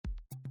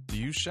Do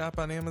you shop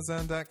on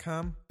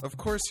Amazon.com? Of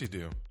course you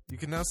do. You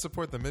can now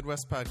support the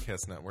Midwest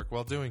Podcast Network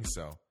while doing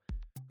so.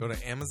 Go to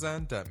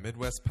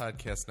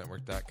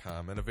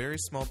amazon.midwestpodcastnetwork.com, and a very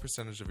small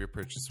percentage of your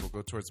purchase will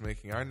go towards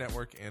making our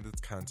network and its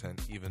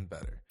content even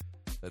better.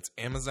 That's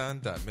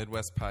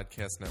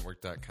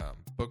amazon.midwestpodcastnetwork.com.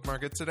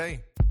 Bookmark it today.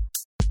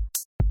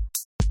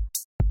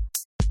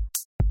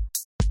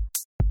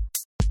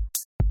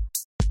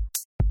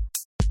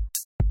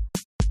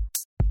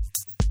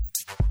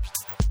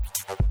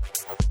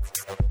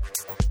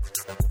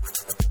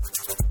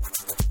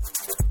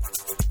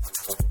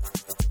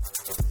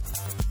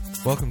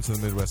 Welcome to the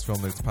Midwest Film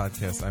Nerds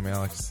Podcast. I'm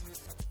Alex.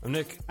 I'm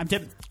Nick. I'm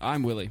Tim.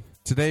 I'm Willie.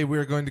 Today we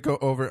are going to go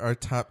over our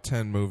top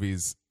 10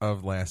 movies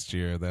of last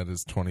year. That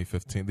is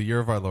 2015, the year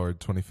of our Lord,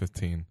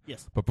 2015.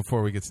 Yes. But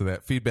before we get to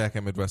that, feedback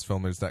at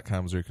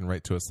MidwestFilmNerds.com is where you can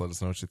write to us, let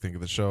us know what you think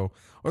of the show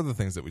or the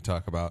things that we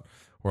talk about.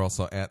 We're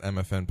also at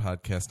MFN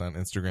Podcast on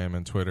Instagram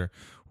and Twitter.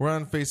 We're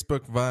on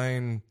Facebook,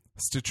 Vine,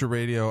 Stitcher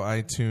Radio,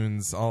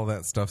 iTunes, all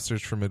that stuff.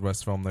 Search for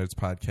Midwest Film Nerds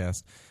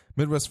Podcast.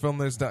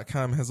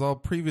 MidwestFilmNerds.com has all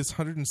previous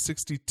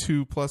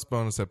 162 plus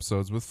bonus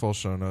episodes with full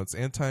show notes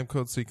and time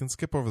codes so you can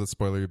skip over the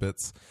spoilery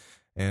bits.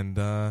 And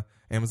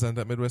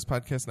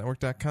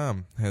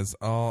Amazon.MidwestPodcastNetwork.com has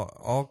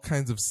all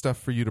kinds of stuff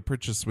for you to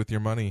purchase with your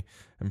money,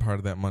 and part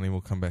of that money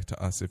will come back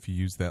to us if you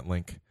use that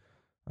link,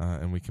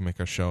 and we can make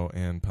our show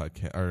and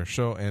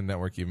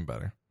network even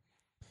better.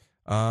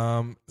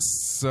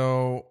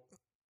 So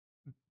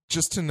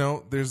just to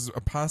note, there's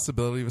a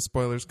possibility of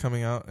spoilers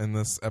coming out in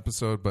this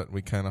episode, but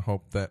we kind of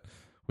hope that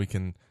we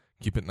can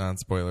keep it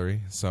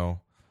non-spoilery.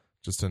 So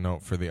just a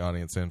note for the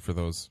audience and for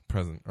those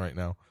present right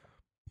now.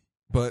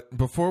 But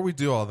before we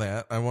do all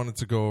that, I wanted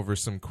to go over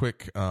some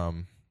quick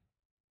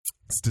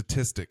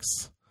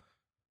statistics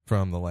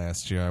from the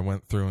last year. I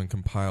went through and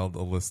compiled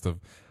a list of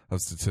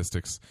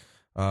statistics.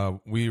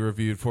 We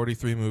reviewed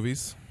 43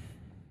 movies.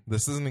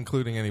 This isn't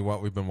including any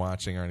what we've been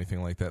watching or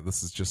anything like that.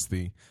 This is just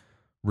the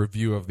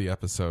review of the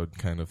episode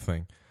kind of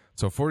thing.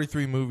 So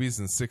 43 movies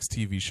and 6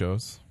 TV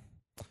shows.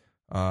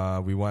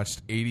 We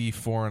watched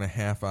 84 and a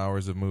half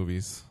hours of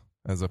movies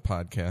as a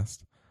podcast.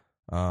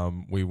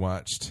 We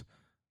watched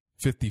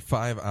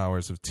 55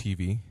 hours of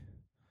TV,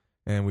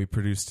 and we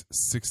produced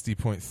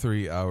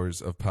 60.3 hours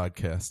of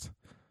podcast.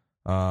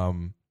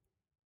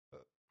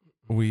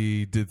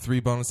 We did 3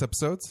 bonus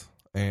episodes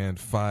and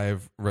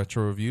 5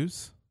 retro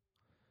reviews.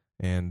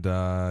 And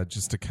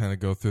just to kind of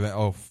go through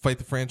that, Fight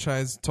the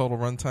Franchise, total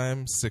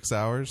runtime, 6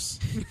 hours.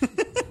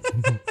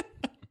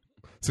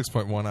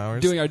 6.1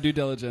 hours. Doing our due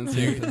diligence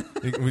here.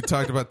 We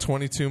talked about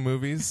 22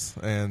 movies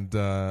and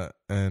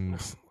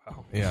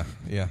Wow. yeah.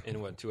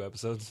 In what, 2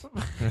 episodes?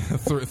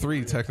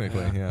 3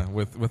 technically, yeah,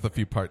 with a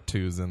few part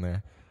 2s in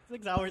there.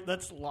 6 hours,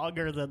 that's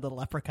longer than the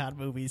Leprechaun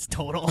movies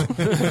total.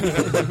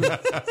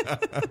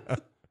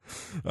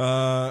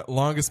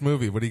 Longest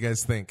movie. What do you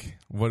guys think?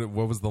 What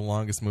was the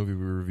longest movie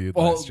we reviewed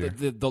last year?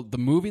 The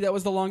movie that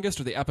was the longest,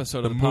 or the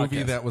episode The of the podcast?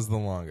 movie that was the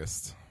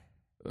longest.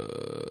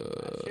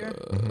 Last year?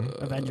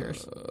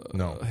 Avengers.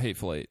 No.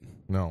 Hateful Eight.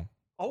 No.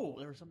 Oh,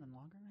 there was something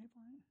longer than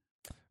Hateful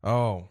Eight?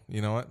 Oh,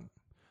 you know what?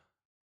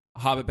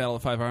 Hobbit: Battle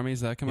of Five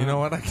Armies. That come out? You know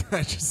what?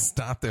 I just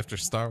stopped after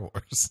Star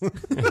Wars.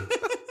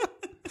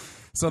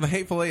 So the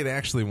Hateful Eight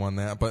actually won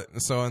that,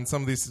 and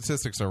some of these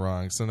statistics are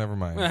wrong, so never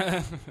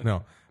mind.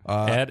 No.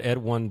 Add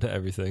 1 to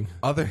everything.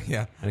 Other In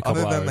a than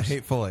couple the hours.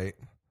 Hateful Eight,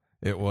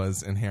 it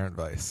was Inherent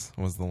Vice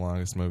was the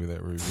longest movie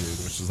that we reviewed,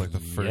 which was like the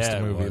first Yeah,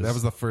 it movie. was. That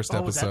was the first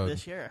Was that episode.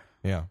 this year?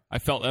 Yeah, I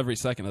felt every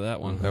second of that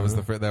one. that was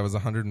that was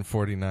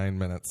 149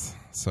 minutes,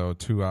 so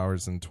 2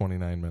 hours and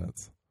 29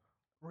 minutes.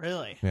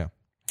 Really? Yeah.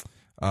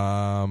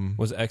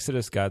 Was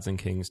Exodus Gods and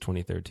Kings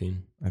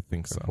 2013? I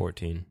think so. Or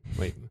 14?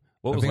 Wait,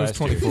 what I was think last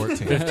it was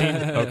 2014. year? 15?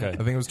 Okay. I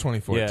think it was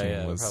 2014.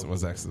 Yeah, was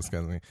probably. Exodus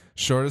Gods.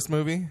 Shortest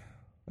movie?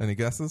 Any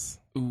guesses?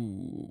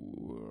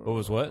 Ooh. What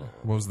was what?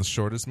 What was the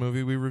shortest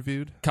movie we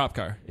reviewed? Cop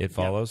Car. It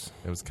Follows?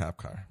 It was Cop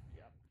Car.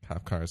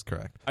 Cop Car is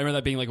correct. I remember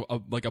that being like a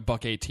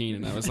 $1.18,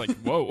 and I was like,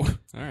 whoa. All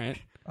right.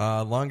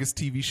 Longest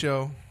TV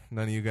show.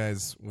 None of you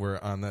guys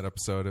were on that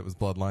episode. It was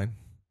Bloodline.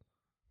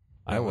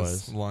 I That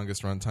was.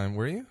 longest runtime.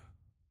 Were you?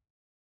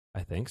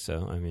 I think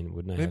so. I mean,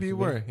 wouldn't I Maybe you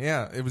have to were.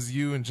 Yeah, it was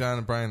you and John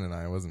and Brian and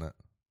I, wasn't it?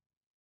 be?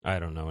 I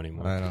don't know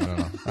anymore. I don't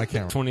know. I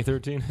can't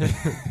 2013?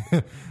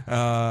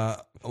 remember.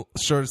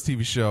 Shortest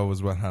TV show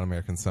was Wet Hot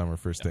American Summer,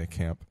 First Day of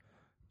Camp,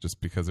 just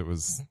because it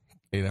was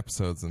 8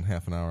 episodes and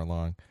half an hour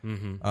long.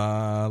 Mm-hmm.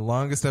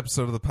 Longest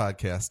episode of the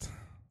podcast,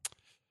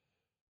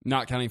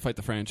 Not counting Fight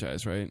the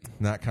Franchise, right?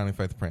 not counting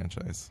Fight the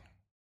Franchise.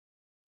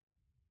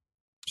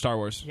 Star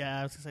Wars. Yeah,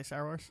 I was going to say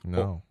Star Wars.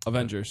 No.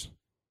 Avengers.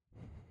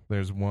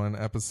 There's one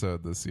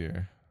episode this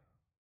year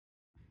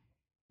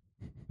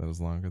that was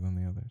longer than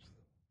the others.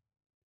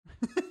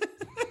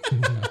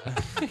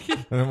 I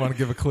didn't want to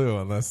give a clue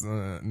unless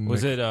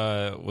Was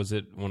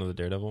it one of the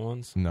Daredevil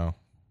ones? No.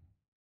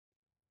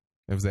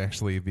 It was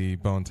actually the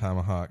Bone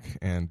Tomahawk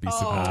and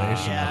Beast of Oh, No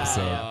Nation yeah,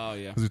 episode. yeah. Oh,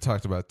 yeah. Because we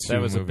talked about 2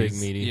 That was movies. a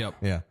big meaty. Yep.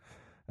 Yeah.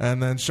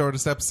 And then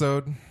shortest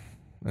episode.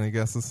 Any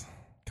guesses?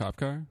 Cop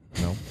Car.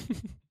 No.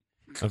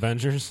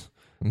 Avengers?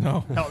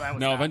 No. No, that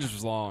was No, not. Avengers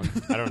was long.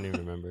 I don't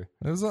even remember.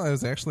 It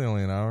was actually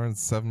only an hour and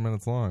 7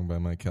 minutes long by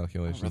my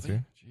calculations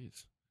here.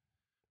 Jeez.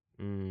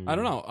 Mm. I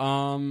don't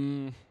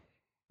know.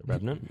 The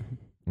Revenant?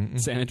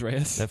 Mm-mm. San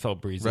Andreas. That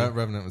felt breezy.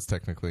 Revenant was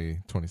technically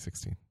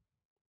 2016.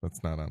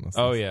 That's not on this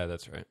Oh, list. yeah,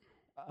 that's right.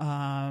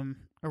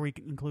 Are we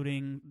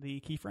including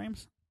the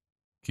keyframes?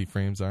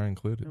 Keyframes are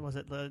included. Or was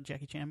it the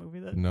Jackie Chan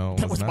movie that? No,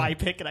 that it was not. my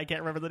pick, and I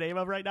can't remember the name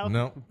of right now.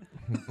 No.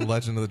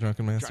 Legend of the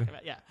Drunken Master.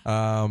 Yeah.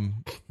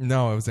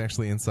 No, it was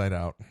actually Inside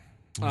Out.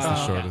 It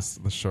was Okay.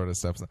 the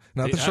shortest episode.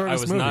 Not the I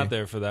shortest was movie. not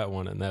there for that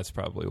one, and that's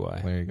probably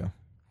why. There you go.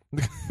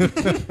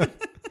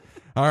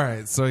 All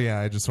right, so yeah,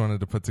 I just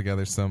wanted to put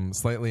together some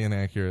slightly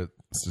inaccurate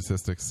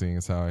statistics, seeing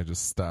as how I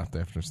just stopped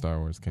after Star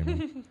Wars came out.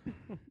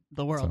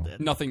 The world So.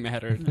 did. Nothing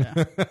mattered.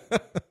 Yeah.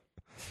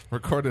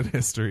 Recorded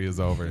history is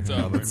over. It's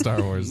now over. that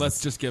Star Wars.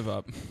 Let's just give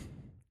up.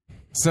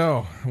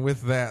 So,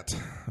 with that,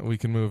 we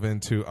can move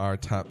into our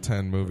top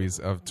 10 movies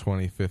of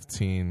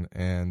 2015,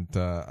 and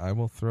I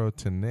will throw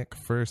to Nick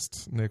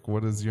first. Nick,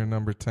 what is your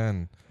number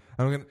 10?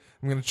 I'm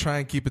gonna try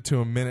and keep it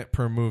to a minute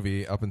per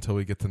movie up until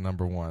we get to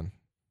number 1.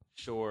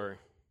 Sure.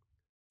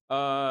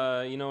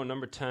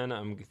 Number 10,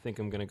 I think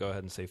I'm going to go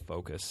ahead and say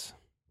Focus.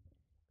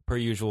 Per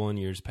usual in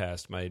years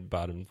past, my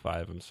bottom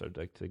 5, I'm sort of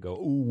like to go,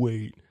 oh,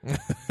 wait.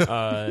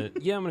 I'm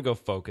going to go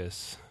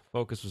Focus.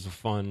 Focus was a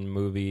fun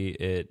movie.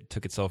 It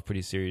took itself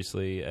pretty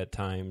seriously at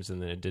times,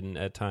 and then it didn't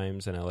at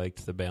times, and I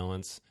liked the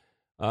balance.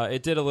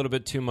 It did a little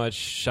bit too much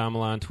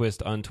Shyamalan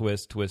twist,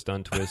 untwist, twist,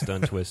 untwist,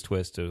 untwist,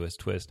 twist, twist,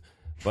 twist.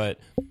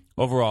 But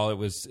overall, it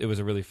was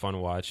a really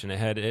fun watch, and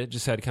it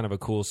just had kind of a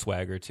cool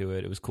swagger to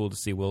it. It was cool to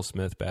see Will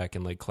Smith back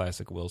in like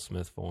classic Will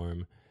Smith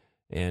form,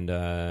 and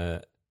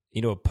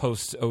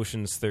post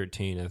Ocean's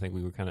 13, I think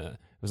it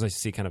was nice to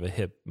see kind of a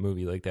hip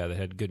movie like that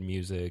had good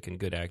music and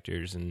good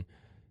actors and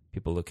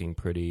people looking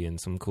pretty and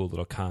some cool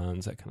little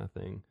cons, that kind of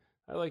thing.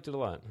 I liked it a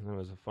lot. It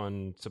was a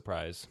fun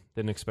surprise.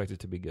 Didn't expect it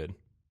to be good.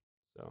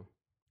 So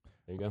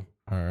there you go.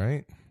 All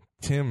right.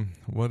 Tim,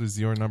 what is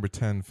your number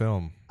 10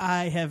 film?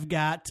 I have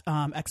got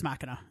Ex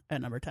Machina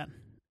at number 10.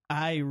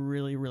 I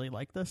really, really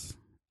like this.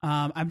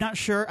 I'm not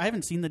sure. I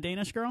haven't seen The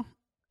Danish Girl.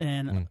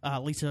 And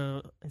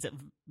Lisa, is it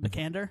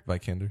Vikander?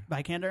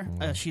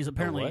 Vikander. She's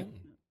apparently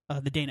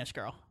the Danish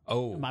Girl.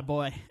 Oh. My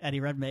boy, Eddie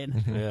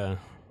Redmayne. Yeah.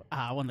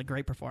 One of the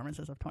great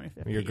performances of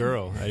 2015. Your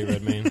girl, Eddie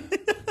Redmayne.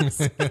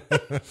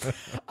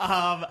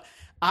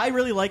 I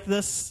really like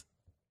this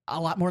a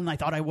lot more than I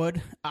thought I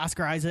would.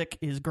 Oscar Isaac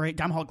is great.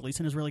 Domhnall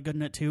Gleeson is really good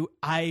in it too.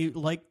 I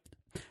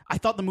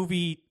thought the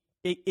movie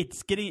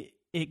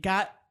it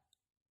got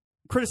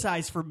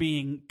criticized for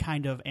being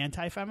kind of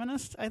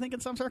anti-feminist, I think, in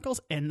some circles,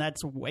 and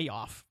that's way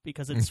off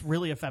because it's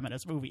really a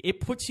feminist movie.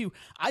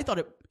 I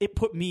thought it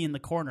put me in the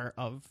corner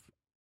of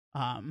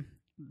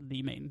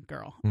the main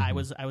girl.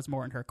 Mm-hmm. I was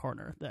more in her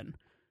corner than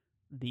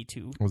the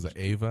two. Was it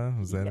Ava?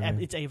 Was that her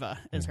name? It's Ava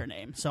is her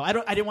name. So I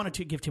didn't want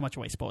to give too much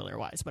away spoiler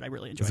wise, but I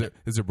really enjoyed it.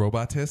 Is it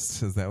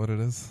Robotist? Is that what it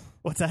is?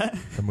 What's that?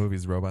 The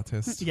movie's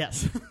Robotist?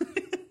 Yes.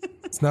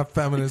 It's not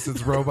feminist,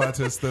 it's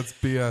Robotist. That's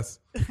BS.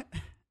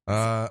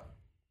 Yeah.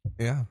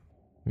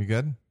 You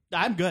good?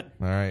 I'm good.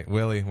 All right.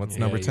 Willie, what's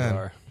number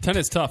 10? 10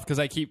 is tough because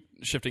I keep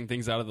shifting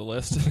things out of the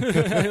list.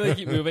 I really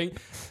keep moving.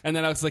 And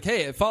then I was like,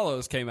 hey, It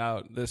Follows came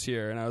out this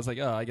year. And I was like,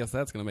 oh, I guess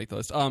that's going to make the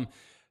list.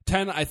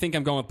 10, I think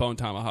I'm going with Bone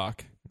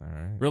Tomahawk. All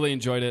right. Really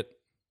enjoyed it.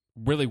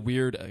 Really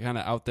weird, kind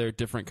of out there,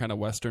 different kind of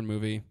Western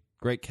movie.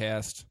 Great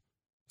cast.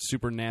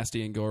 Super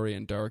nasty and gory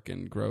and dark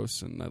and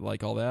gross. And I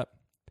like all that.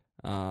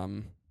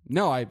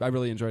 No, I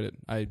really enjoyed it.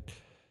 It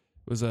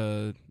was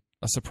a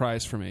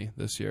surprise for me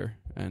this year.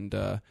 And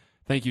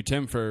thank you,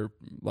 Tim, for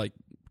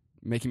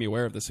making me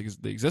aware of the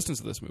existence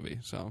of this movie.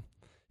 So,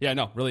 yeah,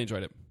 no, really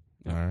enjoyed it.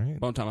 Yeah. All right.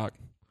 Bone Tomahawk.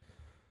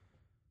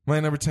 My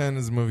number 10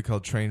 is a movie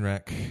called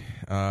Trainwreck.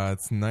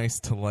 It's nice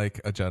to like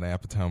a Judd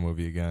Apatow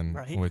movie again,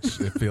 right? Which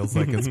it feels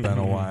like it's been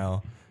a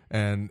while.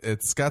 And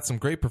it's got some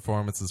great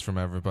performances from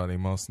everybody.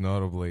 Most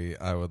notably,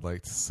 I would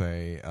like to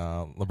say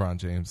LeBron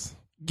James.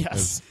 Yes.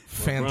 Is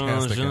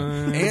fantastic.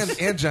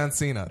 And John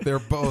Cena. They're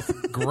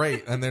both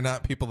great, and they're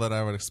not people that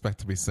I would expect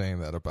to be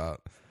saying that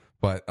about.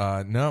 But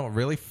no,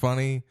 really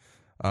funny,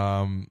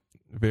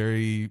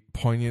 very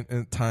poignant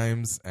at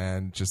times,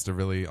 and just a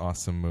really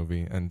awesome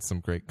movie, and some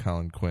great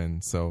Colin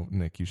Quinn. So,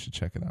 Nick, you should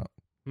check it out.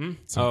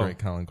 Some great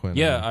Colin Quinn.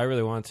 Yeah, I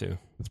really want to.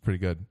 It's pretty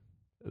good.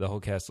 The whole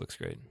cast looks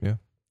great. Yeah.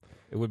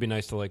 It would be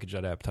nice to like a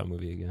Judd Apatow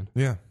movie again.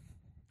 Yeah.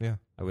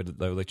 I would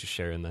like to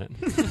share in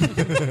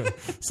that.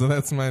 So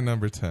that's my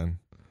number 10.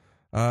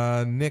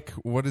 Nick,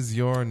 what is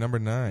your number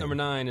 9? Number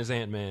 9 is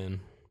Ant-Man.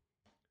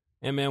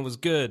 Ant-Man was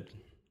good.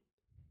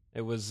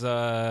 It was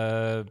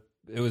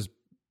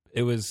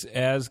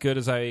as good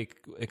as I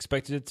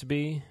expected it to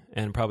be,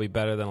 and probably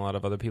better than a lot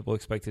of other people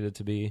expected it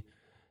to be.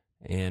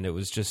 And it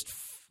was just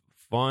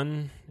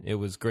fun. It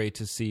was great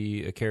to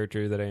see a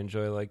character that I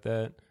enjoy like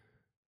that.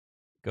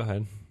 Go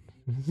ahead.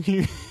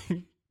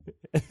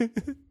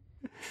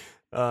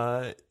 I'm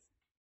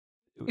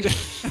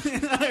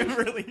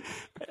really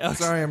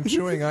Sorry, I'm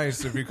chewing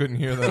ice if you couldn't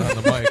hear that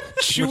on the mic.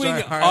 Chewing which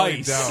I highly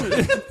ice.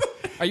 doubt.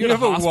 Are you in a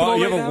hospital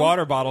you right have a now?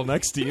 water bottle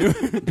next to you.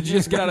 Did you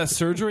just get out of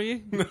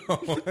surgery? I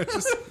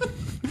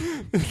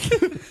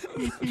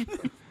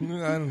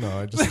don't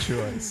know. I just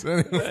chew ice.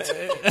 Anyway,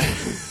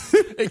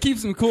 It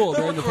keeps him cool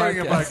during the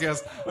recording a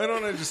podcast. podcast. Why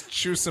don't I just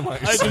chew some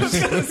ice?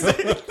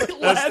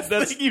 Last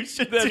thing you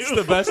should That's do.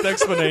 the best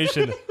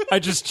explanation. I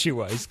just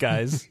chew ice,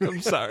 guys.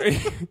 I'm sorry.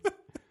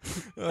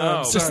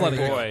 Just let it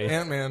go. boy.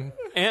 Ant-Man.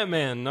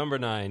 Ant-Man, number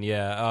 9,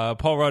 yeah.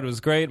 Paul Rudd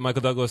was great.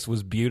 Michael Douglas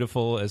was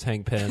beautiful as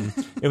Hank Pym.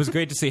 It was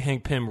great to see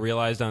Hank Pym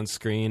realized on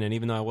screen, and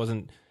even though I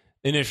wasn't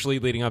initially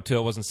leading up to it,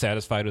 I wasn't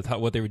satisfied with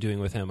what they were doing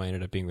with him. I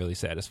ended up being really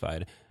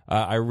satisfied.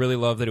 I really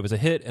love that it was a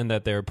hit and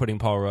that they're putting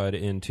Paul Rudd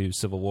into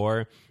Civil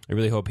War. I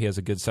really hope he has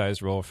a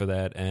good-sized role for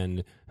that,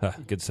 and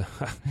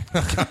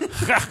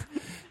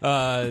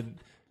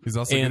He's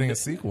also getting a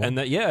sequel. and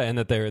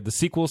that the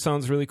sequel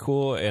sounds really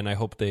cool, and I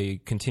hope they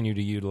continue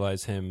to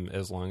utilize him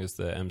as long as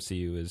the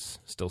MCU is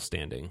still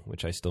standing,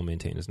 which I still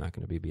maintain is not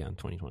going to be beyond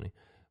 2020.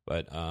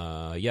 But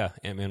yeah,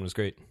 Ant-Man was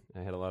great.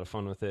 I had a lot of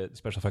fun with it.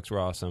 Special effects were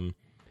awesome,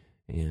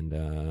 and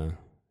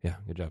yeah,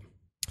 good job.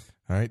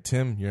 All right,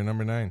 Tim, you're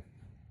number 9.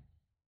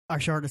 Our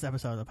shortest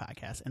episode of the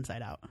podcast,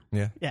 Inside Out.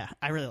 Yeah. Yeah,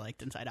 I really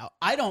liked Inside Out.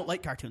 I don't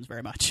like cartoons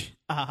very much.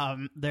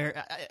 They're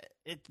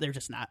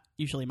just not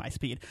usually my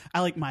speed.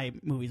 I like my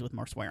movies with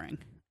more swearing,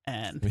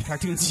 and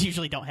cartoons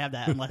usually don't have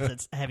that unless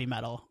it's heavy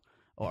metal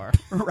or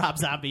Rob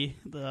Zombie,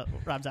 the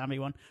Rob Zombie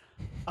one.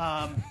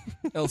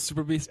 El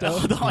Super Beast The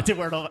stuff. Haunted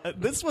World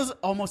of this was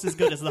almost as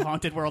good as the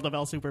Haunted World of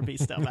El Super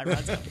Beast stuff by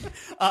Rob Zombie.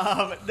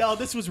 No,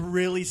 this was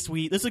really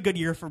sweet. This is a good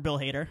year for Bill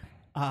Hader.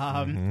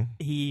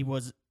 He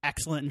was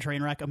excellent in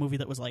Trainwreck, a movie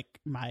that was like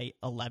my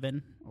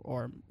 11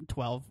 or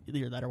 12,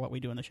 either that or What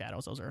We Do in the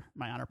Shadows. Those are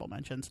my honorable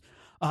mentions.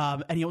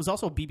 And he was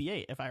also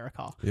BB-8, if I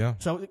recall. Yeah.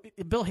 So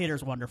Bill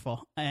Hader's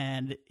wonderful,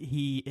 and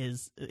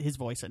his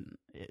voice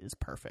is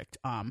perfect.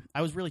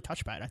 I was really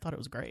touched by it. I thought it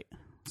was great.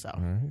 So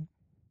All right.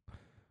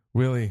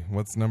 Willie,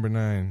 what's number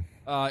 9?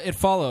 It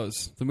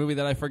Follows, the movie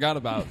that I forgot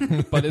about,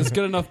 but is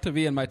good enough to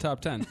be in my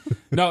top 10.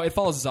 No, It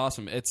Follows is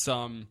awesome.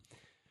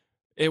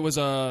 It was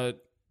a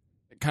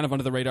kind of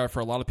under the radar for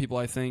a lot of people,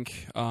 I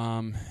think,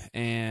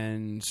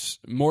 and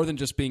more than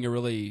just being a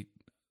really,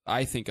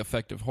 I think,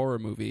 effective horror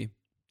movie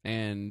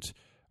and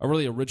a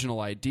really original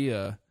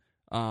idea,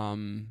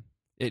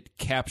 it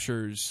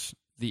captures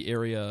the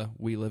area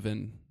we live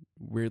in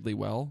weirdly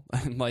well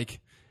and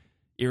like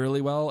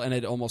eerily well, and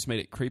it almost made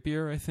it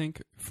creepier, I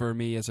think, for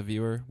me as a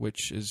viewer,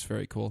 which is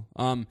very cool.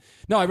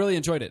 No, I really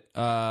enjoyed it.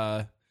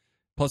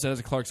 Plus, it has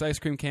a Clark's Ice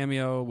Cream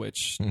cameo,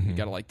 which you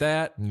gotta like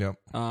that. Yep.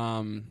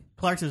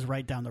 Clark's is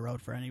right down the road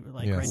for any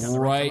Yes.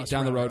 right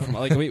down the road from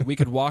us. From like we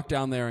could walk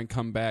down there and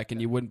come back, and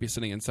you wouldn't be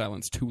sitting in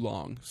silence too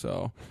long.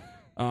 So,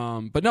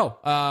 but no,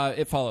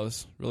 It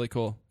Follows, really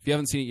cool. If you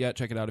haven't seen it yet,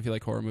 check it out. If you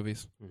like horror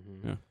movies,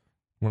 yeah,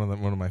 One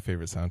of my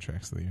favorite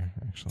soundtracks of the year,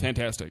 actually.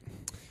 fantastic.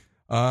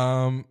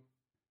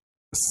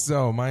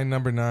 So my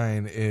number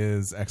 9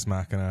 is Ex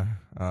Machina.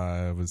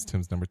 It was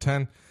Tim's number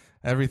 10.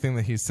 Everything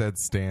that he said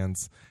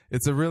stands.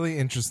 It's a really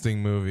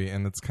interesting movie,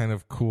 and it's kind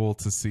of cool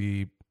to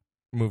see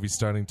movies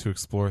starting to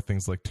explore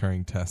things like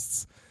Turing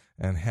tests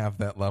and have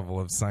that level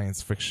of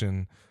science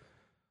fiction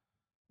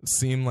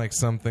seem like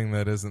something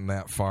that isn't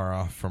that far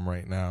off from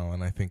right now.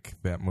 And I think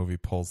that movie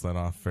pulls that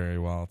off very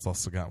well. It's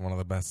also got one of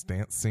the best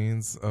dance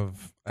scenes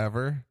of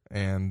ever.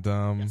 And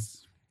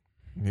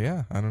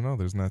yeah, I don't know.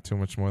 There's not too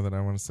much more that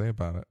I want to say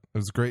about it. It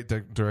was a great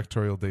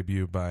directorial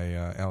debut by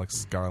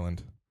Alex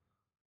Garland,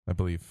 I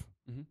believe.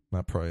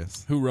 Not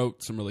Proyas. Who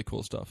wrote some really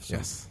cool stuff. So.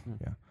 Yes.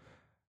 Yeah.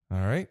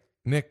 All right.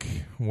 Nick,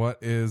 what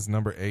is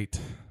number 8?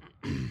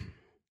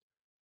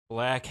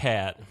 Black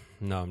Hat.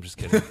 No, I'm just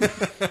kidding.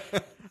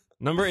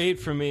 Number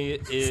 8 for me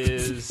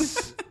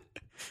is...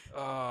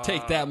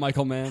 Take that,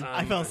 Michael Mann.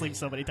 I fell asleep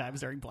so many times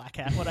during Black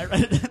Hat when I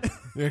read it.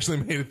 You actually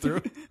made it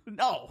through?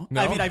 No.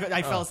 No? I mean,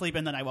 I fell asleep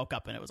and then I woke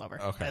up and it was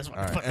over. Okay. I just All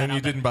wanted to right. put that And you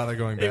out there. didn't bother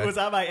going back? It was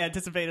on my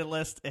anticipated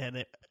list,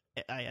 and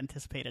I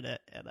anticipated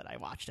it, and then I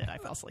watched it. I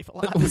fell asleep a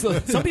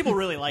lot. Some people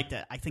really liked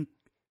it. I think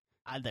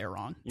they're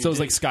wrong. So it was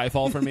like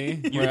Skyfall for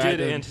me. You where I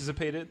did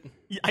anticipate it?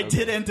 I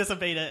did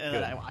anticipate it, and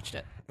then I watched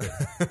it.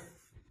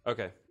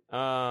 Okay.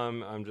 I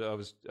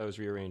was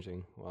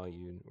rearranging while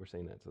you were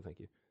saying that, so thank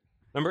you.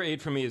 Number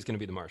 8 for me is going to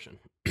be The Martian.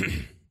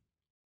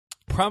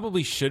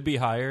 Probably should be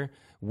higher.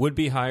 Would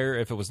be higher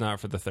if it was not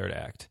for the third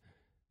act.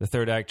 The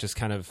third act just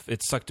kind of,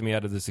 it sucked me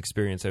out of this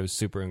experience I was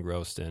super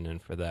engrossed in,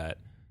 and for that,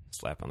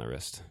 slap on the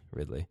wrist,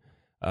 Ridley.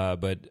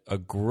 But a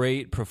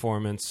great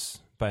performance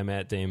by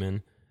Matt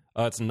Damon.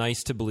 It's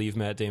nice to believe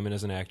Matt Damon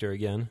as an actor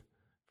again.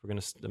 I'm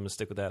gonna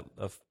stick with that,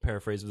 a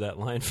paraphrase of that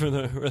line for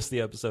the rest of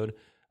the episode.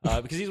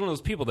 Because he's one of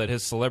those people that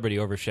his celebrity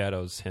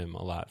overshadows him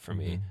a lot for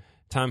me.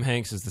 Tom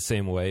Hanks is the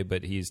same way,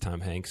 but he's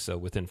Tom Hanks, so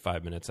within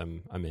 5 minutes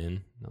I'm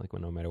in, like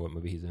no matter what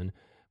movie he's in.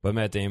 But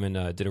Matt Damon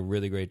did a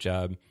really great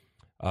job.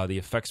 The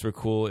effects were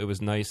cool. It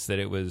was nice that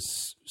it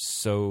was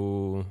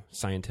so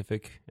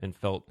scientific and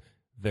felt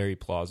very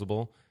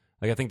plausible.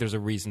 Like I think there's a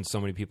reason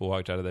so many people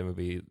walked out of that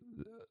movie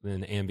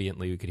then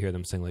ambiently we could hear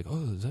them saying like,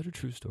 "Oh, is that a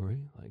true story?"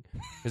 Like,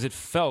 because it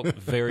felt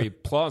very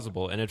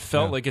plausible, and it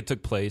felt like it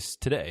took place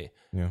today.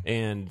 Yeah.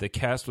 And the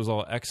cast was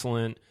all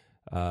excellent.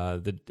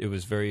 It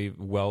was very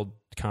well,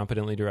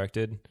 competently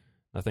directed.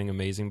 Nothing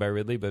amazing by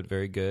Ridley, but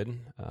very good.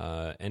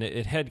 And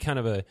it had kind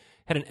of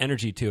had an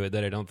energy to it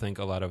that I don't think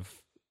a lot of.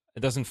 It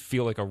doesn't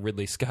feel like a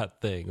Ridley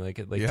Scott thing.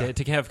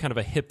 To have kind of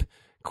a hip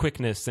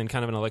quickness and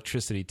kind of an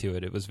electricity to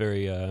it. It was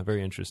very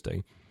very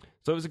interesting.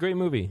 So it was a great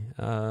movie.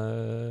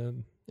 Yeah,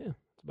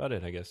 that's about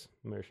it, I guess.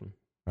 Immersion.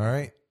 All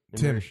right.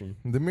 Tim, Immersion.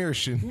 the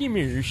Immersion.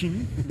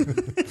 Immersion.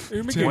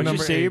 Tim, What'd you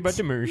number say 8. about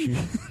the immersion?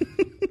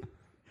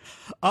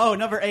 Oh,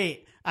 number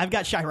 8. I've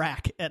got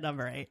Chirac at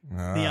number 8.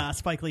 Ah. The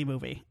Spike Lee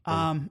movie.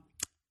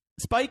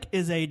 Spike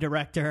is a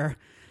director.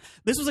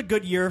 This was a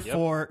good year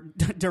for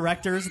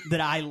directors that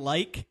I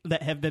like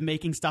that have been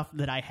making stuff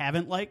that I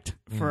haven't liked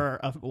for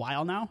a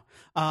while now.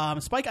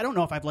 Spike, I don't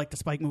know if I've liked a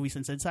Spike movie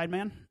since Inside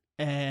Man.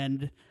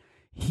 And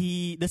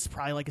this is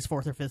probably like his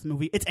 4th or 5th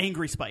movie. It's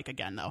angry Spike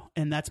again, though,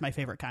 and that's my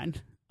favorite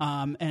kind.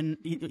 And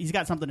he's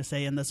got something to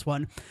say in this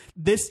one.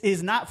 This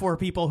is not for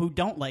people who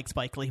don't like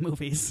Spike Lee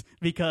movies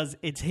because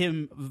it's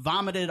him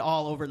vomited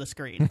all over the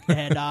screen.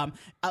 And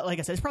like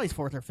I said, it's probably his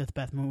 4th or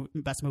 5th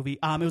best movie.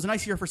 It was a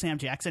nice year for Sam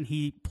Jackson.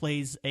 He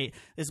plays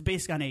it's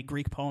based on a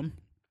Greek poem.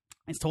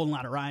 It's told in a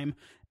lot of rhyme.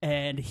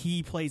 And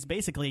he plays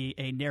basically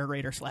a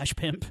narrator /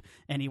 pimp,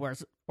 and he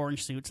wears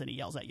orange suits and he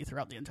yells at you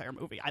throughout the entire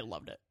movie. I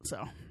loved it.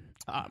 So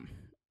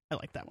I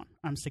like that one.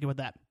 I'm sticking with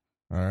that.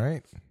 All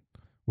right.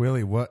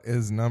 Willie, what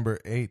is number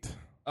 8?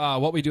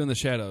 What We Do in the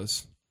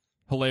Shadows.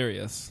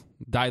 Hilarious.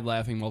 Died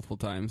laughing multiple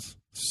times.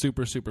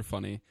 Super, super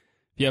funny.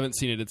 If you haven't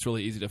seen it, it's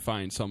really easy to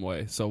find some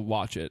way, so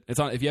watch it. It's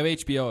on. If you have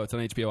HBO, it's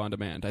on HBO On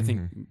Demand. I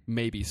think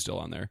maybe still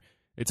on there.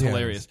 It's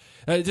hilarious.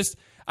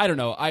 I don't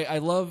know. I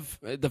love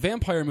the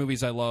vampire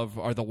movies. I love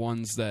are the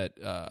ones that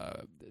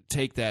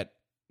take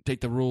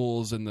the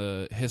rules and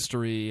the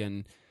history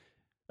and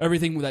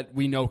everything that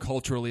we know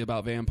culturally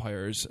about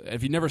vampires.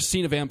 If you've never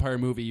seen a vampire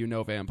movie, you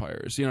know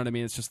vampires. You know what I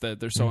mean? It's just that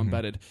they're so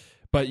embedded.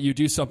 But you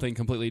do something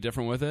completely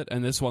different with it,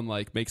 and this one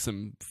like makes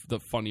them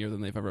funnier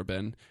than they've ever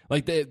been.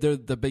 Like they're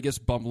the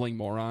biggest bumbling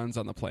morons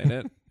on the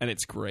planet, and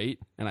it's great,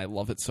 and I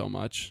love it so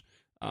much.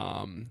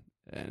 And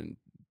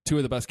 2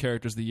 of the best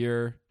characters of the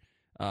year,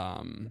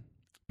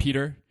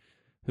 Peter,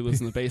 who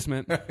lives in the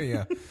basement,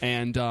 Yeah.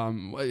 and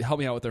help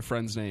me out with their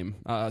friend's name,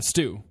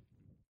 Stu.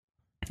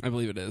 I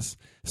believe it is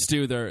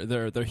Stu,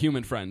 their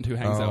human friend who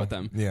hangs out with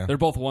them. Yeah. They're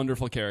both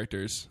wonderful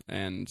characters,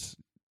 and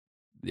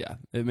yeah,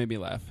 it made me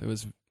laugh. It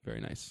was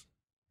very nice.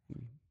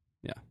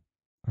 Yeah,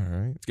 All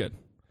right. it's good.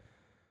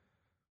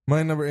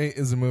 My number 8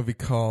 is a movie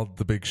called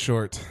The Big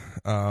Short.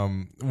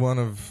 One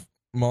of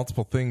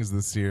multiple things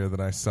this year that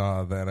I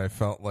saw that I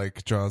felt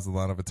like draws a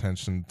lot of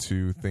attention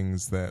to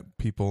things that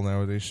people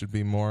nowadays should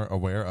be more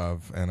aware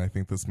of, and I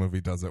think this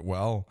movie does it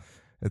well.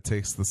 It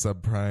takes the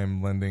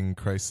subprime lending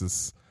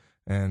crisis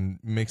and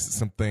makes it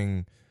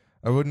something,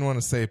 I wouldn't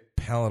want to say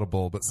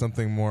palatable, but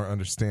something more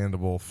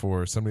understandable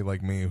for somebody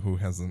like me who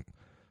hasn't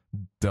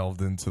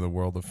delved into the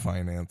world of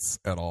finance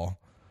at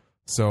all.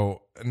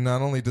 So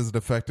not only does it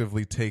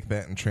effectively take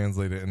that and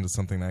translate it into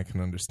something I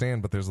can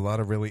understand, but there's a lot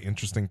of really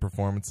interesting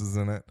performances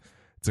in it.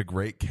 It's a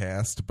great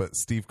cast, but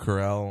Steve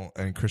Carell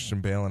and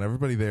Christian Bale and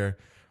everybody there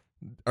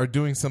are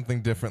doing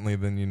something differently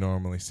than you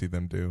normally see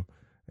them do.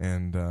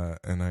 And I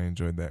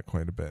enjoyed that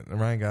quite a bit. And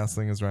Ryan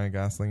Gosling is Ryan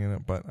Gosling in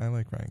it, but I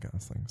like Ryan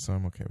Gosling, so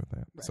I'm okay with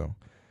that. Right. So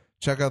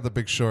check out The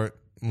Big Short.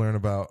 Learn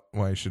about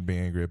why you should be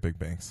angry at big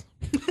banks.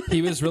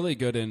 He was really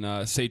good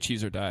in Say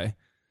Cheese or Die,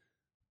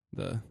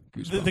 the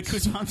Goosebumps, The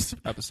Goosebumps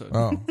episode.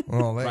 Oh,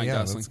 well, Ryan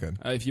Gosling. that's good.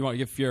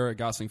 If you're a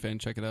Gosling fan,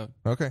 check it out.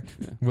 Okay,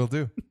 Yeah. Will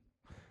do.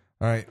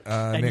 All right,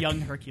 and Nick.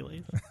 Young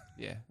Hercules.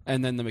 Yeah,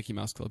 and then the Mickey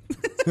Mouse Club.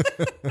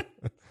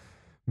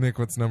 Nick,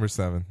 what's number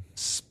 7?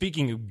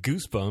 Speaking of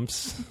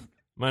Goosebumps,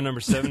 my number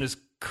 7 is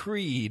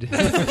Creed.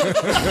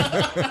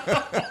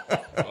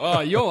 Oh,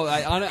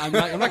 I'm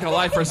not gonna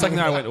lie. For a second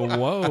there, I went,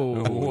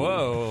 "Whoa,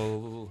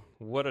 Whoa,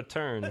 what a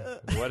turn.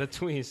 What a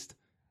twist.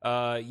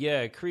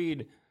 Yeah,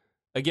 Creed,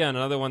 again,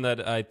 another one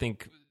that I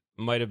think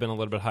might have been a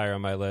little bit higher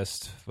on my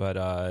list,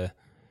 but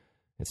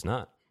it's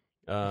not.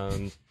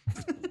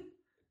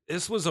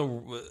 This was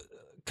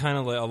kind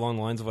of along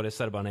the lines of what I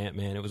said about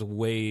Ant-Man. It was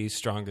way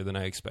stronger than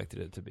I expected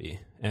it to be.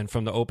 And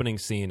from the opening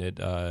scene, it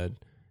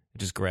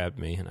just grabbed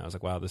me, and I was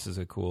like, wow, this is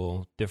a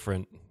cool,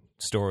 different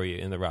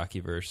story in the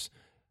Rockyverse.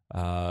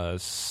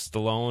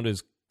 Stallone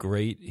is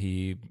great.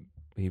 He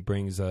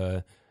brings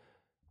a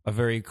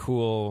very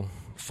cool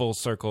full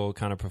circle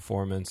kind of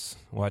performance,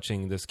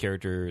 watching this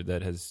character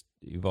that has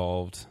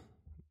evolved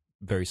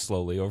very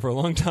slowly over a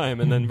long time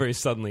and then very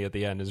suddenly at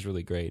the end is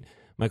really great.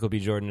 Michael B.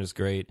 Jordan is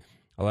great.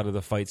 A lot of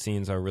the fight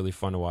scenes are really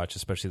fun to watch,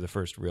 especially the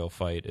first real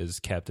fight is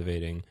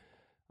captivating.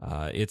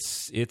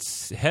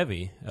 It's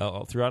heavy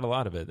throughout a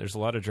lot of it. There's a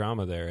lot of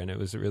drama there, and it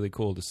was really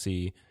cool to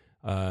see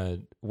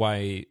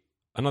why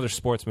another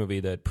sports movie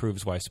that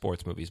proves why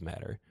sports movies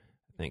matter,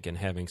 I think, and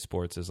having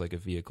sports as like a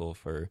vehicle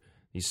for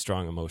these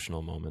strong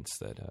emotional moments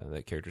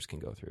that characters can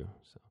go through.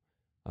 So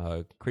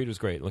Creed was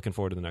great. Looking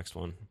forward to the next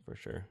one for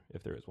sure,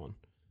 if there is one.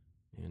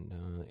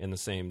 And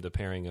the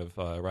pairing of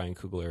Ryan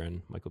Coogler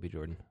and Michael B.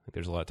 Jordan. I think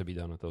there's a lot to be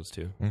done with those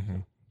two. Mm-hmm.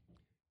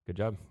 Good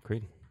job,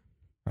 Creed.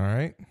 All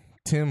right.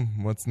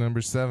 Tim, what's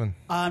number 7?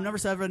 Number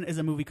 7 is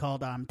a movie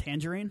called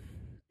Tangerine.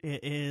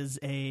 It is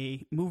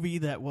a movie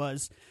that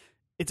was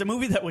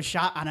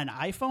shot on an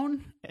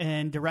iPhone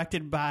and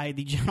directed by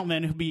the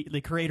gentleman who be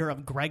the creator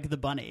of Greg the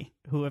Bunny,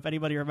 who, if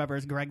anybody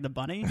remembers Greg the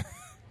Bunny.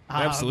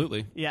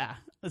 Absolutely. Yeah.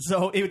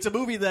 So it's a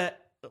movie that,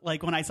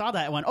 like, when I saw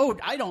that, I went, oh,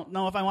 I don't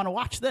know if I want to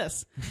watch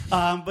this.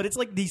 But it's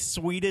like the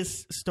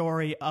sweetest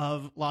story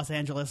of Los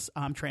Angeles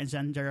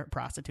transgender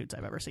prostitutes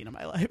I've ever seen in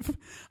my life.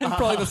 And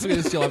probably the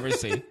sweetest you'll ever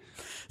see.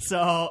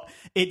 So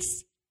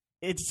it's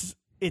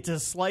a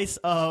slice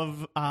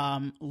of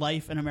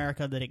life in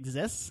America that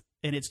exists,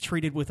 and it's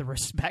treated with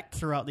respect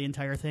throughout the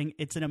entire thing.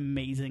 It's an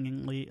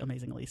amazingly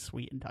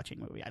sweet and touching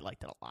movie. I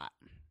liked it a lot.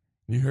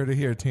 You heard it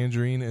here.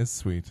 Tangerine is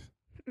sweet.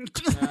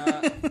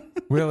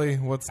 Willie,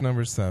 what's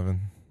number 7?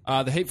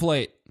 The Hateful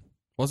Eight.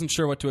 Wasn't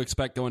sure what to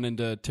expect going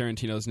into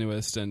Tarantino's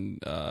newest, and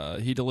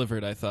he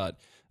delivered, I thought.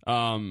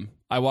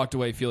 I walked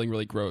away feeling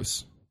really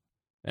gross,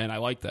 and I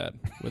like that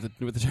with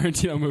the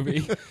Tarantino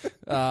movie.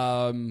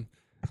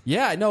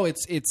 Yeah, no,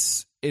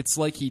 it's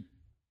like he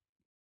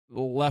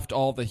left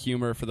all the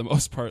humor for the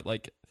most part,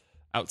 like,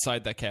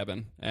 outside that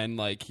cabin, and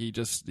like he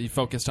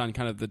focused on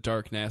kind of the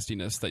dark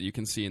nastiness that you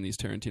can see in these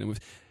Tarantino movies.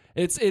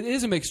 It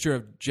is a mixture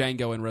of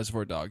Django and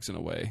Reservoir Dogs in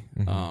a way,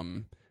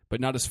 but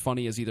not as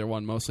funny as either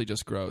one. Mostly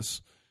just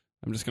gross.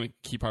 I'm just gonna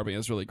keep harping.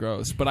 It's really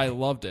gross, but I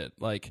loved it.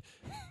 Like,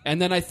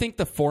 and then I think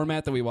the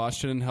format that we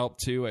watched it in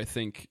helped too. I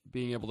think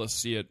being able to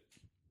see it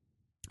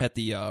at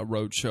the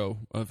Roadshow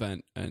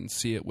event and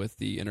see it with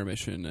the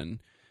intermission and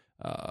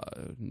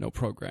no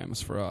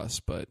programs for us,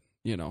 but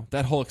you know,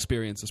 that whole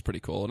experience is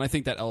pretty cool, and I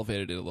think that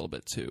elevated it a little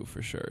bit too,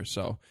 for sure.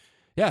 So,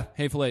 yeah,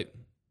 Hateful Eight,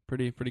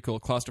 pretty cool.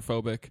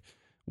 Claustrophobic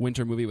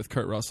winter movie with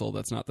Kurt Russell.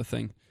 That's not the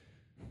thing.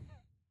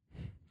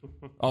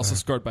 Also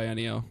scored by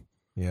Ennio.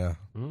 Yeah.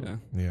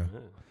 Yeah.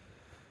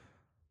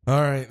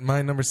 All right,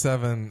 my number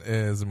 7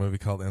 is a movie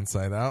called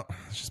Inside Out.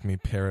 It's just me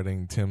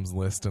parroting Tim's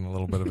list in a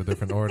little bit of a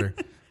different order.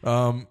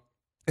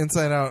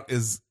 Inside Out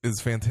is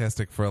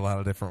fantastic for a lot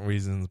of different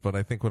reasons, but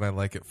I think what I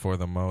like it for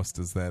the most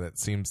is that it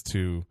seems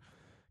to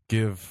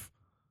give,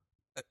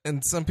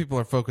 and some people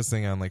are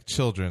focusing on like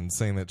children,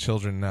 saying that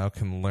children now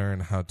can learn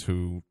how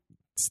to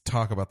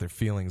talk about their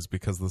feelings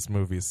because this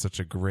movie is such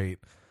a great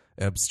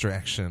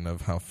abstraction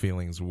of how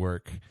feelings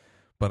work.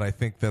 But I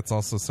think that's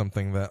also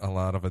something that a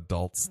lot of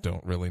adults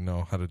don't really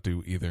know how to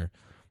do either.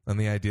 And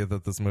the idea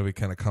that this movie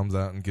kind of comes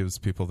out and gives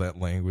people that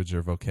language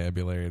or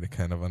vocabulary to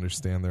kind of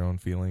understand their own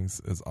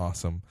feelings is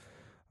awesome.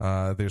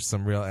 There's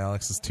some real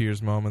Alex's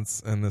Tears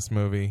moments in this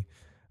movie.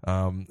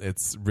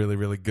 It's really,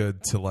 really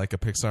good to like a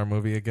Pixar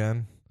movie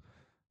again,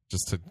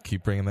 just to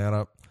keep bringing that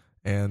up.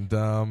 And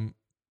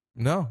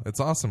no, it's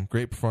awesome.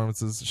 Great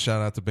performances.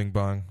 Shout out to Bing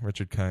Bong,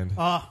 Richard Kind.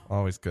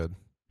 Always good.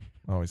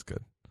 Always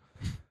good.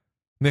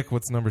 Nick,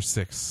 what's number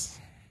 6?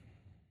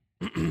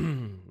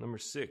 Number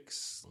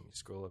 6. Let me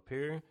scroll up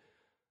here.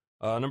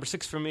 Number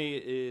 6 for me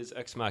is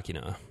Ex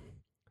Machina.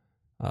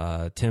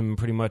 Tim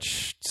pretty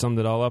much summed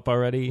it all up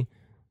already.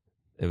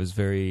 It was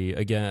very,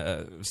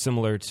 again,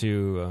 similar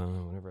to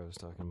whatever I was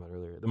talking about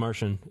earlier, The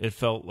Martian. It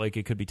felt like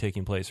it could be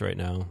taking place right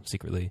now,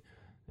 secretly.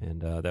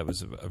 And that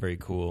was a very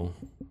cool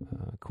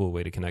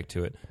way to connect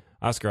to it.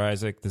 Oscar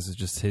Isaac, this is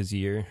just his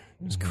year.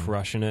 Just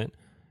crushing it.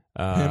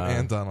 Him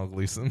and Donald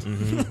Gleason.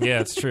 Yeah,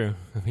 it's true.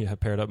 Yeah,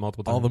 paired up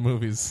multiple times. All the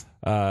movies.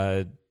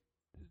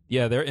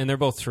 Yeah, they're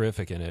both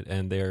terrific in it,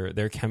 and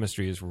their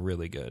chemistry is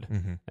really good.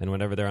 And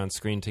whenever they're on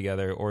screen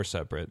together or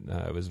separate,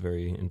 I was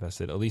very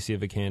invested. Alicia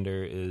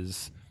Vikander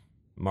is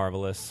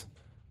marvelous,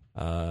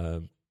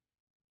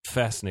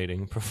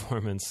 fascinating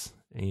performance,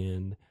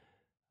 and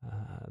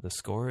the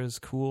score is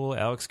cool.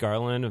 Alex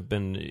Garland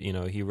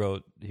he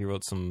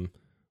wrote some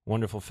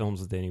wonderful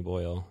films with Danny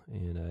Boyle,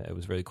 and it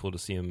was really cool to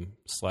see him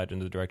slide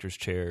into the director's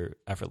chair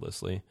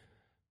effortlessly.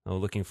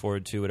 Looking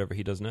forward to whatever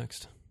he does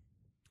next.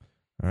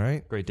 All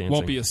right. Great dancing.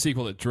 Won't be a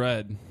sequel to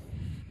Dread.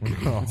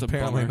 No,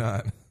 apparently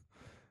not.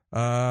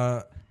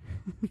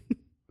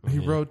 He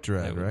wrote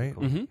Dread, right?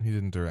 Cool. He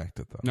didn't direct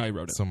it, though. No, he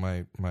wrote it. So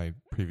my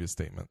previous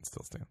statement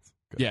still stands.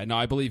 Good. Yeah, no,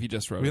 I believe he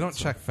just wrote it. We don't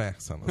check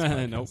facts on this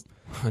podcast. Nope.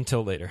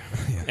 Until later.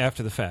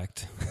 After the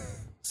fact.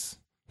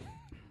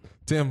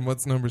 Tim,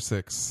 what's number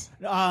 6?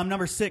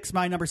 Number 6.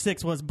 My number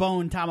 6 was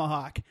Bone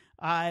Tomahawk.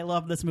 I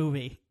love this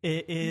movie.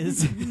 It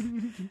is,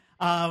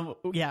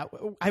 yeah.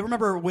 I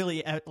remember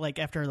Willie, like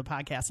after the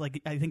podcast,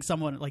 like I think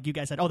someone, like you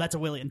guys said, "Oh, that's a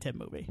Willie and Tim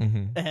movie,"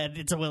 and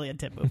it's a Willie and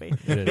Tim movie.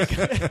 It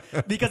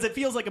is. Because it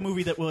feels like a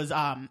movie that was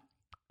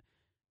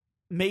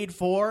made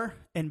for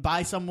and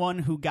by someone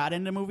who got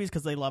into movies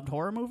because they loved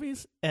horror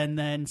movies, and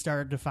then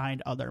started to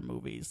find other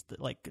movies,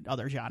 like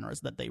other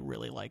genres that they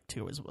really like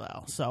too as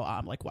well. So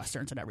like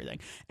westerns and everything.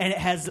 And it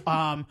has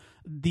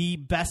the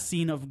best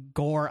scene of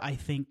gore, I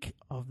think,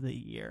 of the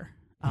year.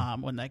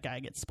 When that guy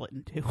gets split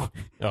in two.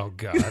 Oh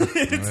God,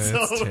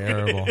 It's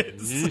terrible.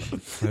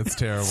 It's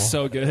terrible.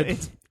 So good.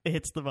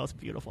 It's the most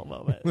beautiful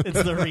moment.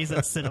 It's the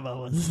reason cinema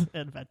was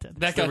invented.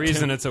 That's the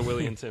reason it's a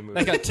Willie and Tim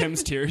movie. That got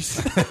Tim's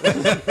tears.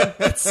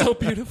 It's so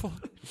beautiful.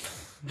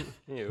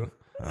 Ew.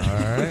 All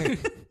right.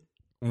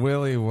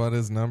 Willie, what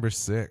is number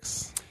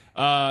 6?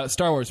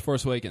 Star Wars: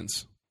 Force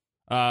Awakens.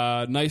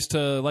 Nice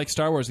to like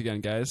Star Wars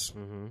again, guys.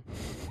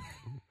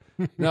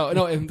 No,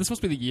 this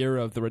must be the year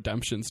of the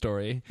redemption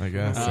story. I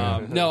guess.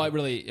 No, it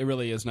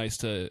really is nice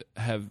to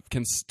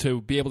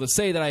to be able to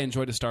say that I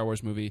enjoyed a Star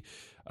Wars movie,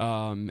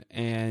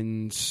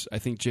 and I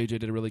think JJ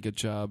did a really good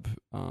job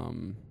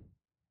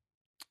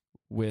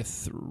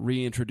with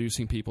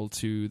reintroducing people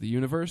to the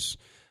universe.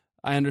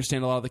 I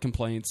understand a lot of the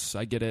complaints,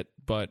 I get it,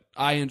 but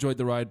I enjoyed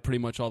the ride pretty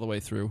much all the way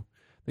through.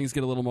 Things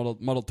get a little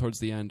muddled towards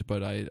the end,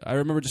 but I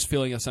remember just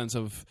feeling a sense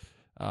of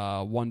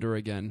wonder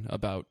again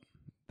about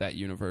that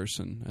universe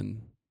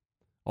and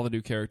all the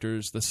new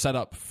characters, the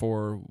setup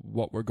for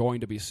what we're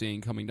going to be seeing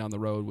coming down the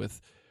road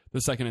with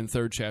the second and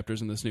third chapters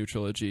in this new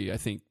trilogy. I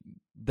think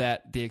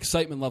that the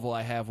excitement level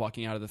I have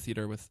walking out of the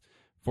theater with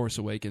Force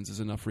Awakens is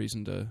enough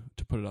reason to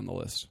put it on the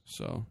list.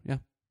 So, yeah.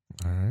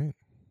 All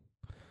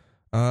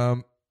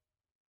right.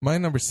 My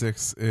number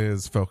 6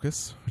 is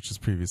Focus, which is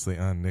previously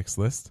on Nick's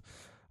list.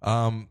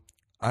 I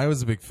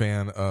was a big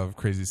fan of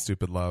Crazy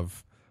Stupid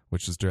Love,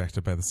 which is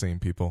directed by the same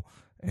people,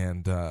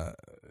 and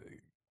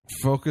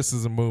Focus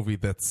is a movie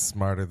that's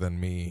smarter than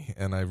me,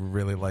 and I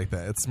really like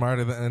that. It's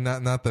smarter than,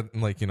 and not that,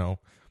 like, you know,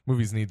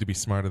 movies need to be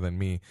smarter than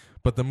me,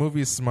 but the movie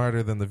is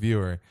smarter than the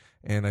viewer,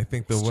 and I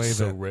think the It's way just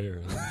that so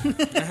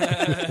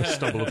rare.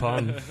 Stumble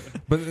upon.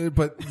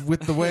 But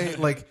with the way,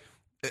 like,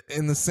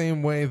 in the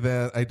same way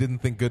that I didn't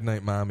think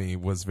Goodnight Mommy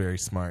was very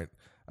smart,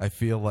 I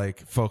feel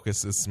like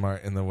Focus is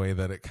smart in the way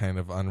that it kind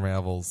of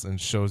unravels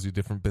and shows you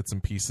different bits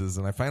and pieces.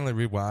 And I finally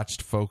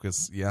rewatched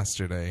Focus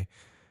yesterday,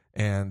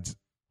 and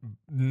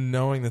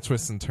knowing the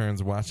twists and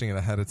turns, watching it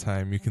ahead of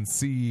time, you can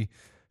see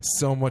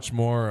so much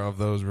more of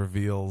those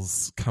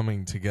reveals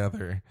coming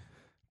together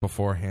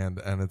beforehand,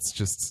 and it's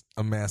just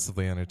a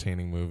massively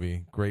entertaining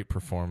movie. Great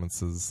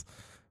performances.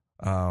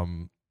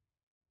 And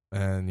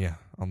yeah,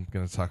 I'm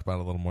going to talk about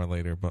it a little more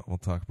later, but we'll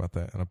talk about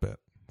that in a bit.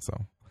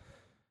 So,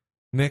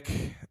 Nick,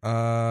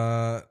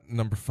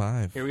 number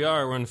 5. Here we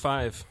are. We're on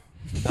 5.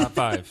 Top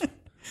 5.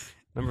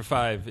 Number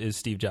 5 is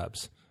Steve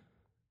Jobs.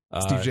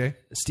 Steve J?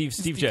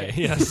 Steve J,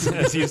 yes,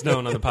 as he is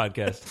known on the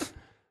podcast.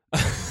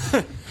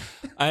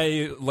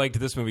 I liked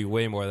this movie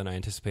way more than I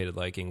anticipated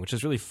liking, which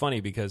is really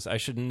funny because I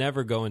should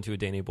never go into a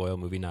Danny Boyle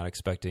movie not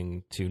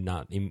expecting to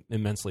not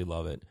immensely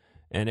love it.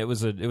 And it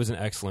was an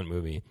excellent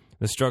movie.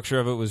 The structure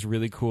of it was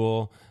really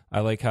cool. I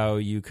like how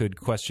you could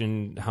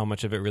question how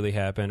much of it really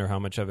happened or how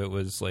much of it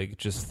was like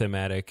just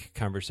thematic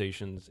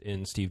conversations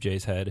in Steve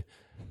J's head.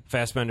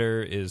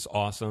 Fassbender is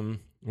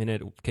awesome in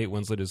it. Kate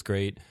Winslet is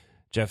great.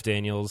 Jeff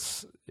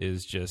Daniels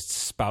is just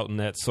spouting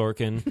that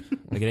Sorkin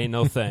like it ain't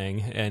no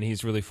thing, and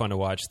he's really fun to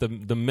watch. The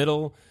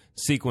middle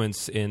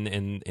sequence in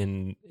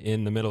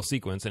the middle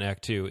sequence in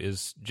Act 2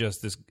 is just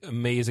this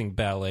amazing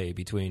ballet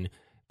between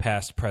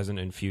past, present,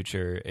 and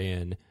future,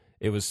 and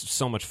it was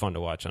so much fun to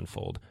watch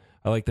unfold.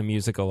 I like the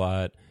music a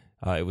lot.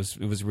 It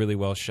was really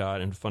well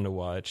shot and fun to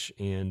watch.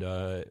 And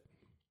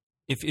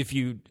if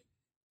you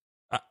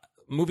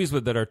movies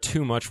that are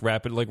too much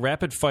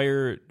rapid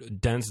fire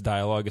dense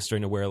dialogue is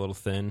starting to wear a little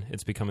thin.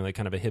 It's becoming like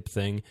kind of a hip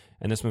thing,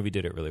 and this movie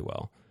did it really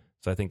well.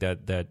 So I think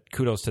that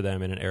kudos to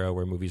them in an era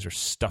where movies are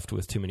stuffed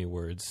with too many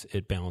words.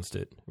 It balanced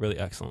it really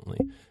excellently.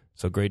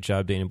 So great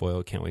job, Danny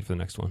Boyle. Can't wait for the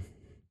next one.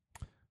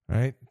 All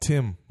right,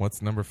 Tim,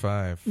 what's number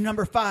 5?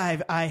 Number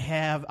 5, I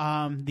have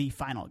The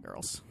Final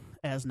Girls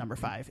as number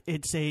 5.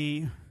 This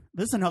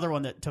is another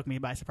one that took me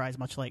by surprise,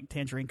 much like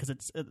Tangerine, because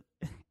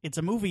it's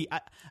a movie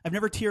I've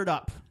never teared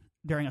up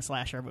during a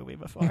slasher movie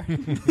before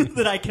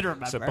that I can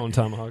remember. Except Bone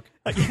Tomahawk.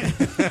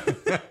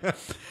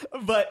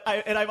 But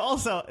I've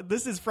also,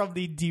 this is from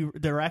the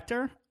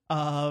director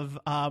of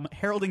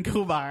Harold and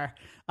Kumar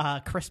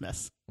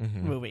Christmas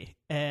movie,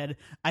 and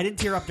I didn't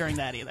tear up during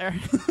that either.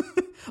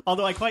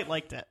 Although I quite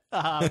liked it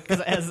because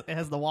it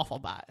has the waffle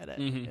bot in it.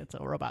 It's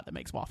a robot that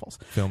makes waffles.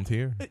 Filmed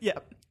here. Yeah,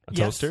 A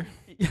toaster.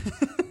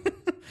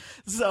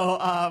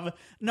 So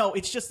no,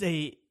 it's just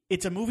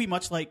it's a movie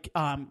much like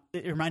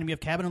it reminded me of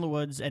Cabin in the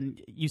Woods,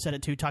 and you said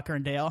it too, Tucker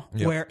and Dale,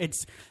 where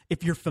it's,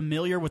 if you're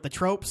familiar with the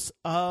tropes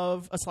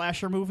of a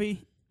slasher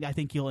movie, I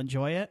think you'll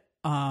enjoy it.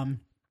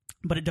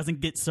 But it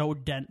doesn't get so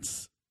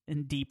dense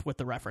and deep with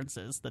the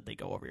references that they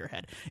go over your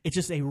head. It's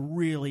just a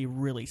really,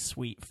 really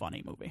sweet,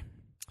 funny movie.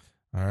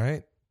 All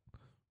right.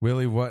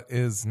 Willie, what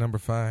is number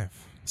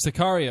 5?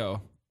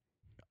 Sicario.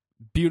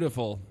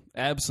 Beautiful.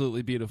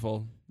 Absolutely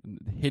beautiful.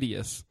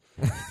 Hideous.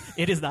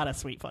 It is not a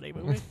sweet, funny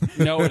movie.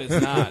 No, it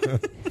is not.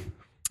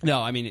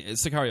 No, I mean,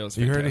 Sicario is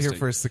fantastic. You heard it here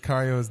first.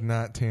 Sicario is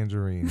not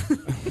Tangerine.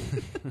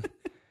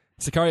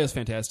 Sicario is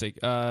fantastic.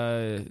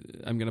 I'm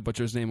going to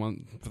butcher his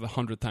name for the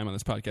 100th time on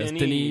this podcast.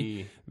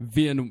 Denis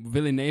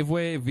Villeneuve.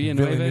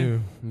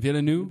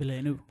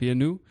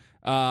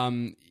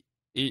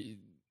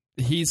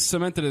 He's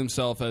cemented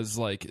himself as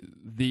like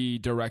the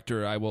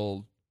director I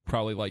will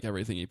probably like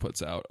everything he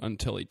puts out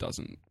until he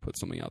doesn't put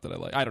something out that I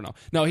like. I don't know.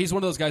 No, he's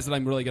one of those guys that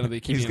I'm really going to be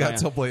keeping He's an eye got on.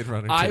 till Blade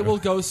Runner. I too. will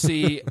go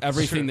see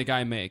everything the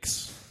guy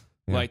makes,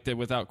 Yeah. like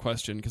without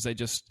question, because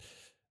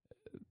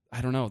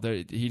I don't know.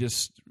 He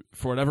just,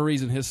 for whatever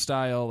reason, his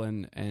style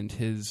and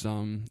his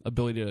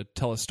ability to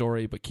tell a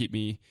story but keep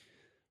me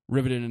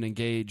riveted and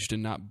engaged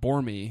and not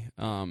bore me.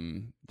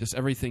 Just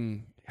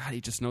everything. God,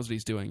 he just knows what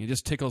he's doing. He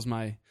just tickles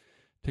my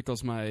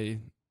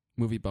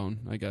movie bone,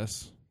 I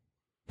guess.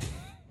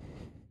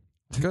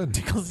 Good.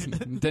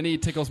 Then he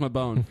tickles my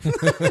bone.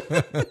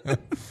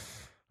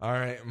 All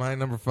right, my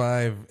number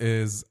 5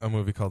 is a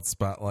movie called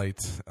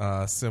Spotlight.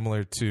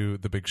 Similar to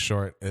The Big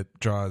Short, it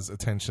draws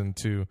attention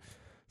to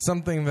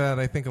something that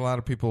I think a lot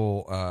of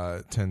people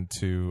tend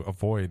to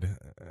avoid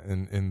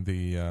in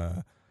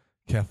the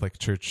Catholic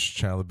Church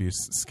child abuse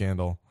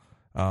scandal.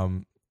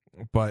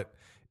 But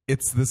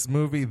it's this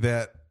movie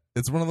that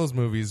it's one of those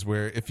movies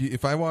where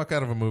if I walk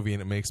out of a movie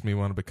and it makes me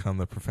want to become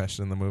the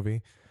profession in the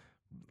movie,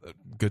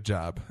 good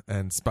job.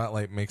 And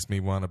Spotlight makes me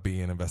want to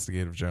be an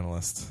investigative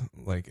journalist.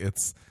 Like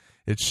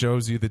it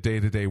shows you the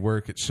day-to-day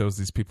work. It shows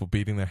these people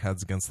beating their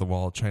heads against the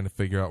wall, trying to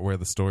figure out where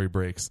the story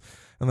breaks.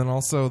 And then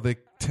also they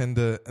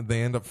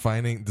end up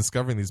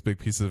discovering these big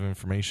pieces of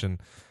information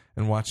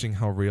and watching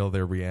how real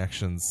their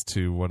reactions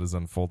to what is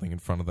unfolding in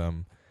front of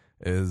them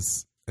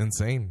is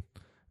insane.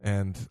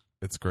 And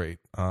it's great.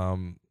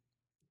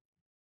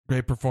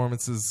 Great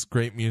performances,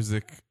 great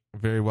music,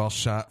 very well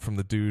shot from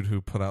the dude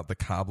who put out The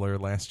Cobbler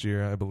last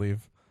year, I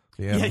believe.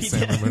 The Adam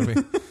Sandler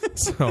movie.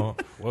 So,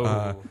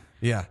 Whoa.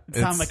 yeah.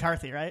 Tom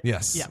McCarthy, right?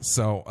 Yes. Yeah.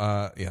 So,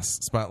 yes,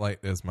 Spotlight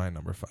is my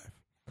number 5.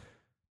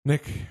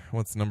 Nick,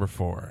 what's number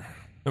 4?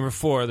 Number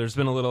 4, there's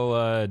been a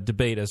little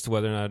debate as to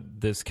whether or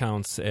not this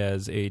counts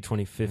as a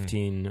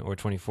 2015 or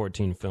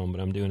 2014 film, but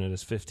I'm doing it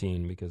as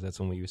 15 because that's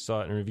when we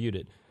saw it and reviewed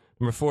it.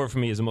 Number 4 for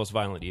me is The Most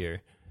Violent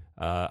Year.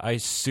 I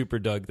super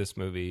dug this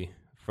movie.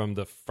 From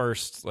the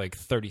first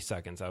 30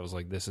 seconds, I was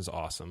like, this is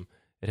awesome.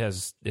 It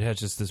has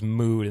just this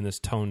mood and this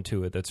tone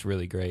to it that's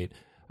really great.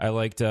 I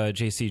liked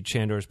J.C.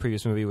 Chandor's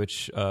previous movie,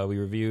 which we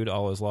reviewed,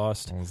 All Is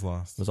Lost. All Is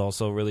Lost. Was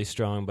also really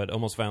strong, but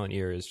Almost Violent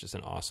Year is just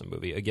an awesome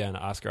movie. Again,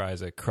 Oscar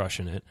Isaac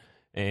crushing it.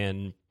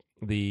 And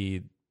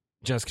the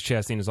Jessica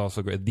Chastain is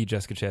also great. The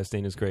Jessica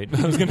Chastain is great.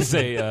 I was going to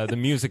say the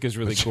music is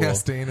really cool.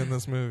 Chastain in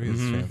this movie is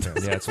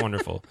fantastic. Yeah, it's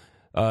wonderful.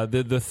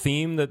 The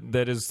theme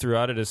that is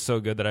throughout it is so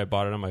good that I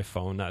bought it on my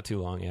phone not too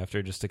long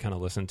after just to kind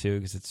of listen to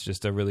because it's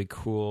just a really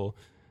cool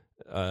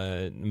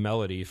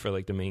melody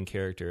for the main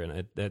character,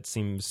 and that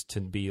seems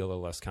to be a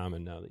little less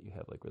common now that you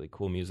have really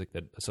cool music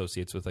that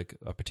associates with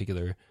a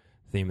particular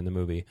theme in the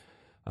movie.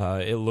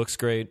 It looks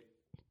great,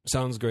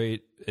 sounds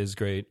great, is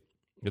great.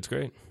 It's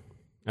great.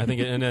 I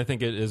think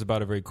it is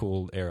about a very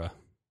cool era.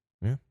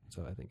 Yeah.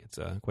 So I think it's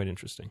quite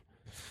interesting.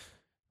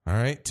 All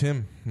right,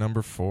 Tim,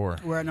 number 4.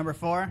 We're at number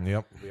 4.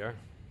 Yep. We are.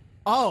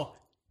 Oh,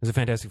 Is it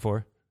Fantastic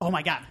Four? oh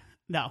my God,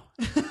 no.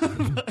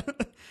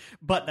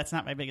 But that's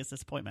not my biggest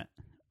disappointment,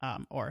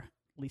 or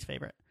least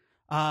favorite.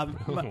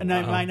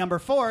 My number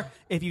 4.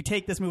 If you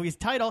take this movie's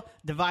title,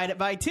 divide it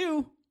by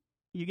 2,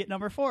 you get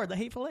number 4, The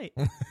Hateful Eight.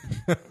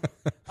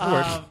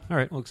 All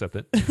right, we'll accept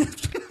it.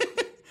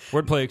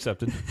 Wordplay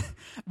accepted.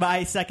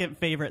 My second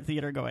favorite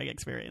theater going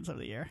experience of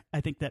the year. I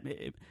think that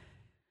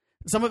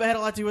some of it had a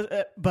lot to do with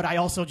it, but I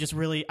also just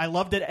I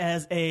loved it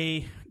as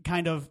a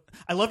kind of,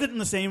 I loved it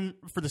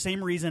for the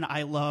same reason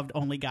I loved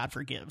Only God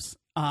Forgives.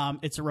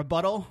 It's a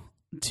rebuttal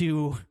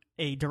to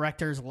a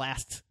director's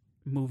last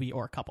movie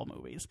or couple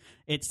movies.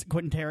 It's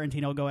Quentin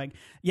Tarantino going,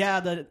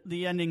 yeah,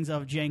 the endings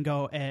of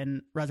Django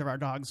and Reservoir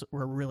Dogs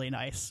were really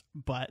nice,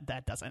 but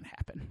that doesn't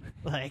happen.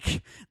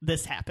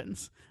 This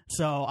happens.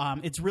 So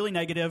it's really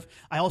negative.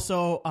 I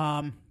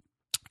also,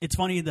 it's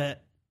funny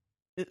that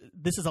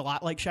this is a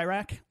lot like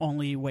Chirac,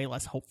 only way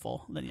less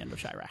hopeful than the end of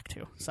Chirac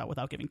 2. So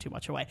without giving too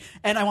much away.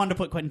 And I wanted to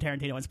put Quentin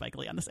Tarantino and Spike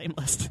Lee on the same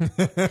list.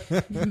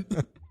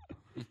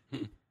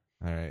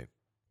 All right.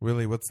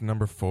 Willie, what's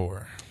number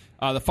 4?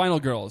 The Final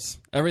Girls.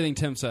 Everything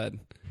Tim said.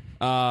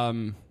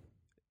 There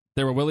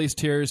were Willie's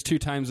Tears 2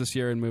 times this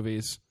year in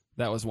movies.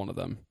 That was one of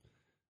them.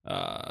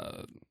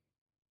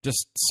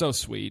 Just so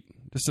sweet.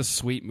 Just a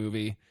sweet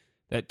movie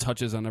that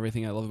touches on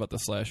everything I love about the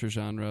slasher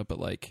genre, but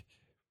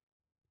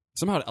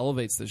somehow it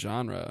elevates the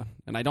genre.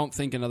 And I don't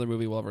think another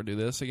movie will ever do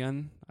this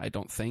again. I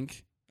don't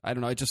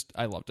know.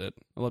 I loved it.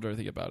 I loved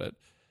everything about it.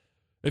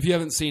 If you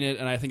haven't seen it,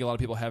 and I think a lot of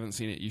people haven't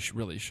seen it, you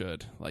really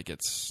should.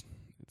 It's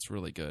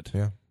really good.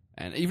 Yeah.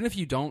 And even if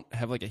you don't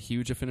have a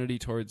huge affinity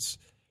towards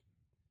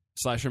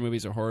slasher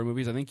movies or horror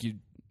movies, I think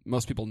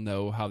most people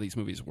know how these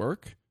movies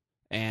work.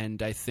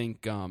 And I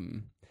think,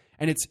 and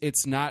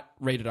it's not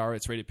rated R,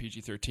 it's rated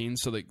PG-13,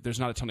 so there's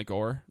not a ton of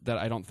gore that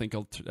I don't think,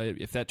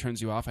 if that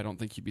turns you off, I don't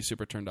think you'd be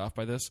super turned off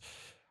by this.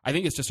 I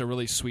think it's just a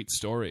really sweet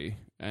story,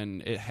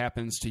 and it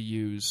happens to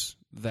use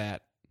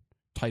that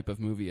type of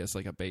movie as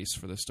a base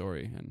for the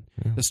story.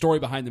 And the story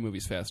behind the movie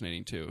is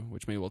fascinating too,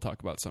 which maybe we'll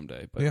talk about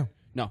someday. But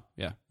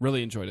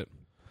really enjoyed it.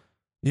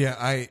 Yeah,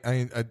 I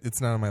it's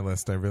not on my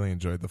list. I really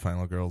enjoyed The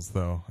Final Girls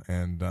though,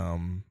 and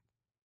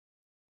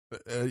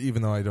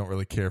even though I don't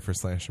really care for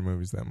slasher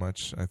movies that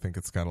much, I think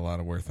it's got a lot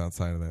of worth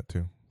outside of that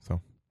too.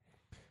 So,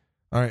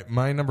 all right,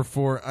 my number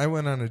 4. I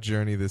went on a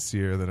journey this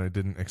year that I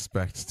didn't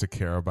expect to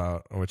care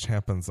about, which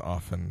happens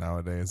often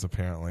nowadays,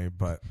 apparently.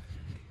 But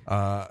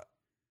my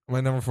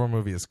number 4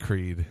 movie is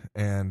Creed,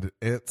 and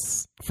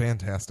it's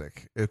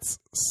fantastic. It's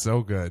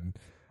so good.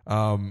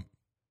 I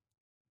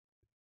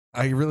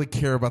really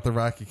care about the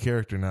Rocky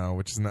character now,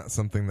 which is not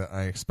something that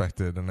I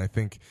expected, and I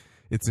think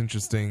it's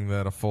interesting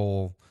that a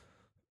full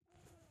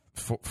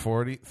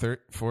 30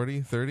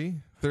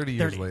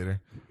 years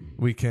later,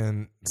 we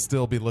can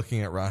still be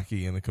looking at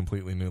Rocky in a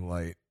completely new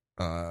light.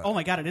 Oh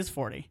my God, it is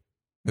 40.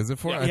 Is it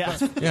 40? Yeah.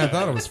 I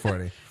thought it was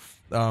 40.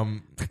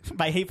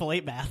 My Hateful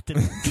Eight math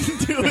didn't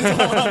do as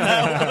well on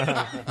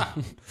that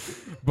one.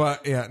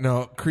 But yeah,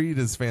 no, Creed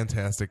is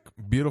fantastic.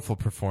 Beautiful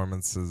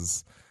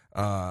performances.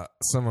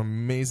 Some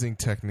amazing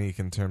technique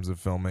in terms of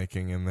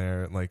filmmaking in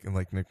there, like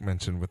Nick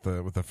mentioned with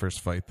the first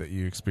fight that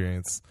you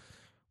experience.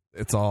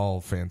 It's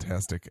all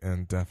fantastic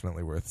and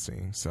definitely worth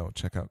seeing. So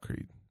check out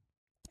Creed.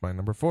 It's my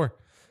number 4.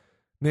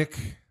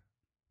 Nick,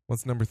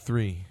 what's number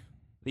 3?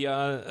 This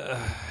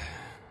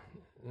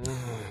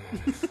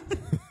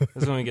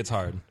is when it gets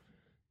hard.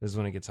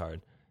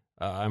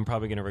 I'm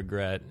probably going to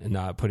regret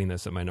not putting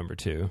this at my number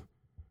 2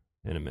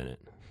 in a minute.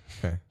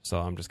 Okay. So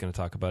I'm just going to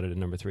talk about it at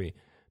number 3.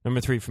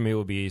 Number 3 for me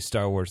will be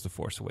Star Wars: The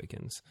Force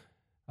Awakens.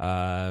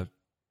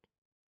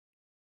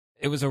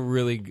 It was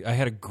I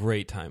had a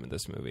great time in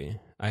this movie.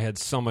 I had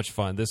so much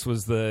fun. This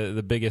was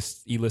the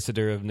biggest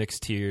elicitor of Nick's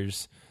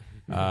tears.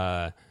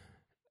 So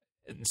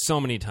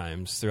many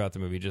times throughout the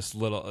movie, just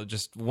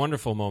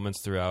wonderful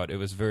moments throughout. It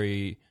was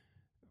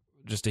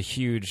just a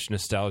huge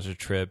nostalgia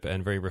trip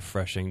and very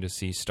refreshing to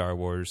see Star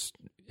Wars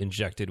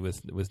injected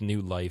with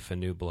new life and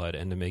new blood,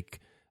 and to make,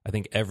 I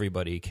think,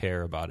 everybody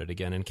care about it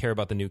again and care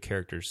about the new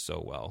characters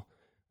so well.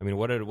 I mean,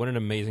 what an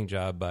amazing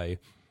job by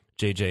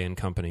JJ and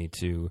company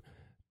to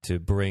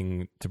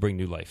bring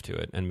new life to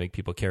it and make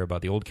people care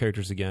about the old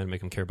characters again, make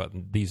them care about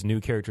these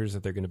new characters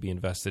that they're going to be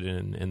invested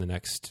in the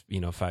next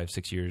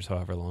 5-6 years,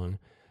 however long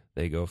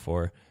they go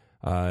for.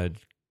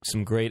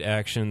 Some great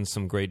action,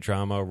 some great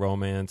drama,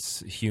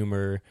 romance,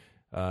 humor.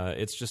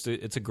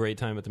 It's a great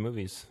time at the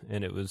movies,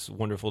 and it was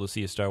wonderful to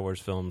see a Star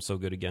Wars film so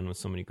good again with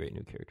so many great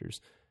new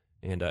characters.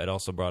 And it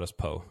also brought us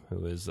Poe,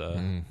 who is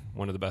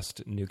one of the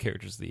best new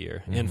characters of the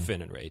year, and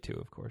Finn and Rey too,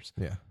 of course.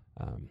 Yeah.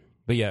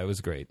 But yeah, it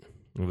was great.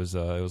 It was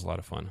a lot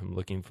of fun.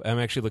 I'm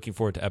actually looking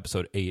forward to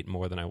episode 8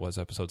 more than I was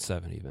episode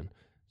 7 even.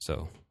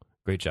 So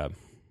great job.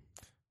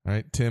 All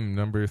right, Tim,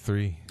 number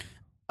 3.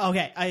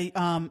 Okay, I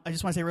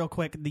just want to say real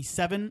quick, the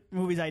 7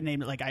 movies I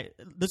named,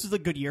 this is a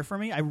good year for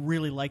me. I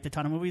really liked a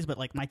ton of movies, but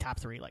my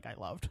top 3, I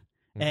loved.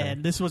 Okay.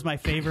 And this was my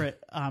favorite.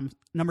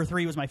 Number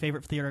 3 was my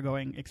favorite theater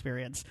going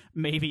experience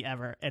maybe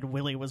ever, and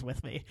Willie was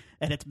with me.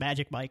 And it's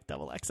Magic Mike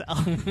XXL.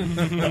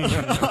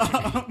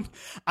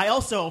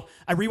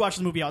 I rewatched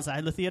the movie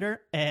outside the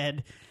theater,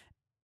 and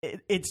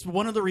it's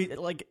one of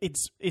the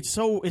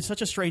it's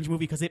such a strange movie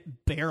because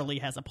it barely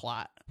has a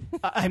plot.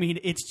 I mean,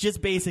 it's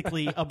just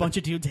basically a bunch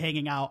of dudes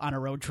hanging out on a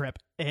road trip,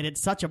 and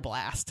it's such a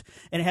blast.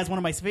 And it has one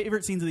of my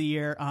favorite scenes of the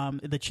year,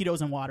 the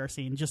Cheetos and water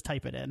scene. Just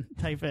type in.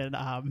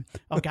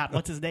 Oh God,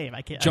 what's his name?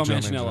 I can't. Joe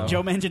Manganiello.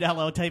 Joe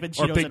Manganiello. Type in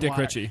Cheetos or Big and Dick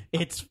water. Ritchie.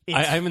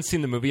 I haven't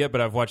seen the movie yet,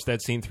 but I've watched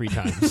that scene 3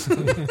 times.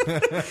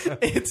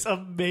 It's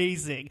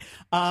amazing.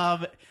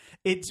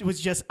 It was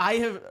just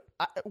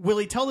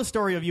Willie, tell the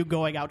story of you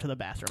going out to the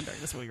bathroom during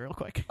this movie real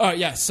quick.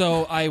 Yeah.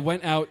 So I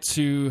went out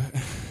to.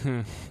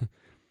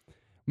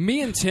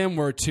 Me and Tim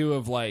were 2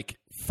 of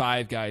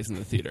 5 guys in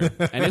the theater,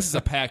 and this is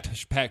a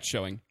packed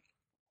showing.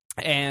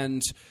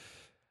 And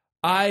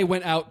I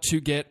went out to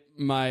get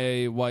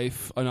my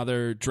wife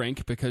another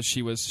drink because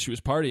she was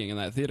partying in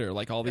that theater,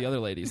 like all the other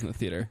ladies in the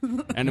theater.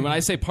 And when I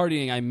say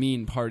partying, I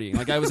mean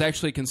partying. I was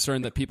actually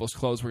concerned that people's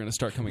clothes were going to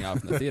start coming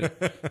off in the theater.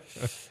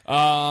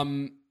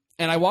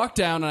 And I walk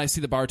down and I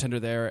see the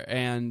bartender there,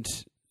 and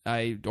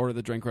I order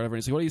the drink or whatever.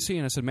 And he's like, "What do you see?"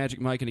 And I said, "Magic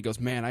Mike." And he goes,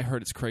 "Man, I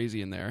heard it's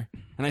crazy in there."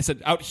 And I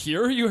said, "Out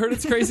here, you heard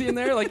it's crazy in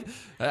there?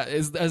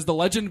 Has the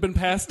legend been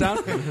passed down?"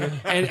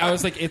 And I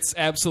was like, "It's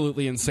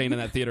absolutely insane in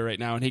that theater right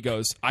now." And he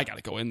goes, "I got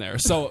to go in there."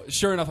 So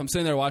sure enough, I'm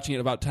sitting there watching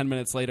it. About 10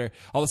 minutes later,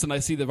 all of a sudden I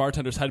see the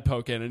bartender's head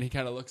poke in, and he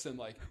kind of looks in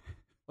like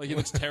he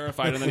looks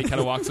terrified, and then he kind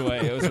of walks away.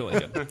 It was really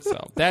good.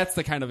 So that's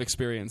the kind of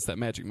experience that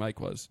Magic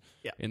Mike was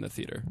in the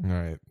theater. All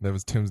right. That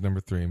was Tim's number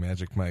 3,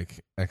 Magic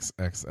Mike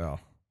XXL.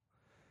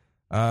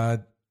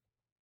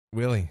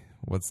 Willie,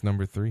 what's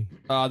number 3?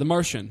 The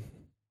Martian.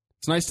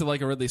 It's nice to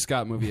like a Ridley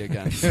Scott movie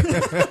again.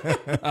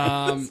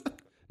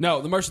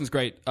 No, The Martian's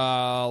great.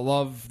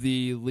 Love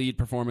the lead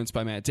performance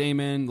by Matt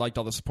Damon. Liked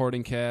all the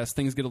supporting cast.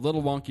 Things get a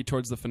little wonky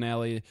towards the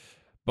finale,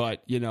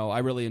 but I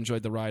really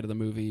enjoyed the ride of the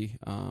movie.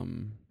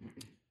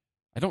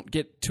 I don't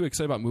get too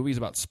excited about movies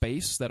about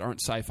space that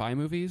aren't sci-fi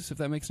movies, if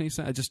that makes any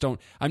sense. I just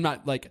don't. I'm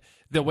not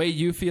the way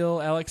you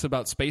feel, Alex,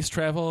 about space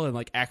travel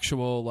and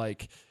actual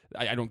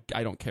I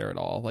don't care at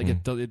all. Like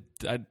it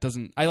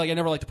doesn't. I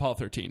never liked Apollo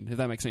 13. If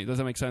that makes sense. Does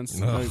that make sense?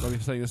 No. Are we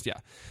saying this? Yeah.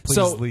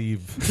 Please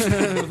leave.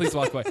 Please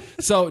walk away.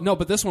 So no,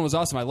 but this one was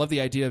awesome. I love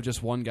the idea of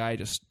just one guy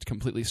just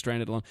completely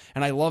stranded alone,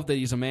 and I love that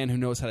he's a man who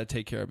knows how to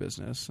take care of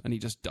business, and he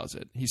just does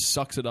it. He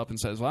sucks it up and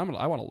says, "Well,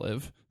 I want to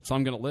live, so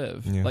I'm going to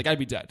live." Yeah. Like I'd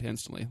be dead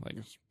instantly. Like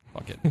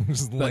fuck it.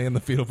 Just lay in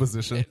the fetal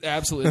position.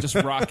 Absolutely, just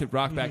rock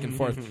back and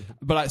forth.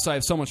 But I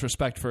have so much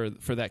respect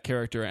for that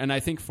character, and I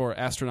think for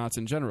astronauts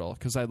in general,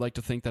 because I'd like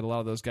to think that a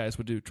lot of those guys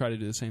would try to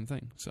do the same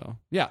thing. So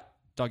yeah,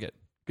 dug it.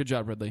 Good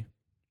job, Ridley.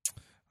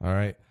 All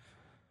right.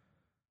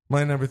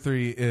 My number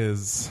 3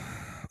 is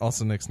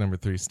also Nick's number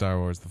 3, Star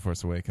Wars: The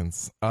Force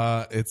Awakens.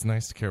 It's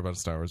nice to care about a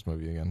Star Wars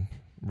movie again.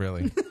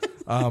 Really.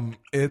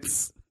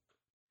 It's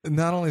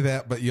not only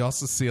that, but you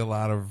also see a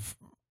lot of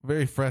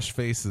very fresh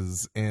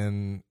faces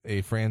in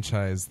a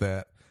franchise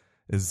that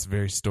is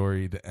very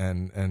storied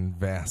and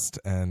vast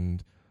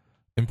and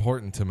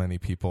important to many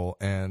people,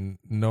 and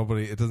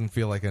it doesn't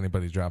feel like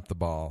anybody dropped the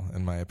ball,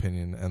 in my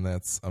opinion, and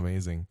that's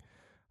amazing.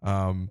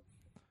 Yeah,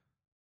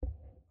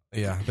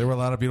 there were a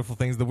lot of beautiful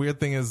things. The weird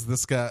thing is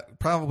this got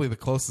probably the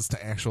closest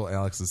to actual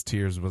Alex's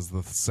tears was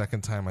the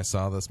second time I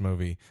saw this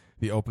movie.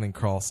 The opening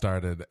crawl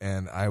started,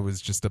 and I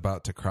was just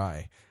about to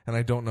cry, and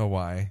I don't know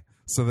why.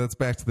 So that's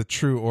back to the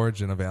true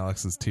origin of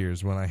Alex's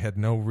tears, when I had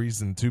no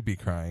reason to be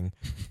crying,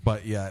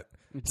 but yet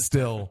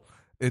still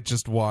it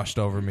just washed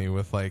over me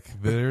with like,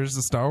 there's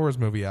a Star Wars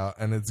movie out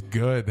and it's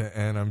good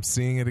and I'm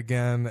seeing it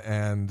again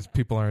and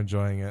people are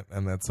enjoying it,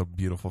 and that's a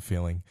beautiful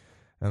feeling.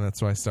 And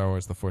that's why Star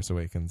Wars: The Force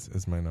Awakens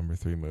is my number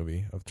 3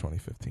 movie of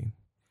 2015.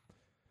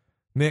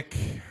 Nick,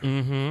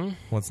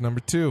 what's number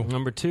 2?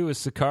 Number 2 is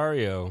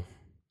Sicario.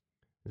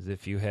 As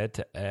if you had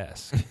to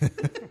ask.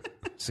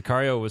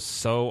 Sicario was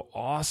so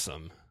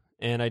awesome.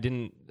 And I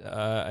didn't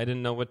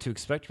know what to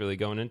expect really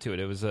going into it.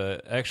 It was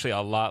actually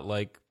a lot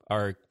like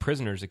our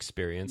Prisoners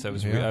experience. I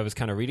was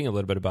kind of reading a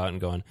little bit about it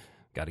and going,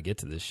 got to get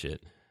to this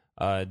shit.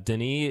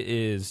 Denis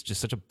is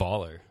just such a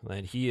baller,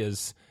 and he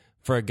is,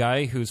 for a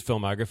guy whose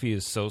filmography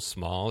is so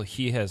small,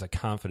 he has a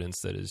confidence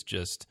that is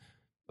just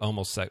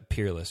almost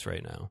peerless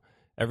right now.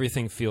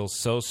 Everything feels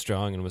so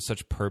strong and with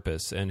such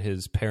purpose, and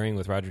his pairing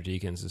with Roger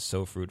Deakins is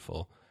so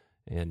fruitful.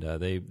 And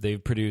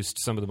they've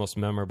produced some of the most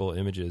memorable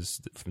images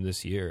from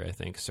this year, I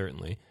think,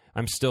 certainly.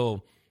 I'm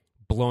still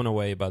blown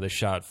away by the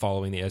shot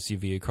following the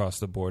SUV across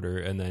the border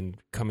and then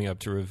coming up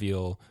to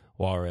reveal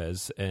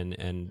Juarez,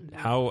 and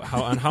how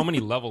on how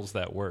many levels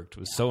that worked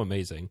was so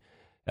amazing.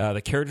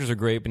 The characters are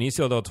great.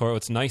 Benicio del Toro,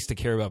 it's nice to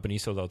care about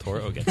Benicio del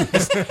Toro again.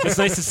 It's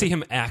nice to see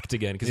him act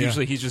again, because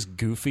usually he's just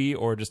goofy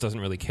or just doesn't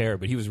really care,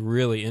 but he was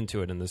really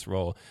into it in this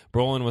role.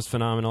 Brolin was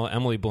phenomenal.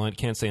 Emily Blunt,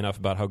 can't say enough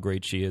about how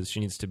great she is. She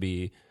needs to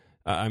be...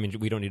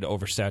 we don't need to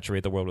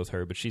oversaturate the world with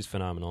her, but she's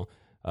phenomenal.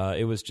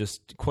 It was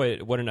just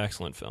what an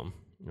excellent film.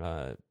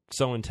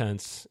 So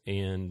intense,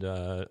 and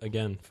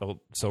again, felt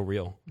so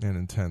real. An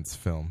intense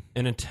film.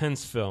 And I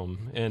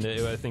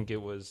think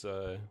it was...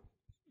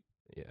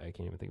 I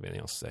can't even think of anything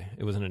else to say.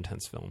 It was an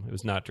intense film. It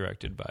was not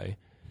directed by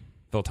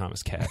Phil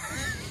Thomas Cat.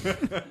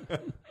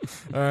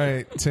 All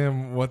right,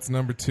 Tim, what's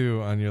number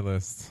 2 on your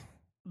list?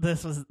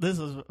 This was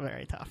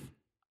very tough.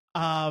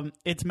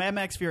 It's Mad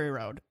Max Fury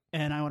Road.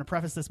 And I want to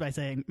preface this by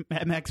saying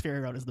Mad Max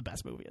Fury Road is the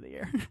best movie of the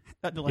year.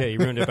 Yeah, you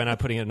ruined it by not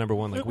putting it at number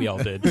 1 like we all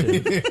did,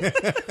 too.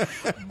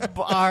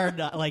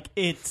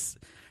 It's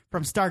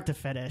from start to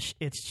finish,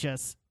 it's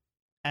just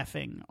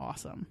effing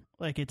awesome.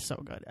 Like, it's so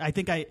good. I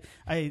think I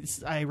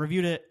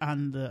reviewed it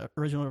on the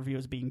original review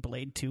as being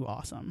Blade 2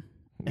 awesome.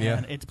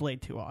 And it's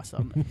Blade 2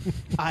 awesome.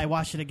 I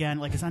watched it again.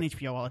 Like, it's on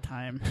HBO all the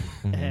time.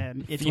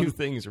 And it's few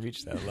things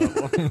reach that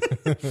level.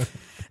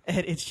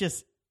 And it's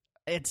just...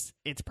 It's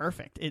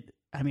perfect.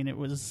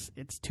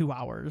 It's 2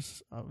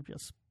 hours of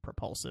just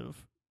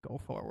propulsive, go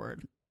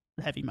forward,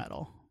 heavy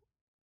metal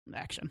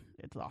action.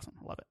 It's awesome.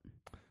 I love it.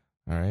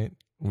 All right.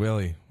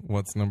 Willie,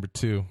 what's number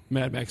 2?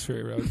 Mad Max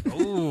Fury Road.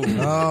 Ooh.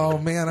 Oh,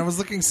 man. I was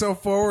looking so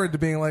forward to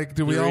being like,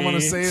 do we all want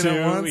to say it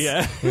at once?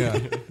 Yeah.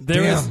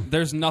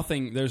 There's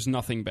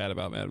nothing bad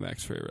about Mad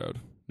Max Fury Road.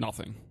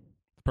 Nothing.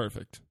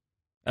 Perfect.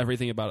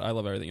 Everything about it. I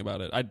love everything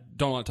about it. I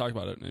don't want to talk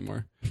about it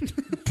anymore.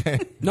 Okay.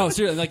 No,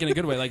 seriously, like in a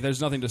good way. Like,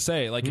 there's nothing to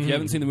say. Like, if you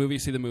haven't seen the movie,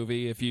 see the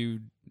movie. If you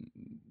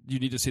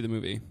need to see the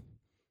movie.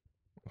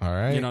 All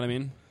right. You know what I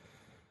mean?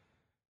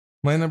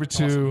 My number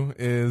 2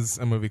 is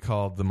a movie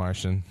called The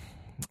Martian.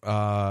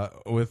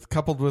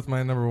 Coupled with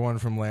my number 1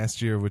 from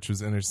last year, which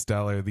was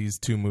Interstellar, these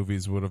 2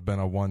 movies would have been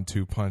a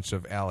 1-2 punch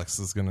of Alex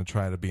is going to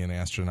try to be an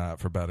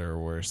astronaut for better or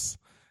worse,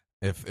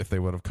 if they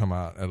would have come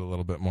out at a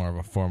little bit more of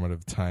a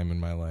formative time in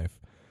my life.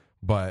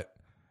 But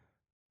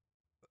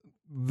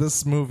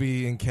this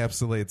movie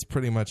encapsulates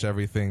pretty much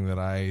everything that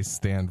I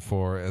stand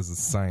for as a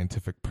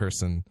scientific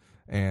person,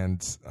 and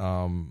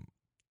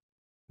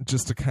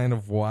just to kind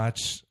of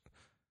watch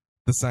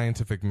the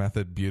scientific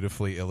method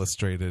beautifully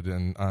illustrated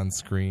and on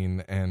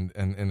screen and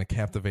in a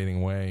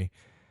captivating way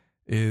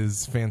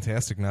is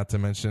fantastic. Not to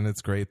mention,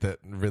 it's great that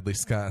Ridley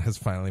Scott has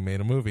finally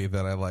made a movie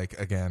that I like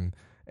again.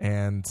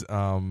 And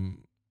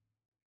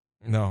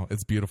No,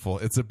 it's beautiful.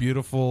 It's a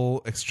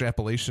beautiful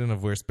extrapolation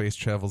of where space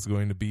travel is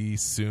going to be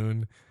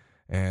soon.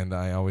 And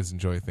I always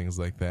enjoy things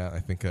like that. I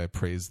think I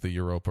praised the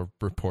Europa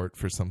Report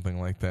for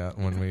something like that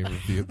when we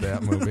reviewed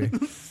that movie.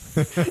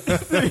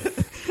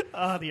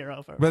 The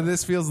Europa. But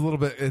this feels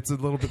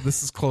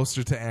this is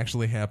closer to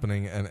actually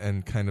happening,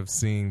 and kind of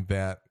seeing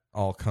that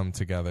all come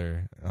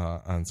together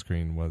on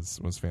screen was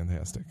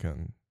fantastic.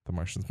 And The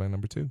Martian's my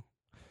number 2.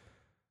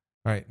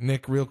 All right,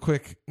 Nick, real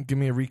quick, give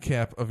me a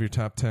recap of your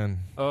top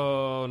 10.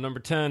 Oh, number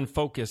 10,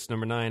 Focus.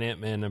 Number 9,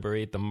 Ant-Man. Number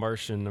 8, The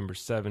Martian. Number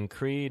 7,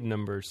 Creed.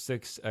 Number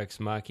 6, Ex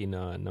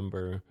Machina.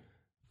 Number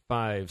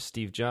 5,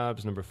 Steve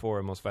Jobs. Number 4,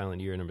 A Most Violent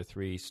Year. Number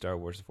 3, Star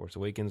Wars The Force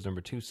Awakens.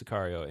 Number 2,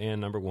 Sicario.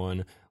 And number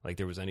 1, like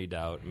there was any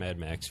doubt, Mad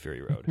Max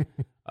Fury Road.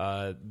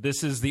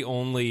 This is the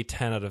only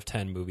 10 out of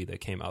 10 movie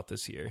that came out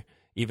this year.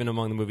 Even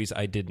among the movies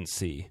I didn't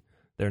see,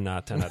 they're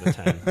not 10 out of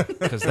 10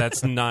 because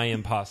that's nigh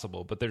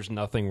impossible. But there's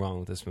nothing wrong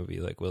with this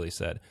movie, like Willie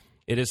said.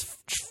 It is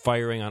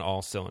firing on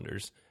all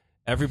cylinders.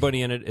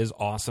 Everybody in it is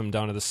awesome,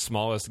 down to the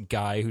smallest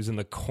guy who's in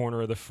the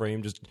corner of the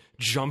frame just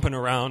jumping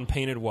around,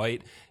 painted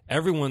white.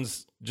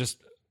 Everyone's just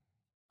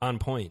on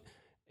point.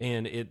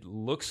 And it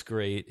looks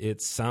great.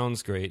 It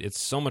sounds great. It's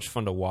so much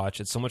fun to watch.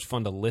 It's so much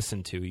fun to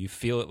listen to. You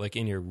feel it like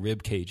in your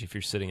rib cage if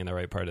you're sitting in the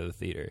right part of the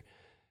theater.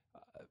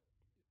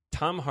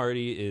 Tom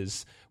Hardy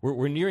is...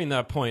 We're nearing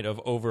that point of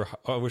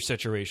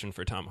oversaturation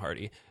for Tom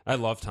Hardy. I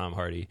love Tom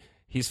Hardy.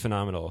 He's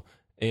phenomenal.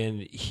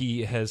 And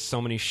he has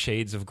so many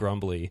shades of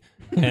grumbly.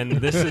 And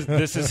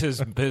this is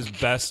his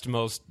best,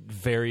 most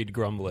varied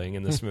grumbling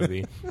in this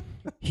movie.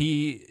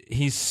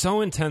 He's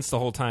so intense the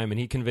whole time, and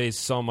he conveys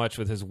so much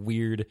with his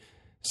weird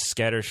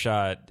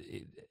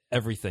scattershot.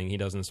 Everything he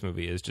does in this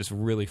movie is just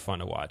really fun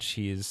to watch.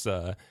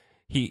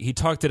 He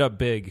talked it up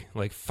big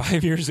like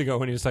 5 years ago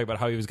when he was talking about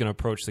how he was going to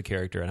approach the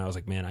character, and I was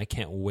like, man, I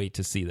can't wait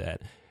to see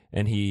that.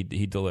 And he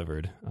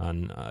delivered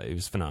on. It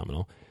was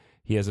phenomenal.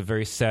 He has a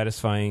very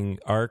satisfying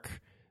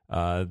arc.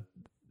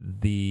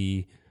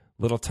 The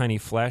little tiny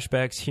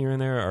flashbacks here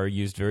and there are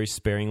used very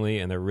sparingly,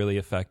 and they're really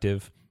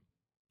effective.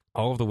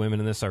 All of the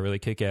women in this are really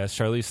kick-ass.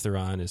 Charlize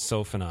Theron is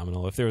so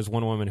phenomenal. If there was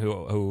one woman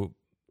who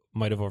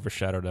might have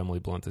overshadowed Emily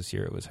Blunt this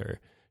year, it was her.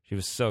 She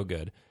was so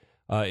good.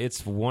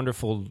 It's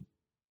wonderful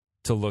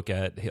to look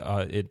at.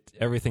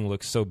 Everything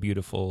looks so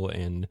beautiful,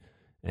 and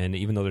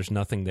even though there's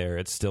nothing there,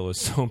 it still is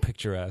so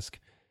picturesque.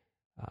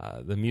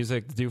 The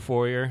music, Doof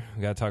Warrior.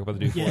 We got to talk about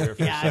the Doof Warrior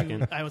for a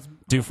second.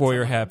 Doof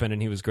Warrior happened,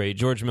 and he was great.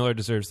 George Miller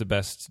deserves the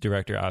Best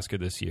Director Oscar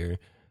this year.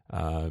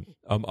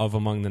 Of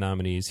among the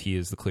nominees, he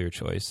is the clear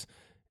choice.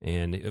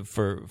 And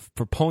for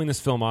pulling this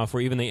film off,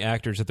 where even the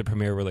actors at the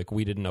premiere were like,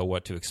 we didn't know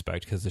what to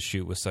expect because the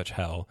shoot was such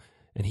hell.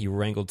 And he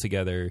wrangled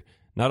together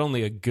not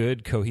only a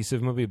good,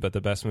 cohesive movie, but the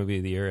best movie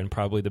of the year and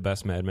probably the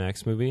best Mad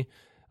Max movie.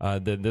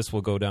 This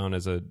will go down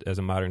as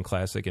a modern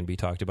classic and be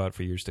talked about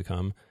for years to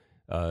come.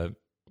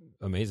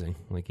 Amazing.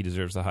 Like, he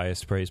deserves the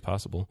highest praise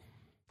possible.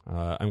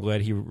 I'm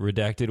glad he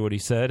redacted what he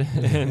said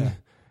and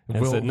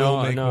said,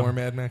 we'll make more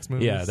Mad Max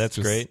movies. Yeah, that's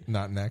just great.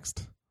 Not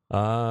next.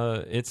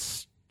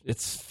 It's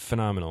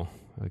phenomenal.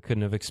 I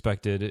couldn't have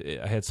expected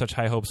it. I had such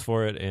high hopes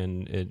for it,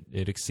 and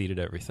it exceeded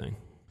everything.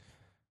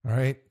 All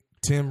right.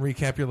 Tim,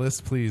 recap your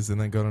list, please,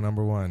 and then go to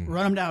number 1.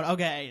 Run them down.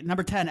 Okay,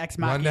 number 10, Ex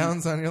Machina.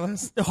 Rundowns on your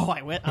list? Oh,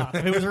 I went.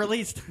 It was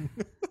released.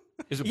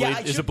 Is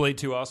it Blade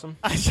 2 awesome?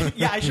 I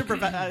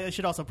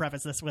should also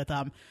preface this with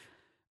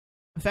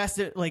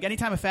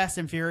anytime a Fast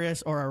and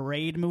Furious or a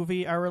Raid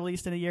movie are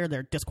released in a year,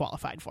 they're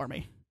disqualified for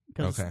me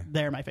because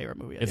they're my favorite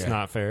movie. It's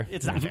not fair.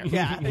 It's not fair.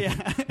 Yeah.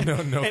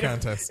 No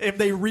contest. If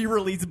they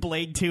re-release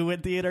Blade 2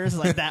 in theaters,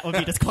 like that would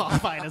be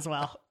disqualified as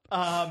well.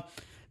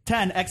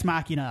 10, Ex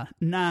Machina.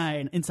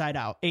 9, Inside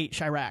Out. 8,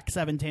 Chirac.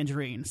 7,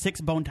 Tangerine.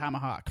 6, Bone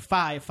Tomahawk.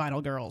 5,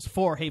 Final Girls.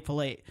 4,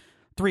 Hateful Eight.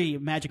 3,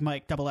 Magic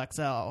Mike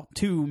XXL.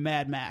 2,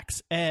 Mad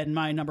Max. And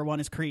my number 1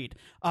 is Creed.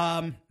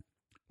 The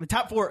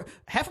top 4,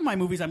 half of my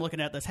movies I'm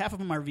looking at this, half of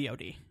them are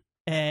VOD.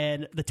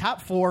 And the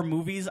top 4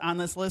 movies on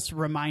this list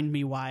remind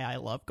me why I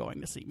love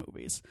going to see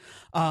movies.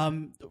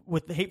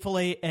 With The Hateful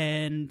Eight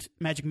and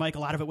Magic Mike, a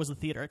lot of it was a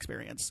theater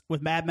experience.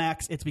 With Mad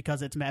Max, it's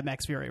because it's Mad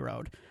Max Fury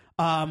Road.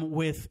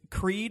 With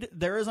Creed,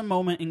 there is a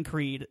moment in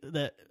Creed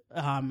that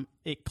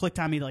it clicked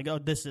on me like, oh,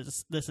 this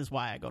is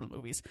why I go to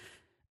movies.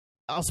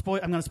 I'm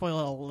going to spoil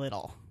it a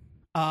little.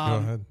 Go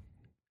ahead.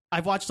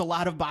 I've watched a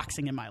lot of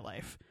boxing in my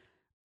life.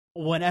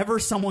 Whenever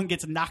someone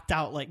gets knocked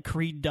out like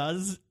Creed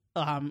does,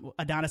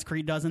 Adonis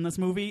Creed does in this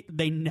movie,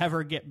 they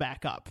never get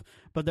back up.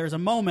 But there's a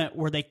moment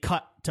where they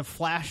cut to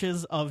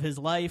flashes of his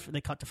life, they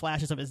cut to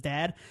flashes of his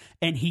dad,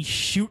 and he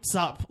shoots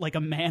up like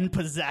a man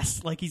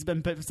possessed, like he's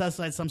been possessed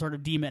by some sort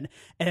of demon.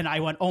 And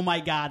I went, oh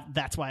my God,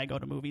 that's why I go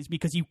to movies,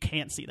 because you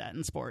can't see that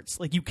in sports.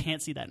 Like, you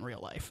can't see that in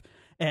real life.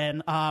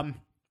 And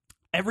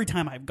every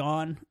time I've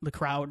gone, the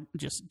crowd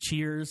just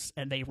cheers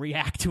and they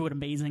react to it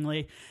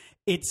amazingly.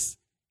 It's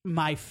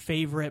my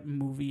favorite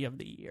movie of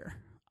the year.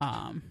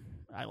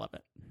 I love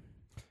it.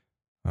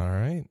 All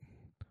right.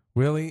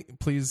 Willie,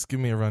 please give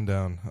me a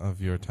rundown of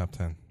your top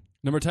 10.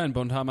 Number 10,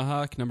 Bone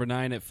Tomahawk. Number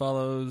 9, It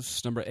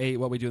Follows. Number 8,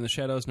 What We Do in the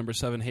Shadows. Number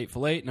 7,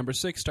 Hateful Eight. Number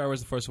 6, Star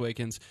Wars The Force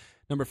Awakens.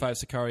 Number 5,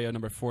 Sicario.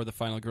 Number 4, The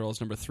Final Girls.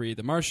 Number 3,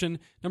 The Martian.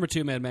 Number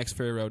 2, Mad Max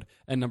Fury Road.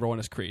 And number 1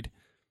 is Creed.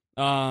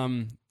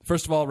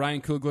 First of all,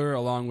 Ryan Coogler,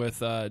 along with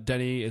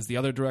Denny, is the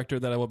other director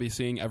that I will be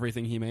seeing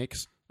everything he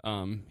makes.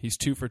 He's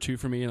 2 for 2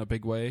 for me in a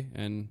big way,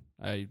 and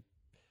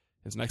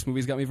his next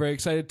movie's got me very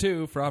excited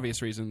too, for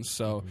obvious reasons.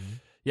 So,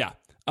 yeah.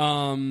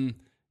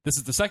 This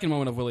is the second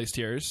moment of Willie's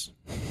tears.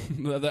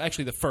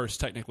 Actually, the first,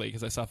 technically,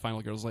 because I saw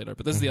Final Girls later.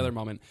 But this is the other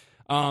moment.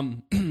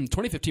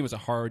 2015 was a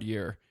hard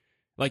year.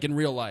 Like, in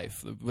real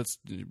life.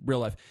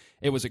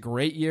 It was a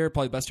great year,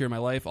 probably the best year of my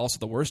life, also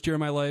the worst year of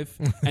my life.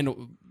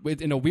 And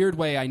in a weird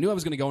way, I knew I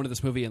was going to go into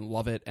this movie and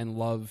love it, and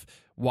love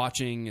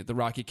watching the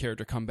Rocky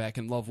character come back,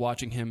 and love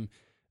watching him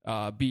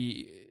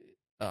be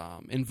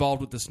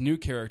involved with this new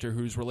character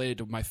who's related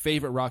to my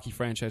favorite Rocky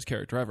franchise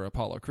character ever,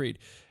 Apollo Creed.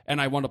 And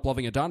I wound up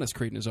loving Adonis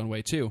Creed in his own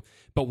way, too.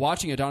 But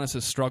watching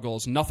Adonis's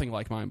struggles, nothing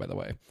like mine, by the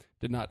way.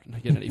 Did not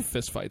get any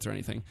fist fights or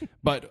anything.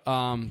 But,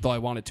 though I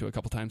wanted to a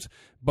couple times.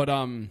 But,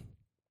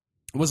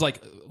 it was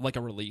like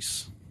a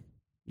release.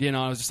 You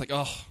know, I was just like,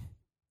 oh,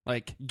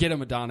 like, get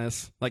him,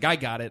 Adonis. Like, I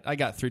got it. I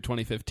got through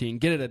 2015.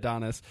 Get it,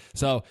 Adonis.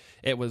 So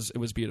it was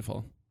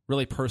beautiful.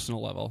 Really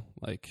personal level.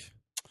 Like,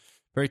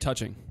 very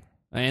touching.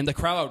 And the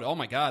crowd, oh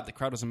my God, the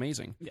crowd was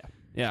amazing.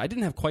 Yeah, I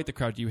didn't have quite the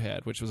crowd you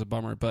had, which was a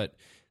bummer, but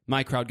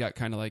my crowd got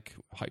kind of like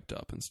hyped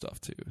up and stuff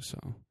too. So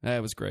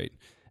it was great.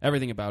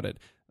 Everything about it.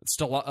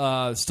 Stallone.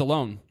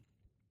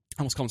 I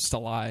almost call him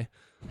Stallai.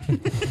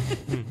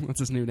 What's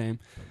his new name?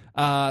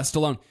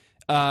 Stallone.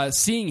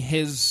 Seeing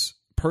his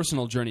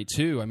personal journey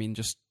too. I mean,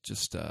 just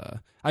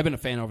I've been a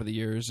fan over the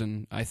years,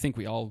 and I think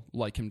we all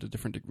like him to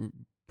different degrees.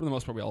 For the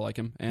most part, we all like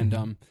him.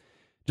 And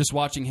just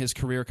watching his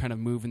career kind of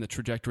move in the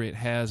trajectory it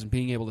has, and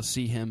being able to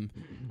see him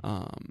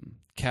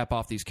cap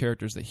off these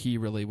characters that he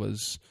really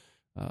was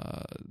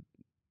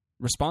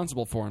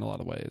responsible for in a lot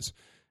of ways.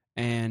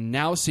 And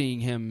now seeing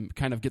him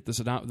kind of get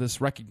this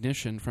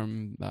recognition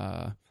from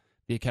the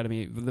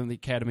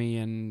Academy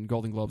and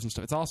Golden Globes and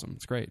stuff, it's awesome.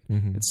 It's great.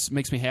 It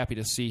makes me happy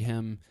to see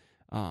him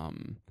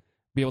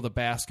be able to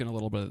bask in a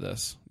little bit of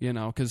this, you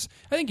know, because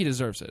I think he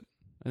deserves it.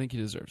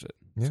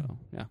 Yeah. So,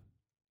 yeah.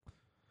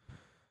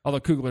 Although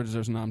Coogler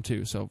deserves a nom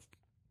too, so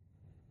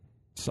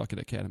suck it,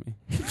 Academy.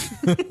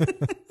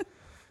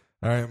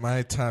 All right,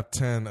 my top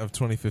 10 of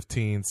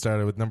 2015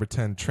 started with number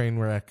 10,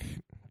 Trainwreck.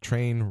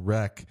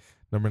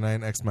 Number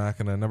 9, Ex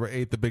Machina. Number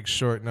 8, The Big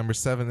Short. Number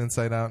 7,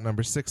 Inside Out.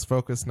 Number 6,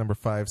 Focus. Number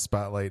 5,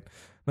 Spotlight.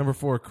 Number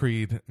 4,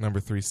 Creed. Number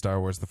 3,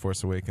 Star Wars The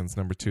Force Awakens.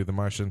 Number 2, The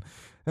Martian.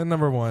 And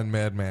number 1,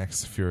 Mad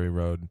Max Fury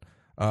Road.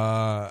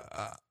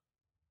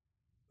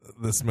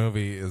 This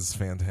movie is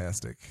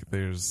fantastic.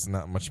 There's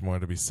not much more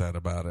to be said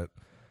about it.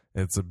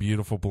 It's a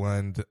beautiful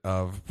blend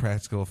of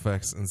practical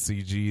effects and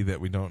CG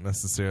that we don't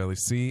necessarily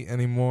see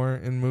anymore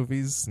in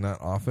movies, not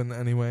often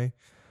anyway.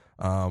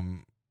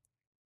 The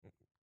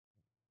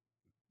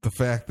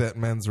fact that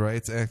men's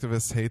rights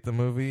activists hate the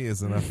movie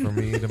is enough for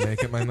me to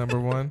make it my number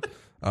 1.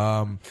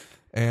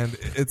 And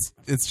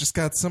it's just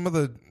got some of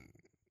the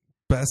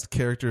best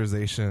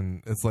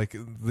characterization. It's like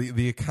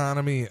the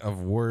economy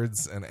of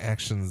words and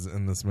actions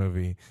in this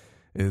movie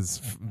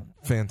is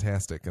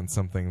fantastic, and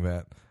something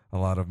that a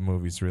lot of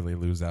movies really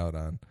lose out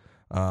on.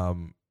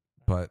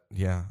 But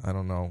yeah, I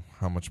don't know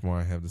how much more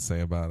I have to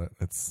say about it.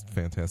 It's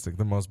fantastic.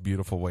 The most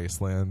beautiful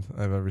wasteland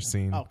I've ever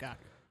seen. Oh, God.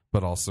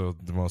 But also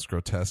the most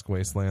grotesque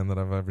wasteland that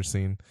I've ever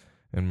seen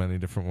in many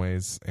different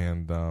ways.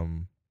 And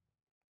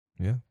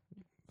yeah,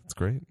 it's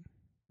great.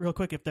 Real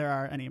quick, if there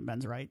are any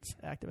men's rights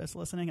activists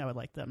listening, I would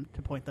like them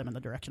to point them in the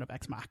direction of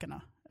Ex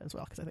Machina as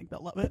well, because I think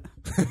they'll love it.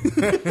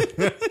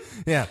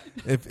 Yeah,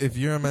 if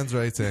you're a men's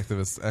rights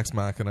activist, Ex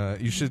Machina,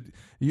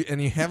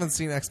 and you haven't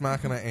seen Ex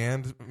Machina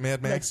and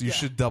Mad Max, you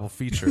should double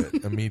feature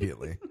it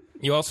immediately.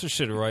 You also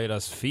should write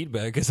us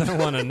feedback, because I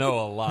want to know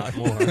a lot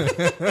more.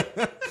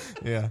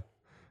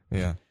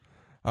 Yeah.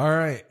 All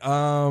right.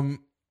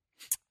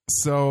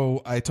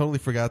 So I totally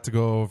forgot to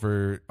go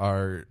over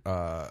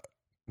our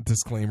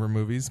disclaimer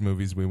movies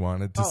we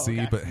wanted to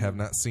see but have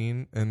not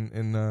seen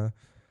in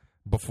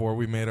before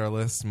we made our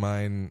list.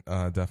 Mine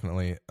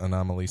definitely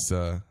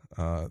Anomalisa,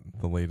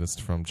 the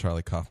latest from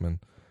Charlie Kaufman,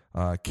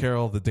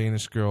 Carol, The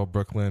Danish Girl,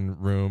 Brooklyn,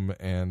 Room,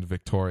 and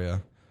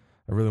Victoria.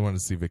 I really wanted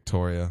to see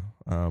Victoria,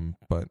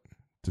 but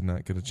did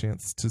not get a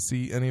chance to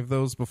see any of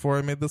those before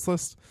I made this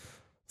list.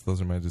 So those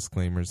are my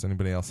disclaimers.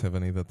 Anybody else have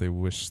any that they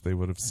wish they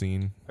would have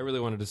seen? I really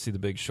wanted to see The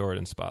Big Short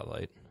and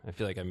Spotlight. I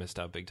feel like I missed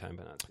out big time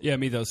by not. Yeah,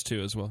 me those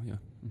two as well. Yeah.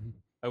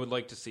 I would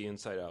like to see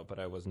Inside Out, but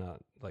I was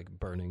not like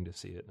burning to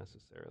see it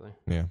necessarily.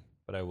 Yeah.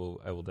 But I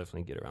will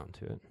definitely get around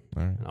to it.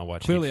 All right. And I'll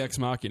watch. Clearly, Ex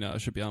Machina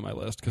should be on my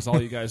list, because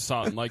all you guys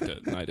saw it and liked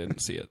it, and I didn't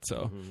see it.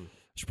 So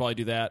should probably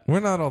do that. We're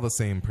not all the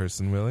same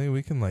person, Willie.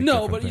 We can like no,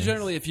 different but things.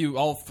 generally, if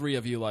all three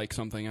of you like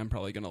something, I'm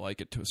probably going to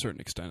like it to a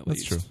certain extent at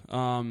That's least.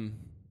 true.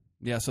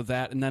 Yeah, so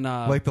that, and then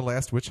like The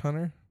Last Witch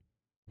Hunter.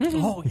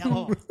 Oh, yeah.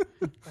 Oh.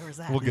 Where was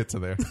that? We'll get to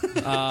there.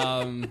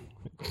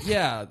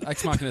 Yeah,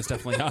 Ex Machina is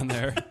definitely on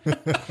there.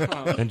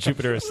 And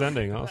Jupiter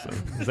Ascending also.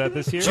 Is that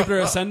this year? Jupiter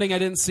Ascending I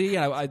didn't see.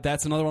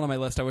 That's another one on my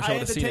list. I wish I I would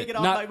had have to seen take it. it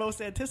off my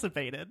most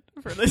anticipated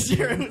for this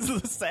year. It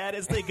was the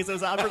saddest thing because it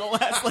was on for the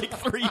last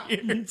 3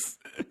 years.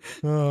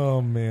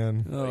 Oh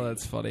man. Oh,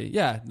 that's funny.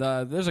 Yeah,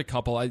 there's a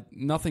couple.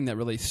 Nothing that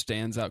really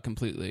stands out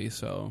completely.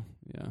 So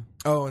yeah.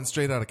 Oh, and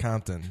Straight Outta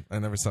Compton. I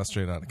never saw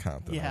Straight Outta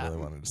Compton. Yeah. I really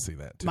wanted to see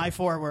that too. My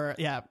 4 were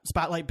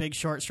Spotlight, Big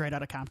Short, Straight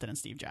Outta Compton, and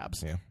Steve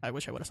Jobs. Yeah. I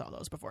wish I would have saw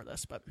those before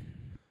this, but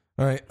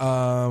All right.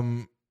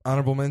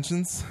 Honorable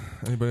mentions.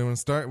 Anybody want to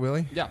start?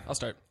 Willie? Yeah, I'll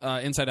start.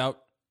 Inside Out,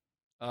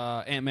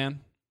 Ant-Man,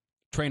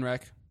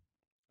 Trainwreck,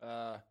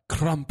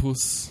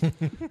 Krampus,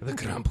 The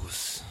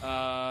Krampus.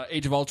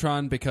 Age of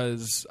Ultron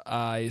because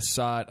I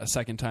saw it a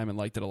second time and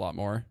liked it a lot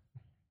more,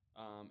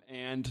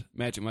 and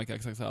Magic Mike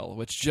XXL,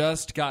 which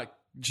just got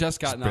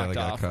barely knocked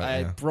got off. cut,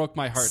 It yeah. broke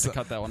my heart to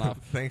cut that one off.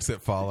 Thanks,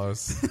 It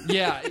Follows.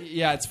 Yeah,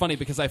 it's funny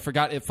because I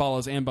forgot It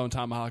Follows and Bone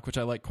Tomahawk, which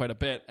I like quite a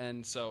bit,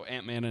 and so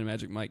Ant-Man and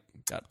Magic Mike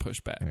got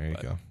pushed back. There you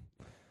but- go.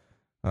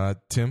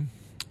 Tim?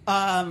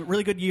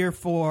 really good year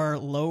for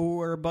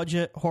lower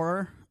budget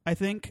horror, I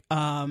think,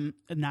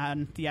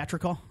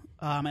 non-theatrical.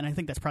 And I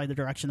think that's probably the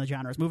direction the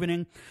genre is moving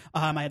in.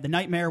 I had The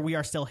Nightmare, We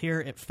Are Still Here,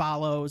 It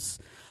Follows.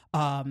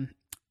 A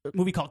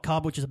movie called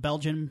Cub, which is a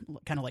Belgian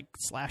kind of like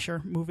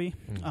slasher movie.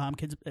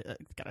 Kids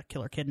got a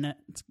killer kid in it.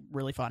 It's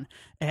really fun.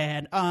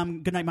 And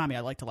Goodnight Mommy I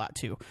liked a lot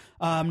too.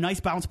 Nice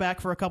bounce back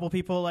for a couple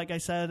people, like I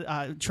said.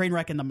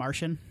 Trainwreck and The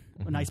Martian,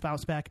 a nice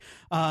bounce back.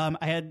 I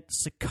had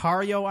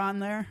Sicario on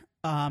there.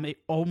 It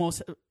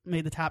almost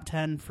made the top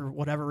 10 for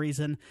whatever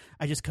reason.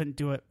 I just couldn't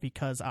do it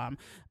because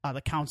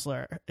The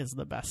Counselor is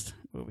the best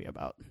movie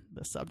about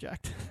this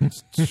subject.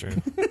 It's true.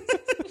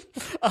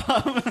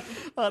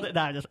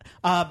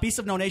 Beast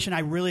of No Nation I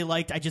really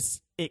liked.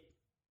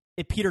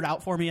 It petered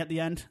out for me at the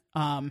end.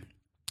 And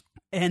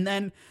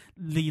then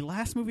the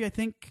last movie I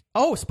think,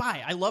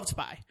 Spy. I loved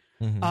Spy.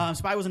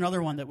 Spy was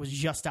another one that was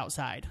just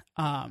outside.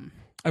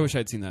 I wish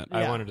I'd seen that.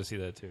 I wanted to see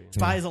that too.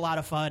 Spy is a lot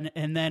of fun.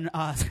 And then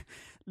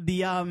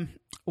the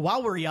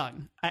While We're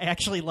Young, I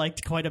actually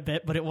liked quite a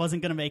bit, but it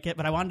wasn't going to make it.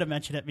 But I wanted to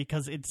mention it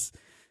because it's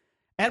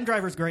Adam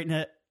Driver's great in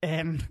it,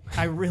 and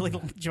I really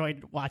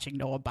enjoyed watching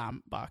Noah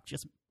Baumbach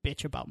just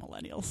bitch about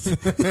millennials.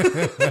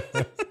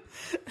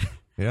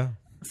 Yeah.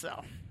 So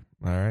All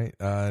right.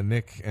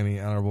 Nick, any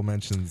honorable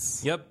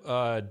mentions?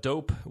 Yep.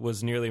 Dope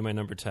was nearly my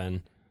number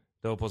 10.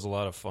 Dope was a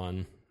lot of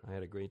fun. I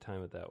had a great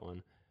time with that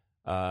one.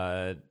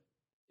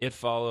 It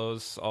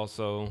Follows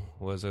also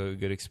was a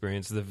good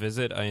experience. The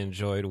Visit I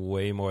enjoyed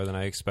way more than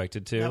I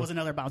expected to. that was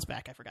another bounce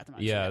back. I forgot to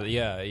mention.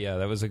 Yeah.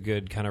 That was a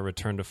good kind of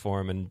return to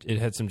form, and it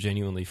had some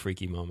genuinely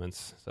freaky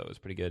moments, so it was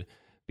pretty good.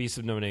 Beast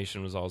of No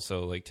Nation was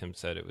also, like Tim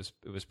said, it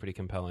was pretty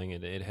compelling,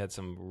 and it had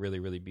some really,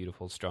 really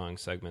beautiful, strong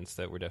segments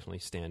that were definitely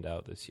stand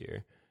out this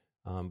year.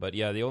 But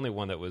yeah, the only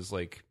one that was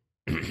like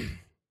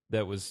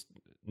that was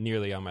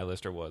nearly on my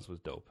list was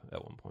Dope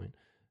at one point.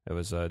 It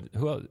was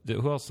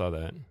who else saw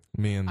that?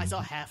 Me and I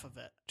saw half of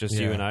it. Just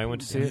you and I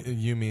went to see it.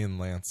 You, me, and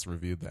Lance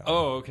reviewed that. one.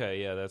 Oh,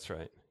 okay, yeah, that's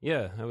right.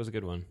 Yeah, that was a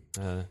good one.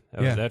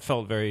 That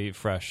felt very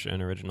fresh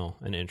and original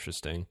and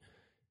interesting.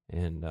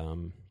 And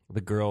the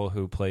girl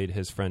who played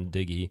his friend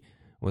Diggy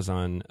was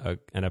on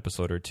an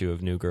episode or two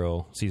of New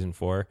Girl season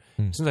 4.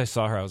 As soon as I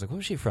saw her, I was like,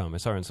 "Where's she from?" I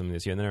saw her in something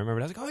this year, and then I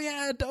remembered. I was like, "Oh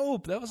yeah,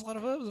 Dope! That was a lot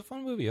of fun. It was a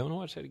fun movie. I want to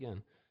watch that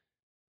again."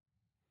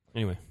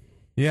 Anyway.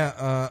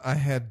 Yeah, I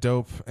had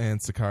Dope and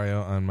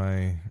Sicario on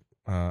my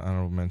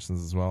honorable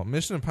mentions as well.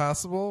 Mission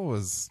Impossible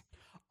was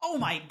Oh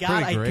my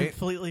god! I great.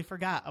 completely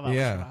forgot about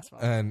Mission Impossible.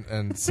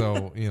 and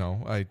so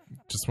I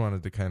just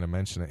wanted to kind of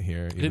mention it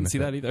here. I didn't see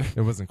that either.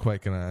 It wasn't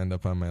quite going to end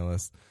up on my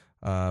list.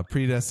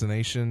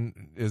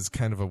 Predestination is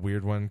kind of a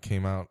weird one.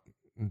 Came out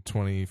in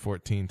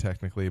 2014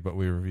 technically, but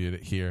we reviewed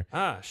it here.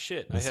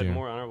 Shit! I This had year.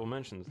 more honorable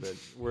mentions that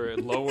were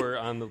lower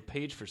on the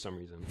page for some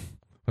reason.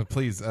 But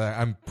please,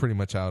 I'm pretty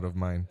much out of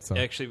mine. So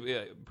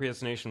Actually,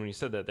 Predestination. When you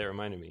said that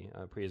reminded me.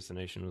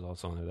 Predestination was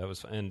also on there. That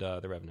was and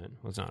The Revenant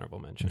was an honorable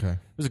mention. okay, It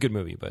was a good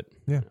movie, but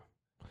Yeah.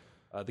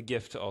 The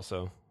Gift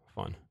also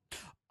fun,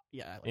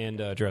 Yeah, I like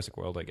and Jurassic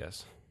World, I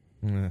guess.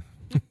 yeah.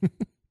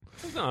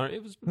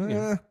 It was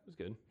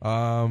good.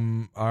 All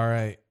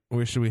right.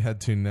 Where should we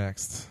head to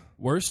next?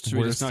 Worst? Should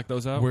we just knock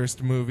those out?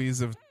 Worst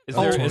movies of Is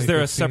there a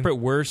 2015? separate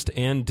worst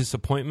and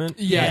disappointment?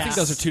 Yeah, I Yes. think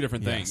those are two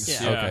different things.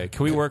 Yes. Yeah. Okay.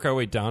 Can we work our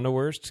way down to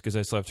worst? Because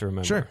I still have to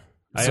remember. Sure.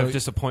 I So- have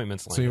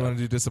disappointments lined So you up. want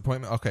to do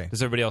disappointment? Okay.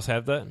 Does everybody else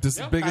have that? Biggest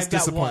I've got one,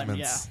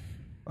 disappointments.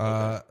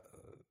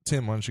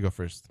 Tim, why don't you go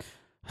first?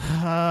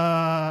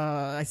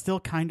 I still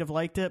kind of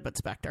liked it, but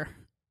Spectre.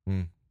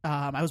 Hmm.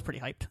 I was pretty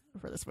hyped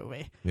for this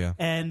movie. Yeah,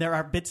 And there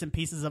are bits and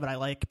pieces of it I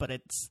like, but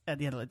it's at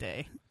the end of the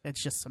day,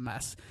 it's just a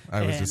mess.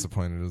 I was And-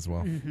 disappointed as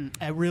well.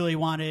 I really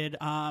wanted.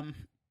 I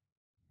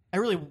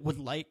really would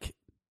like.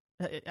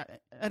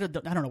 I don't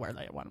know where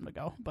they want him to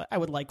go, but I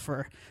would like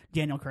for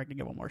Daniel Craig to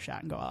give one more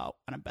shot and go out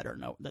on a better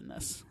note than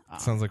this.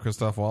 Sounds like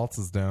Christoph Waltz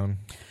is down.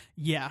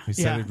 Yeah, He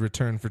said he'd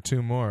return for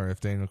 2 more if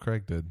Daniel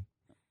Craig did.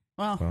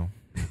 Well,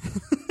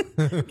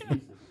 So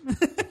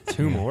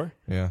 2 more?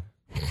 Yeah.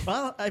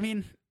 Well, I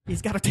mean,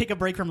 he's got to take a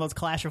break from those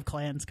Clash of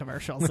Clans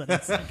commercials that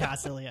it's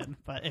constantly in.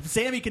 But if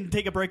Sam Jackson can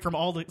take a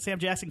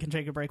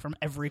break from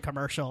every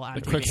commercial on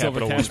The TV. Quicksilver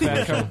Capital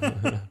Cashback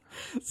One card.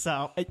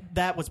 So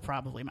that was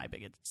probably my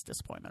biggest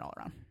disappointment all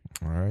around.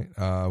 All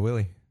right.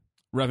 Willie.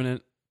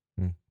 Revenant.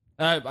 Hmm.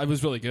 I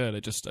was really good.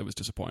 I was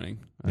disappointing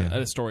Yeah.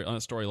 on a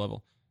story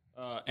level.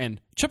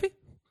 And Chippy.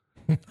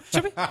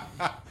 Chippy.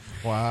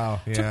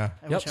 Wow. Yeah.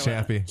 I wish I would've-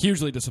 Chappie.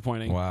 Hugely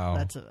disappointing. Wow.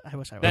 I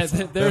wish I was.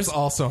 There's That's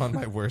also on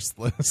my worst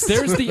list.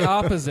 there's the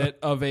opposite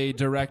of a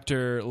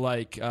director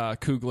like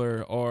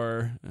Coogler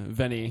or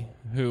Venny,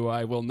 who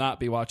I will not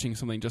be watching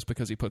something just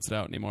because he puts it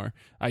out anymore.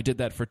 I did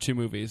that for 2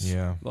 movies.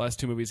 Yeah. The last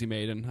 2 movies he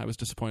made, and I was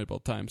disappointed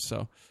both times.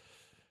 So,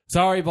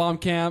 sorry,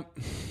 Blomkamp.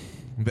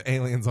 The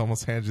aliens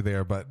almost had you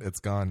there, but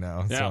it's gone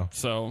now. Yeah. So.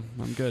 So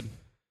I'm good.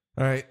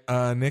 All right.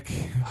 Nick,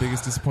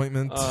 biggest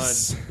disappointment?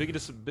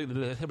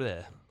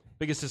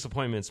 Biggest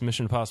disappointments,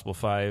 Mission Impossible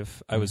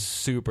 5. I was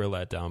super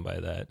let down by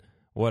that.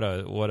 What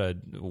a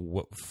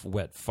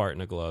wet fart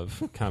in a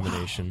glove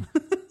combination.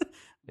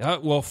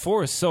 Well,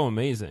 4 is so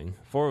amazing.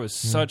 4 was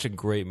such a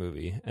great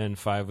movie, and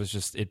 5 was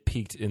just, it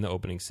peaked in the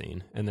opening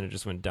scene, and then it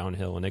just went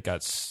downhill, and it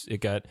got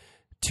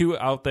too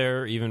out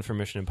there even for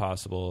Mission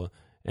Impossible,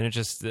 and it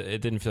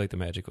didn't feel like the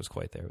magic was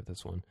quite there with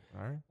this one.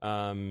 All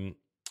right.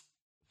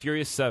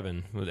 Furious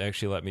 7 would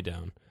actually let me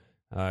down.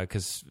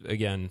 Because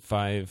again,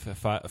 4,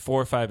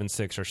 5, and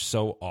 6 are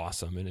so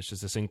awesome, and it's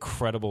just this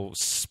incredible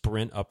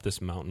sprint up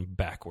this mountain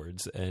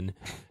backwards and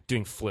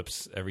doing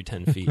flips every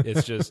 10 feet.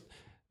 It's just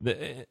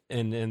the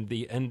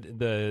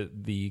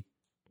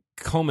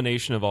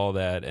culmination of all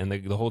that, and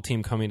the whole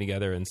team coming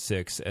together in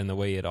 6, and the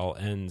way it all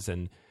ends.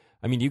 And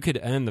I mean, you could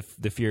end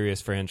the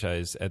Furious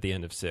franchise at the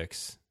end of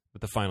 6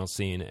 with the final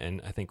scene, and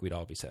I think we'd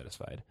all be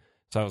satisfied.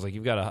 So I was like,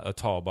 you've got a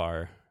tall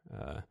bar.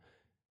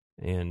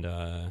 And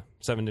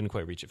 7 didn't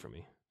quite reach it for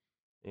me.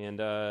 And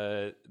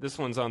this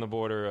one's on the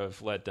border of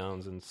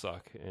letdowns and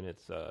suck, and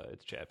it's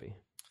Chappie.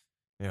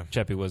 Yeah.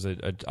 Chappie was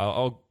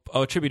I'll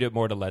attribute it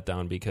more to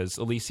letdown because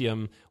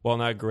Elysium, while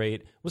not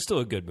great, was still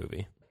a good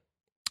movie.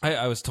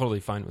 I was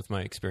totally fine with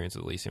my experience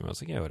with Elysium. I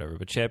was like, yeah, whatever.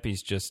 But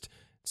Chappie's just,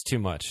 it's too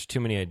much,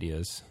 too many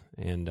ideas,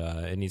 and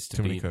it needs to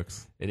Too be many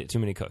cooks. Too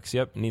many cooks.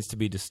 Yep, it needs to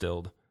be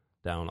distilled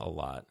down a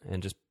lot,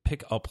 and just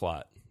pick a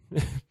plot.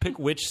 Pick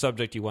which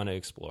subject you want to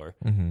explore.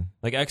 Mm-hmm.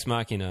 Like Ex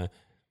Machina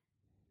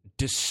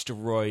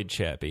destroyed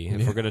Chappie.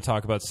 If we're going to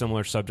talk about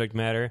similar subject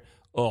matter,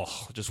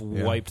 just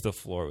wiped the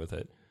floor with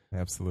it.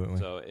 Absolutely.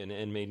 So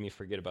and made me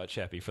forget about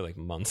Chappie for like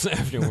months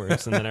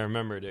afterwards. And then I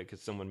remembered it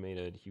because someone made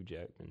a Hugh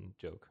Jackman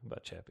joke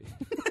about Chappie.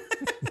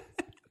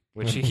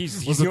 Which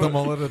he's Was it the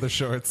mullet or the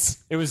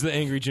shorts? It was the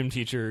angry gym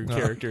teacher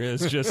character.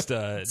 It's just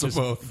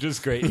both.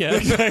 just great. Yeah,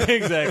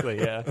 exactly.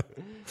 Yeah.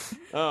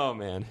 Oh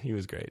man, he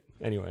was great.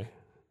 Anyway.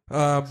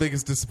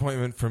 Biggest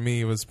disappointment for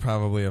me was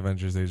probably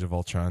Avengers: Age of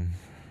Ultron.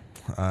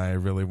 I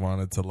really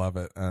wanted to love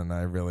it, and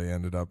I really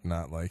ended up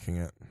not liking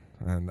it.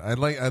 And I'd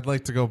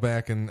like to go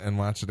back and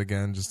watch it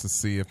again just to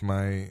see if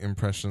my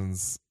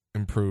impressions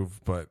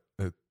improve, but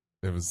it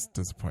was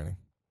disappointing.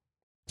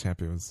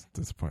 Chappie was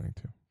disappointing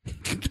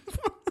too.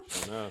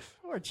 Enough.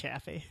 Or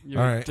Chappie.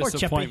 Your All right. Or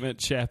disappointment,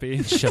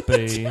 Chappie.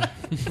 Chappie.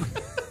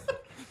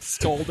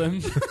 Stole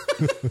them.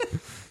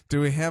 Do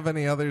we have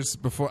any others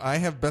before? I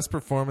have best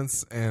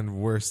performance and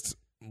worst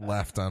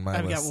left on my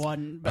I've list. got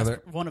one,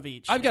 one of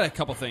each. I've got a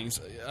couple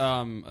things.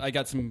 I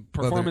got some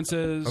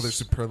performances. Other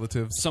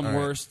superlatives. some All right.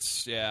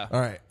 worsts. Yeah.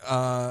 All right.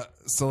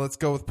 So let's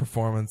go with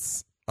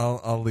performance.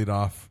 I'll lead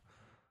off.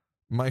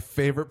 My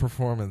favorite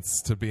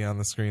performance to be on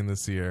the screen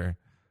this year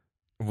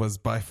was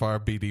by far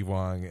BD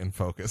Wong in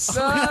Focus.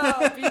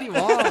 B.D.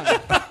 Wong.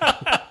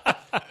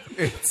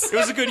 It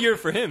was a good year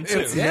for him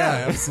too.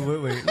 Yeah,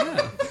 absolutely.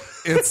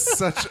 It's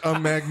such a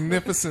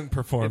magnificent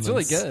performance.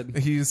 It's really good.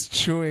 He's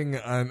chewing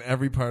on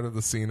every part of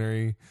the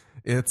scenery.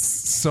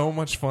 It's so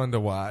much fun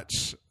to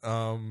watch.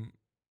 And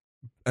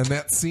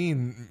that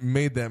scene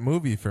made that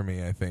movie for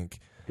me, I think.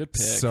 Good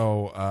pick.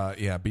 So,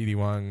 BD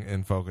Wong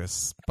in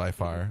Focus by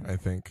far, I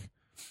think.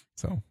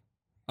 So,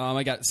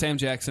 I got Sam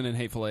Jackson in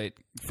Hateful Eight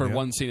for Yeah.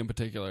 one scene in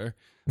particular.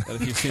 That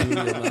if you've seen the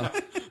movie, you'll know.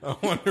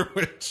 I wonder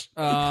which.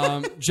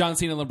 John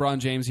Cena and LeBron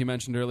James, you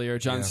mentioned earlier.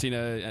 John Yeah.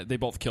 Cena, they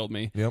both killed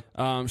me. Yep.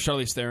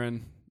 Charlize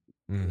Theron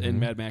Mhm. in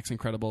Mad Max,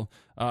 incredible.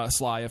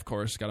 Sly, of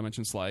course, got to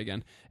mention Sly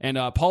again. And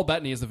Paul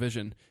Bettany is the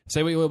Vision.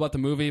 Say what you will about the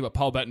movie, but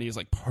Paul Bettany is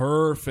like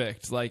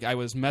perfect. Like I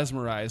was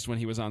mesmerized when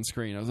he was on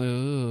screen. I was like,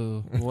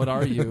 "Ooh, what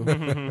are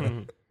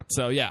you?"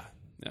 So yeah,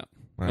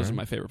 those are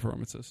my favorite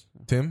performances.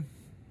 Tim?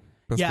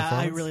 Best yeah, I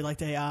performance? really liked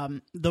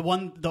the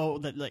one though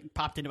that like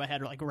popped into my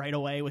head like right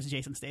away was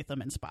Jason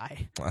Statham in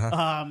Spy,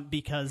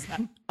 because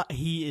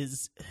he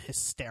is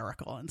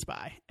hysterical in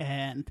Spy,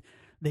 and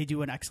they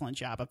do an excellent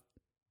job of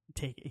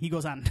taking. He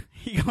goes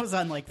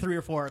on like 3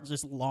 or 4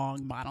 just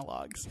long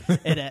monologues,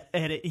 and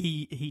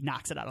he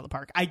knocks it out of the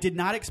park. I did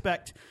not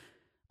expect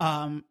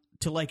to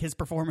like his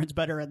performance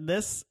better in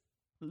this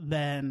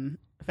than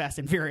Fast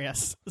and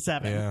Furious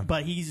 7, Yeah.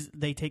 but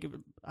they take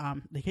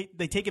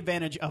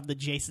advantage of the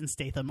Jason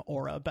Statham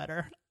aura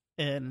better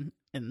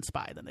in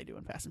Spy than they do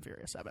in Fast and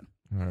Furious 7.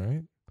 All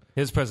right.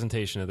 His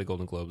presentation at the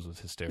Golden Globes was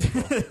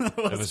hysterical.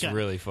 It was good.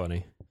 really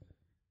funny.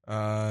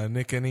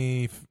 Nick,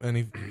 any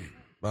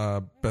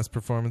best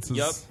performances?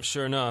 Yep,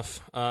 sure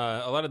enough.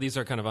 A lot of these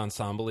are kind of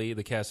ensemble-y.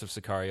 The cast of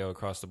Sicario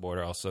across the board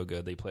are all so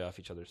good. They play off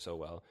each other so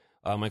well.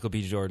 Michael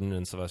B. Jordan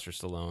and Sylvester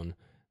Stallone.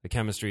 The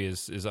chemistry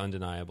is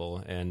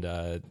undeniable, and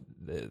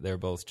they're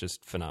both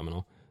just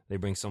phenomenal. They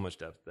bring so much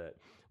depth to that.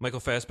 Michael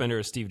Fassbender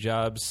as Steve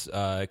Jobs,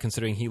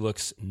 considering he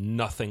looks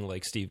nothing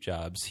like Steve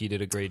Jobs, he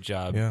did a great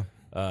job. Yeah.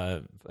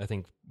 I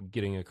think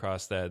getting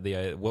across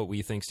that what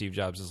we think Steve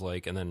Jobs is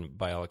like, and then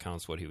by all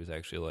accounts what he was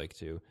actually like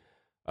too.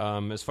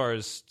 As far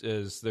as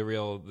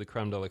the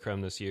creme de la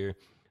creme this year,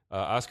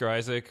 Oscar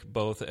Isaac,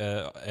 both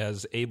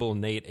as Abel,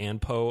 Nate, and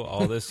Poe,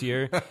 all this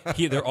year.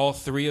 They're all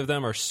three of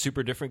them are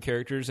super different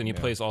characters, and he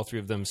plays all three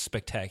of them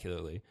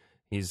spectacularly.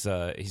 He's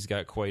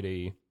got quite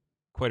a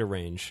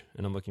range,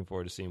 and I'm looking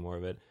forward to seeing more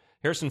of it.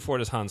 Harrison Ford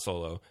as Han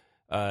Solo.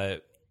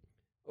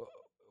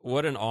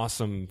 What an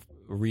awesome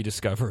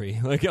rediscovery!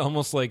 Like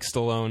almost like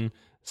Stallone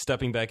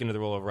stepping back into the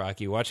role of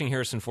Rocky. Watching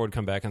Harrison Ford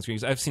come back on screen.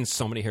 I've seen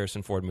so many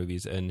Harrison Ford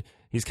movies, and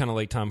he's kind of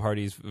like Tom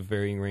Hardy's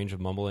varying range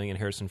of mumbling, and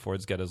Harrison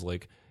Ford's got his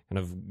like kind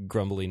of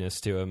grumbliness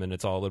to him, and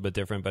it's all a little bit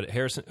different. But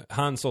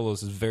Han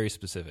Solo's is very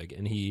specific,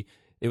 and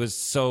it was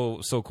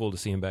so cool to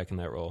see him back in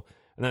that role.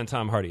 And then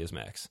Tom Hardy as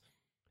Max.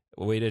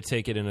 A way to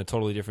take it in a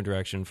totally different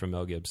direction from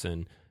Mel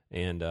Gibson.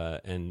 And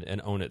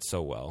own it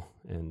so well,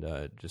 and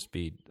just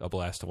be a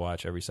blast to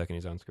watch every second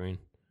he's on screen.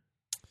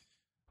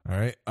 All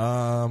right.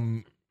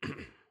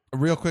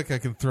 Real quick, I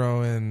can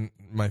throw in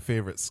my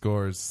favorite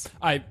scores.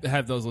 I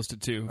have those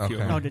listed too. A few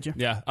of Okay. them. Oh, did you?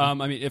 Yeah. I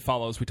mean, It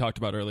Follows, we talked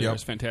about earlier. Yep.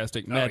 It's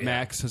fantastic. Mad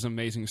Max has an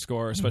amazing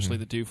score, especially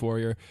the Doof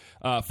Warrior.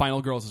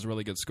 Final Girls is a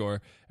really good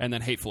score. And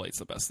then Hateful Eight's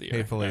the best of the year.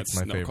 Hateful Eight's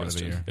That's my no favorite of the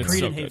question. year. It's Creed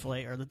so and good. Hateful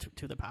Eight are the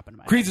two that pop in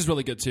my head. Creed's is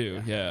really good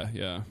too.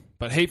 Yeah.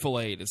 But Hateful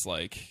Eight is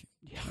like...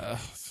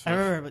 I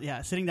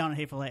remember, sitting down at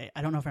Hateful Eight.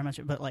 I don't know if I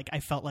mentioned, but like I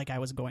felt like I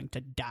was going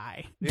to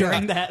die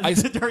during that.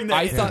 During that,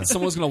 I thought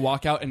someone was going to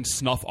walk out and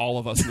snuff all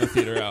of us in the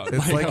theater out.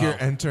 It's like oh. you're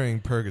entering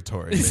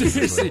purgatory.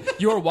 Seriously, basically.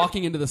 you are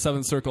walking into the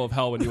seventh circle of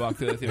hell when you walk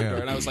through the theater door,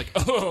 and I was like,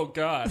 "Oh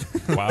God,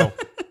 Wow.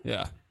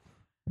 yeah."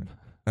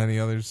 Any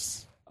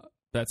others?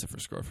 That's it for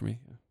score for me.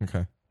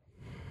 Okay.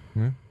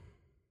 Yeah.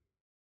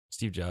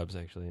 Steve Jobs,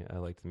 actually. I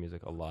liked the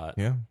music a lot.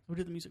 Yeah. Who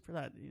did the music for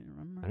that? Do you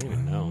remember? I don't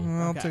even know.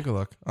 I'll Okay. take a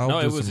look. I'll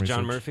No, do it was some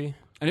John research. Murphy.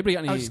 Anybody got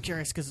I was any just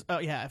curious because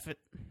if it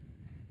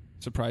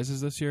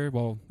surprises this year?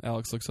 Well,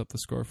 Alex looks up the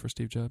score for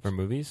Steve Jobs. For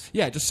movies?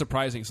 Yeah, just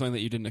surprising, something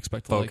that you didn't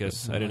expect to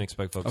Focus. like. I didn't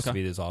expect Focus to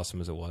Okay. be as awesome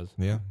as it was.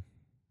 Yeah.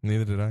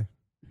 Neither did I.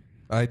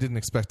 I didn't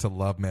expect to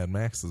love Mad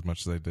Max as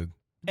much as I did.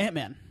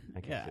 Ant-Man. I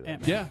can't Yeah, see that.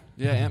 Ant-Man.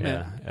 Yeah, Ant-Man.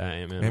 Yeah,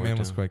 Ant-Man. Ant-Man worked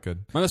was out. quite good.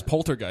 Mine was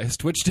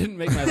Poltergeist, which didn't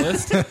make my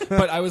list,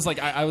 but I was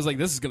like,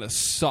 this is gonna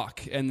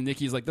suck. And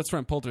Nikki's like, that's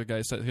from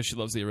Poltergeist because she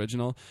loves the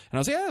original, and I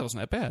was like, yeah, that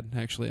wasn't that bad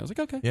actually. I was like,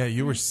 okay. Yeah,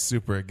 you were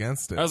super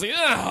against it. I was like,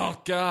 oh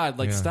God,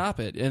 like Yeah. stop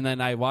it. And then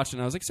I watched it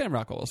and I was like, Sam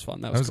Rockwell was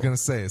fun. That I was was cool. going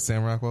to say, is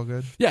Sam Rockwell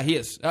good? Yeah, he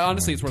is.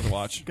 Honestly, it's worth a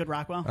watch. Good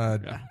Rockwell.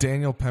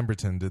 Daniel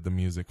Pemberton did the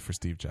music for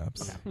Steve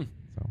Jobs. So,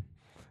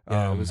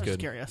 Yeah, it was I was good.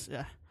 curious.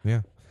 Yeah.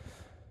 yeah.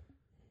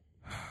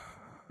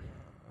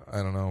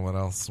 I don't know what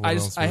else.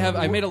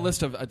 I made a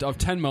list of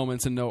 10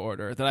 moments in no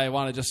order that I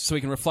want to just so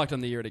we can reflect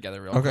on the year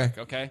together real Okay. quick.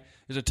 Okay,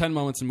 these are 10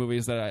 moments in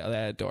movies that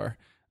I adore.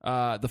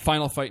 The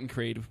final fight in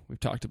Creed we've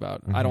talked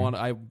about. I don't want.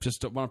 I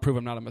just want to prove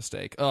I'm not a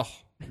mistake. Oh,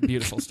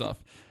 beautiful stuff.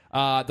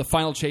 The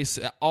final chase,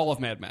 all of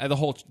Mad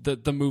Max,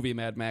 the movie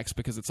Mad Max,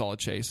 because it's all a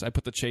chase. I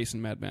put the chase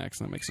in Mad Max,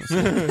 and that makes no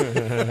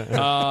sense.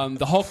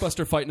 The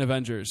Hulkbuster fight in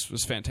Avengers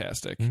was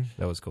fantastic.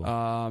 That was cool.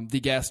 The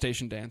gas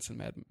station dance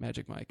in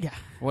Magic Mike. Yeah.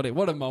 What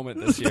a moment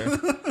this year.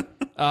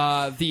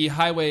 The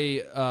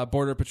highway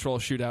border patrol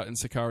shootout in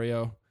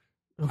Sicario,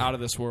 out of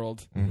this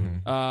world.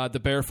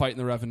 The bear fight in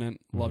The Revenant,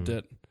 loved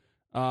it.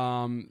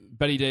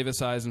 Betty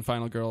Davis eyes in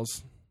Final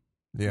Girls,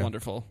 Yeah.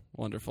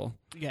 wonderful.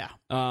 Yeah.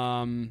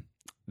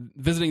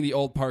 Visiting the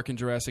old park in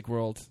Jurassic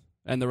World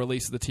and the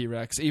release of the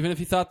T-Rex. Even if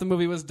you thought the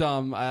movie was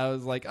dumb, I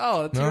was like,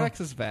 oh, the T-Rex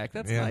is back.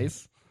 That's Yeah.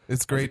 nice.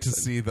 It's great to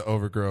see the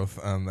overgrowth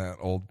on that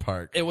old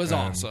park. It was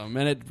And awesome,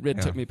 and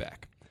it took me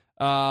back.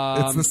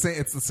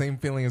 It's the same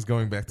feeling as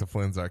going back to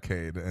Flynn's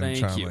Arcade and Thank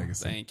Tron you.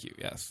 Legacy. Thank you.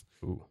 Yes.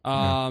 Ooh.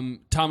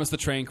 Thomas the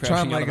Train crashing Tron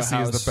out of a Legacy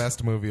house. is the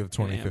best movie of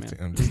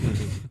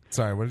 2015.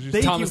 Sorry, what did you say?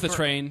 Thank Thomas you the for-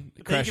 Train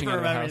Thank crashing you for out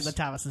of a remembering house. the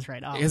Thomas is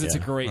right. Oh, Because it's a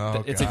Yeah. great,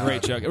 Oh, it's a God.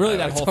 great joke. Really,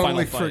 that I whole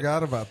totally final fight.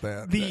 forgot about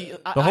that. The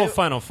whole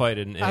final fight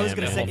in I was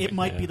going to say Ant-Man. it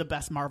might Yeah. be the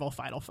best Marvel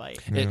final fight.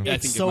 I It's think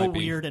it so might be.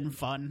 weird and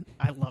fun.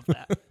 I love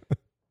that.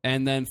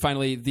 And then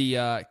finally,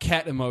 the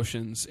cat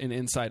emotions in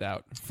Inside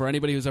Out. For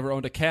anybody who's ever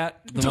owned a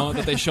cat, the moment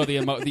that they show the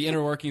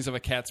inner workings of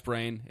a cat's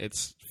brain,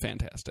 it's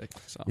fantastic.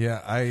 So Yeah,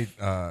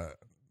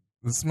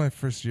 this is my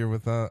first year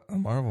with a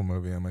Marvel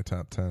movie on my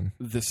top 10.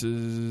 this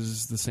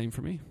is the same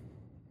for me.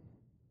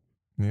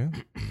 Yeah.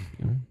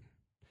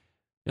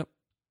 Yep.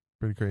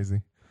 Pretty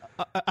crazy.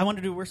 I want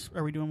to do worst.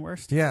 Are we doing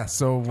worst? Yeah.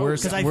 So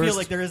worst. Because I worst, feel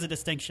like there is a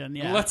distinction.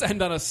 Yeah. Let's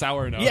end on a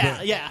sour note.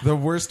 yeah. the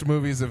worst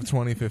movies of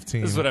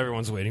 2015. This is what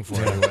everyone's waiting for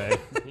anyway.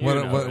 You What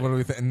know it. do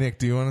we think? Nick,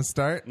 do you want to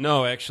start?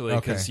 No, actually,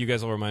 because Okay. you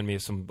guys will remind me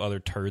of some other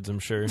turds, I'm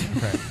sure.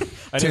 Okay.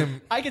 I didn't-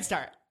 Tim. I can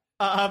start.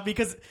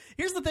 Because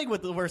here's the thing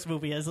with the worst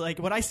movie is like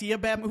when I see a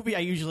bad movie, I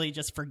usually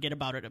just forget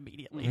about it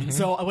immediately. Mm-hmm.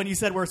 So when you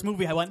said worst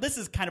movie, I went, this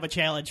is kind of a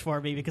challenge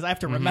for me because I have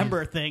to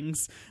remember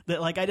things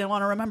that like I didn't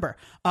want to remember.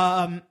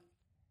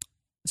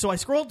 So I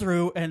scrolled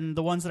through, and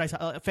the ones that I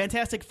saw,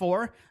 Fantastic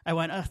Four, I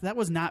went, that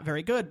was not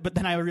very good. But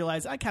then I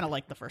realized I kind of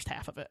liked the first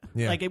half of it.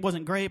 Yeah. Like, it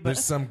wasn't great, but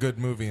There's some good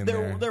movie in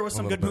there. there was a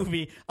some little good bit.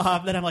 movie.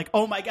 Then I'm like,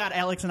 oh my God,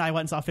 Alex and I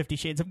went and saw 50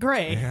 Shades of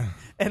Grey. Yeah.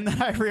 And then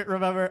I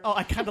remember,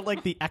 I kind of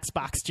like the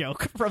Xbox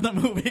joke from the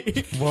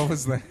movie. What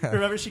was that?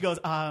 Remember, she goes,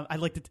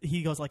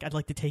 he goes like, I'd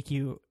like to take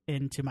you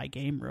into my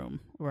game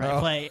room where Oh. I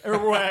play, or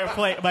where I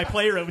play my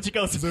playroom. And she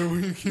goes, Is that where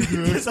you keep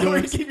your "Is that where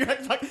you Xbox? keep your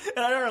Xbox?"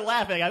 And I remember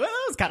laughing. I went,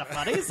 that was kind of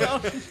funny. So,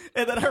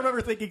 and then I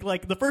remember thinking,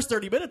 like, the first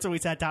 30 minutes when we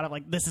sat down, I'm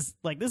like, this is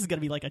going to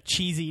be like a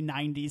cheesy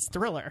 90s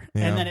thriller.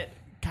 Yeah. And then it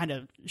kind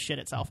of shit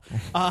itself.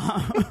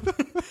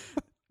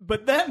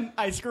 But then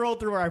I scrolled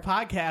through our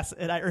podcast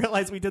and I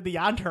realized we did the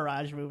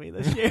Entourage movie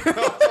this year.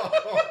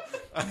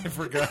 I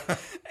forgot.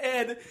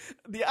 And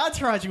the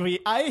Entourage movie,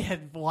 I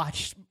had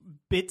watched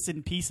bits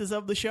and pieces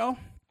of the show.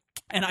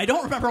 And I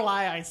don't remember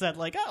why I said,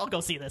 like, I'll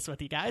go see this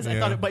with you guys. I Yeah.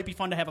 thought it might be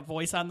fun to have a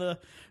voice on the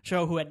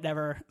show who had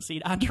never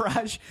seen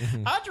Entourage.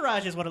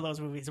 Entourage is one of those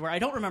movies where I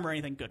don't remember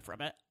anything good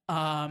from it.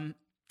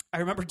 I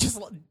remember just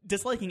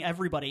disliking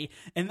everybody.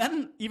 And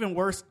then, even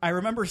worse, I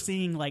remember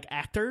seeing, like,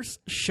 actors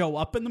show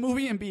up in the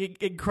movie and being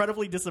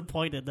incredibly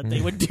disappointed that they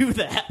would do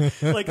that.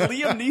 Like,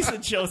 Liam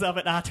Neeson shows up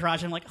at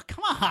Entourage. I'm like, oh,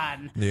 come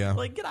on. Yeah.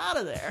 Like, get out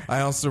of there. I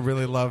also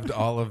really loved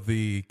all of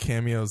the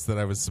cameos that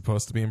I was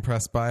supposed to be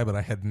impressed by, but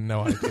I had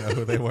no idea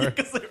who they were.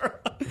 Because they were...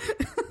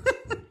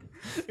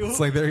 It's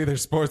like they're either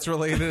sports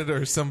related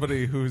or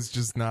somebody who's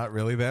just not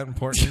really that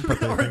important, but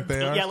they Or, think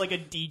they are. yeah, like a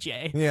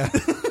DJ. Yeah.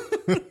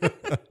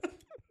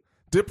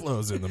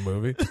 Diplo's in the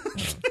movie.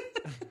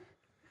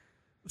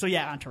 So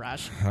yeah,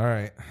 Entourage. All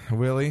right,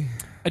 Willie.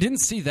 I didn't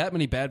see that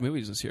many bad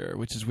movies this year,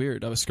 which is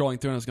weird. I was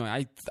scrolling through and I was going,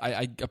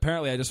 I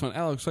apparently I just went,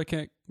 Alex, I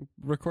can't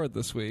record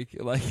this week.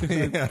 Like,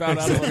 I found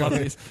out a lot of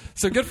these.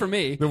 So good for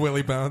me. The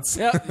Willie bounce.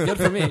 Yeah, good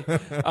for me.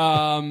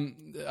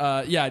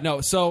 No.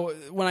 So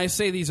when I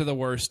say these are the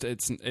worst,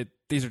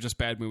 these are just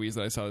bad movies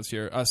that I saw this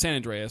year. San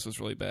Andreas was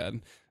really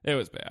bad. It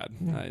was bad.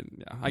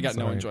 I got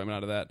no Sorry. enjoyment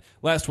out of that.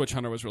 Last Witch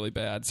Hunter was really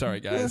bad. Sorry,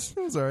 guys.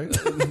 It was all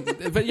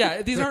right. But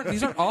yeah, these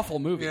aren't awful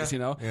movies, Yeah, you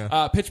know.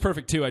 yeah. Pitch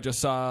Perfect 2 I just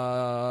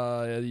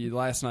saw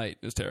last night.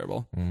 It was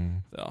terrible.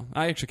 Mm. So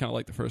I actually kind of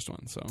like the first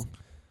one. So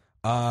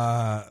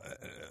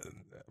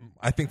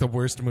I think the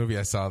worst movie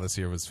I saw this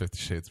year was 50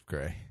 Shades of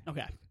Grey.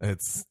 Okay.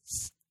 It's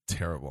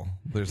terrible.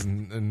 There's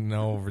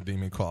no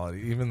redeeming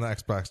quality. Even the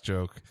Xbox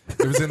joke.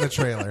 It was in the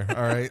trailer.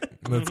 All right,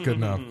 that's good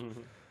enough.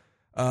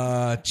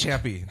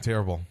 Chappie,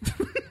 terrible,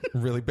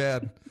 really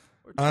bad.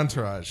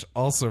 Entourage,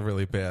 also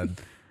really bad.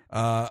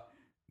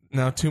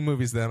 Now, two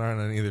movies that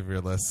aren't on either of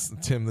your lists.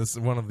 Tim,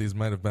 one of these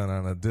might have been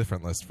on a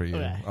different list for you.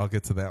 Okay. I'll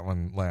get to that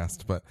one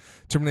last. But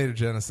Terminator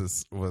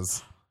Genesis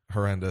was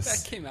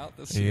horrendous. that came out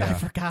this year. Yeah. I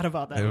forgot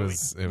about that It movie.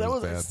 was- it that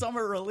was was a bad.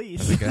 summer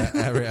release. I think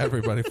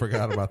everybody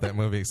forgot about that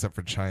movie except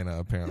for China,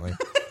 apparently.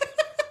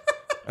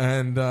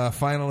 And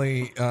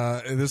finally,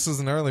 this was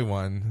an early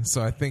one,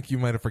 so I think you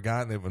might have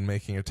forgotten it when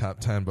making your top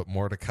 10, but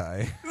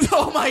Mordecai.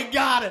 Oh my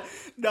God.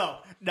 No,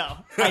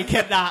 I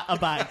cannot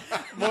abide.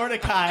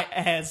 Mordecai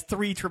has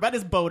 3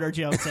 tremendous boner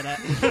jokes in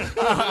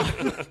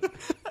it.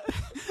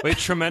 Wait,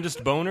 tremendous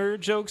boner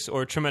jokes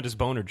or tremendous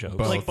boner jokes?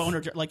 Both.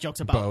 Like like jokes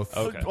about Both.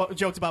 Okay.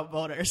 jokes about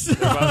boners.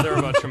 They're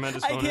about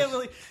tremendous I boners. can't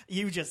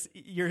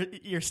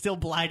believe you're still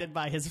blinded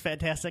by his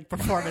fantastic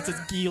performance as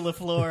Guy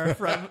Lafleur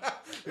from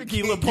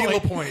Guy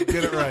Lapointe. Point,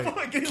 get it right.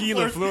 Guy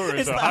Lafleur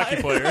is a not-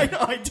 hockey player. I know,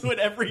 I do it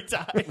every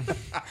time.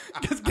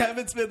 Because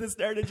Kevin Smith has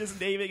started just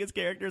naming his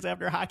characters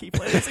after hockey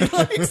players he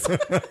likes.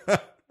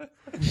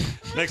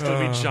 Next will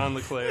be John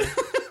Leclerc.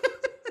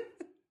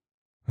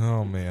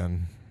 Oh,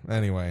 man.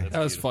 Anyway, That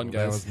was fun, that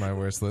guys. was my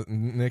worst list.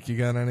 Nick, you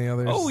got any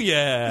others? Oh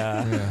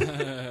yeah.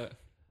 Yeah.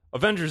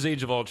 Avengers: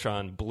 Age of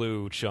Ultron,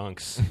 blue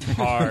chunks,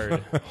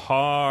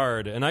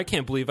 hard, and I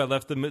can't believe I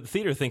left the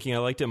theater thinking I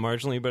liked it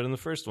marginally better than the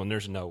first one.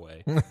 There's no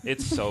way.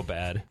 It's so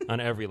bad on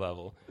every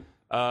level.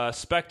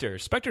 Spectre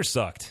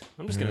sucked.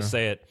 I'm just gonna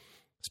say it.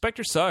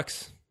 Spectre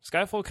sucks.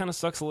 Skyfall kind of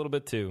sucks a little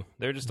bit too.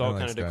 They're just all I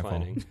like kind of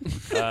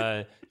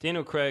declining.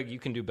 Daniel Craig, you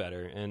can do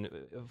better and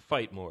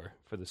fight more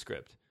for the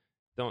script.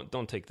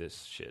 Don't take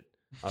this shit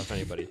off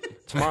anybody.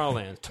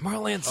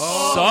 Tomorrowland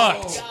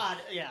sucked. God,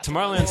 yeah.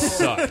 Tomorrowland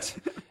sucked.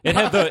 It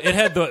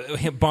had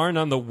the barn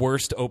on the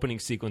worst opening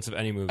sequence of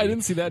any movie. I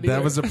didn't see that either.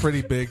 That was a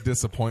pretty big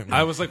disappointment.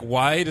 I was like,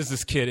 why does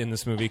this kid in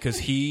this movie? Because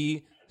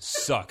he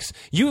sucks.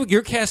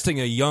 You're casting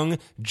a young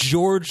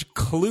George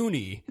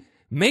Clooney.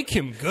 Make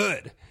him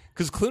good.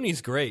 Because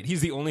Clooney's great.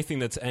 He's the only thing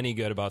that's any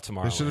good about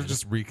Tomorrowland. They should have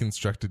just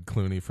reconstructed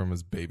Clooney from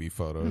his baby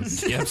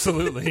photos. Yeah,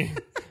 absolutely.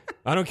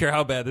 I don't care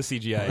how bad the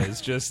CGI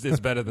is, just it's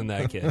better than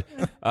that kid.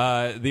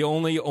 The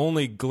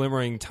only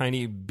glimmering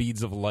tiny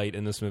beads of light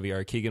in this movie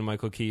are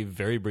Keegan-Michael Key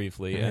very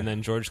briefly, and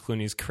then George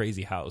Clooney's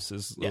crazy house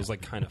is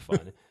like kind of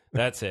fun.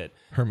 That's it.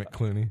 Hermit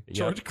Clooney. Yep.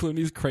 George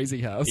Clooney's crazy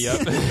house.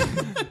 Yep.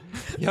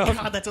 Yep.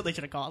 God, that's what they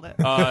should have called it.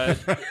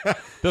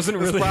 Doesn't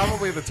It's really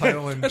probably the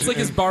title in, It's like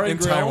his bar and in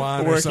grill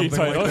Taiwan or working something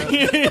title. like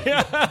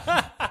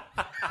that.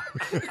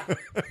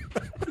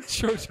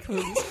 George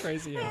Clooney's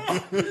crazy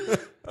house.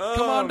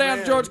 Come on down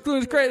to George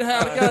Clooney's crazy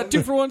house. I got a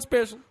 2-for-1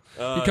 special.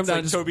 You come down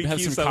and just Toby have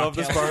Keith, some I love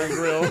this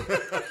cocktails.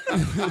 bar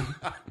and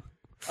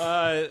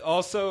grill.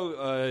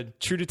 Also,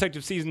 True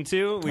Detective Season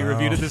 2. We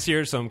reviewed it this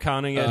year, so I'm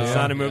counting it. It's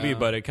not a movie,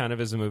 but it kind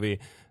of is a movie.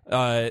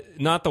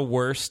 Not the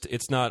worst.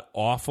 It's not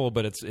awful,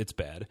 but it's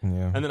bad.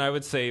 Yeah. And then I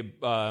would say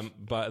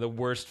by the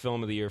worst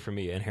film of the year for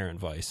me, Inherent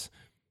Vice.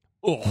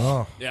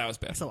 Oh, Yeah, it was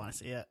bad. I still want to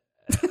see it.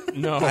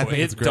 No, I think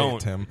it's great,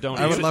 don't. Tim. Don't.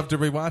 I would love to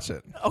rewatch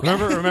it.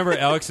 Remember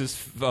Alex's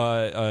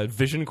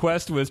Vision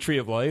Quest with Tree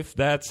of Life?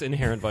 That's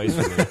Inherent Vice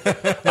for me.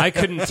 I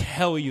couldn't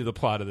tell you the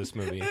plot of this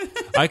movie.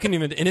 I couldn't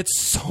even, and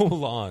it's so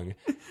long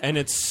and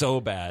it's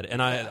so bad.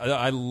 And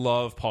I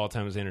love Paul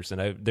Thomas Anderson.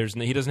 He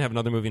doesn't have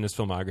another movie in his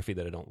filmography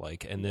that I don't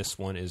like, and this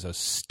one is a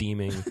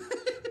steaming,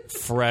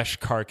 fresh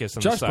carcass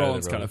on Josh the side Brolin's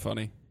of the road. kind of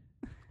funny.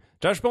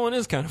 Josh Brolin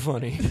is kind of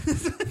funny.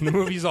 The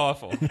movie's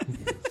awful.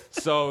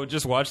 So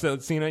just watch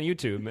that scene on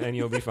YouTube and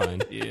you'll be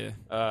fine. Yeah.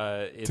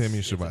 Tim,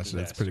 you should a watch it.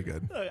 It's disaster. pretty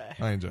good. Okay.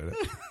 I enjoyed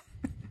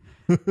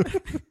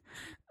it.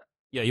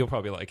 Yeah, you'll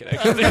probably like it,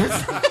 actually.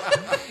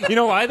 You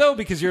know why, though?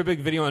 Because you're a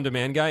big video on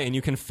demand guy, and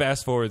you can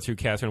fast forward through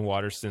Catherine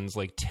Waterston's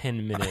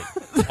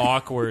 10-minute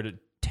awkward,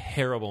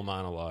 terrible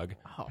monologue.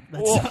 Oh,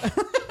 that's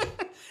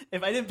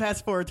if I didn't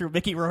pass forward through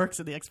Mickey Rourke's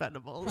and the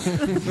Expendables.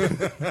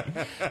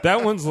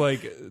 That one's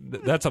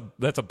that's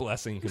a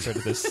blessing compared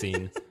to this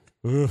scene.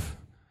 Oof.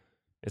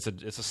 It's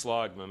a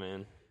slog, my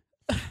man.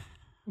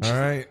 All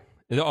right.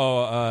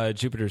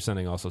 Jupiter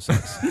Ascending also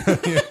sucks.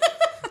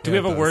 Do we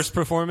have it a does. worst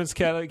performance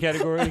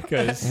category?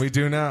 Because We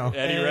do now.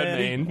 Eddie Eddie.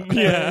 Redmayne.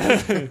 Yeah.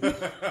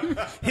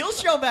 He'll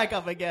show back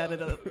up again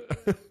in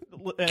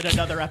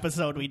another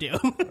episode we do.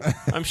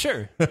 I'm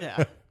sure.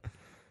 Yeah.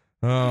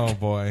 Oh,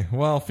 boy.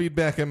 Well,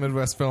 feedback at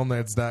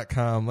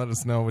MidwestFilmNerds.com. Let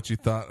us know what you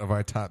thought of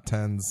our top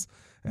 10s.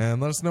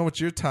 And let us know what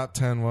your top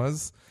 10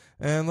 was.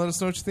 And let us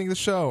know what you think of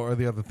the show or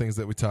the other things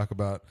that we talk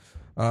about.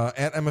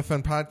 At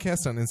MFN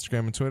Podcast on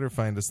Instagram and Twitter.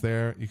 Find us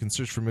there. You can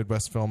search for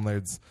Midwest Film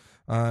Nerds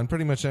on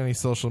pretty much any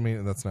social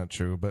media. That's not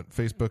true, but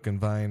Facebook and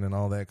Vine and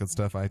all that good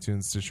stuff.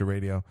 iTunes, Stitcher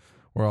Radio.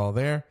 We're all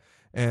there.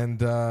 And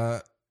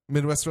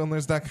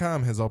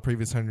MidwestFilmNerds.com has all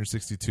previous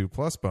 162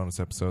 plus bonus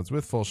episodes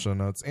with full show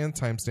notes and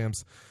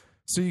timestamps,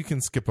 so you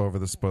can skip over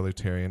the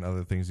spoiler-terry and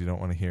other things you don't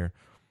want to hear.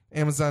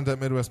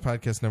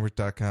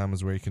 Amazon.MidwestPodcastNetwork.com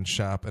is where you can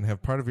shop and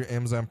have part of your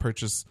Amazon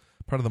purchase,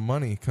 part of the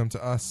money, come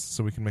to us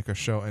so we can make our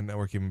show and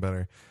network even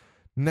better.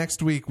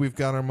 Next week, we've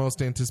got our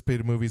most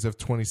anticipated movies of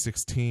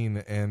 2016.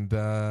 And,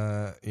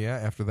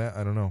 after that,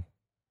 I don't know.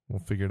 We'll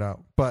figure it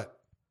out. But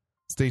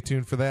stay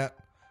tuned for that.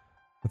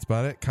 That's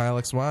about it.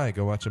 Kyle XY,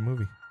 go watch a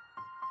movie.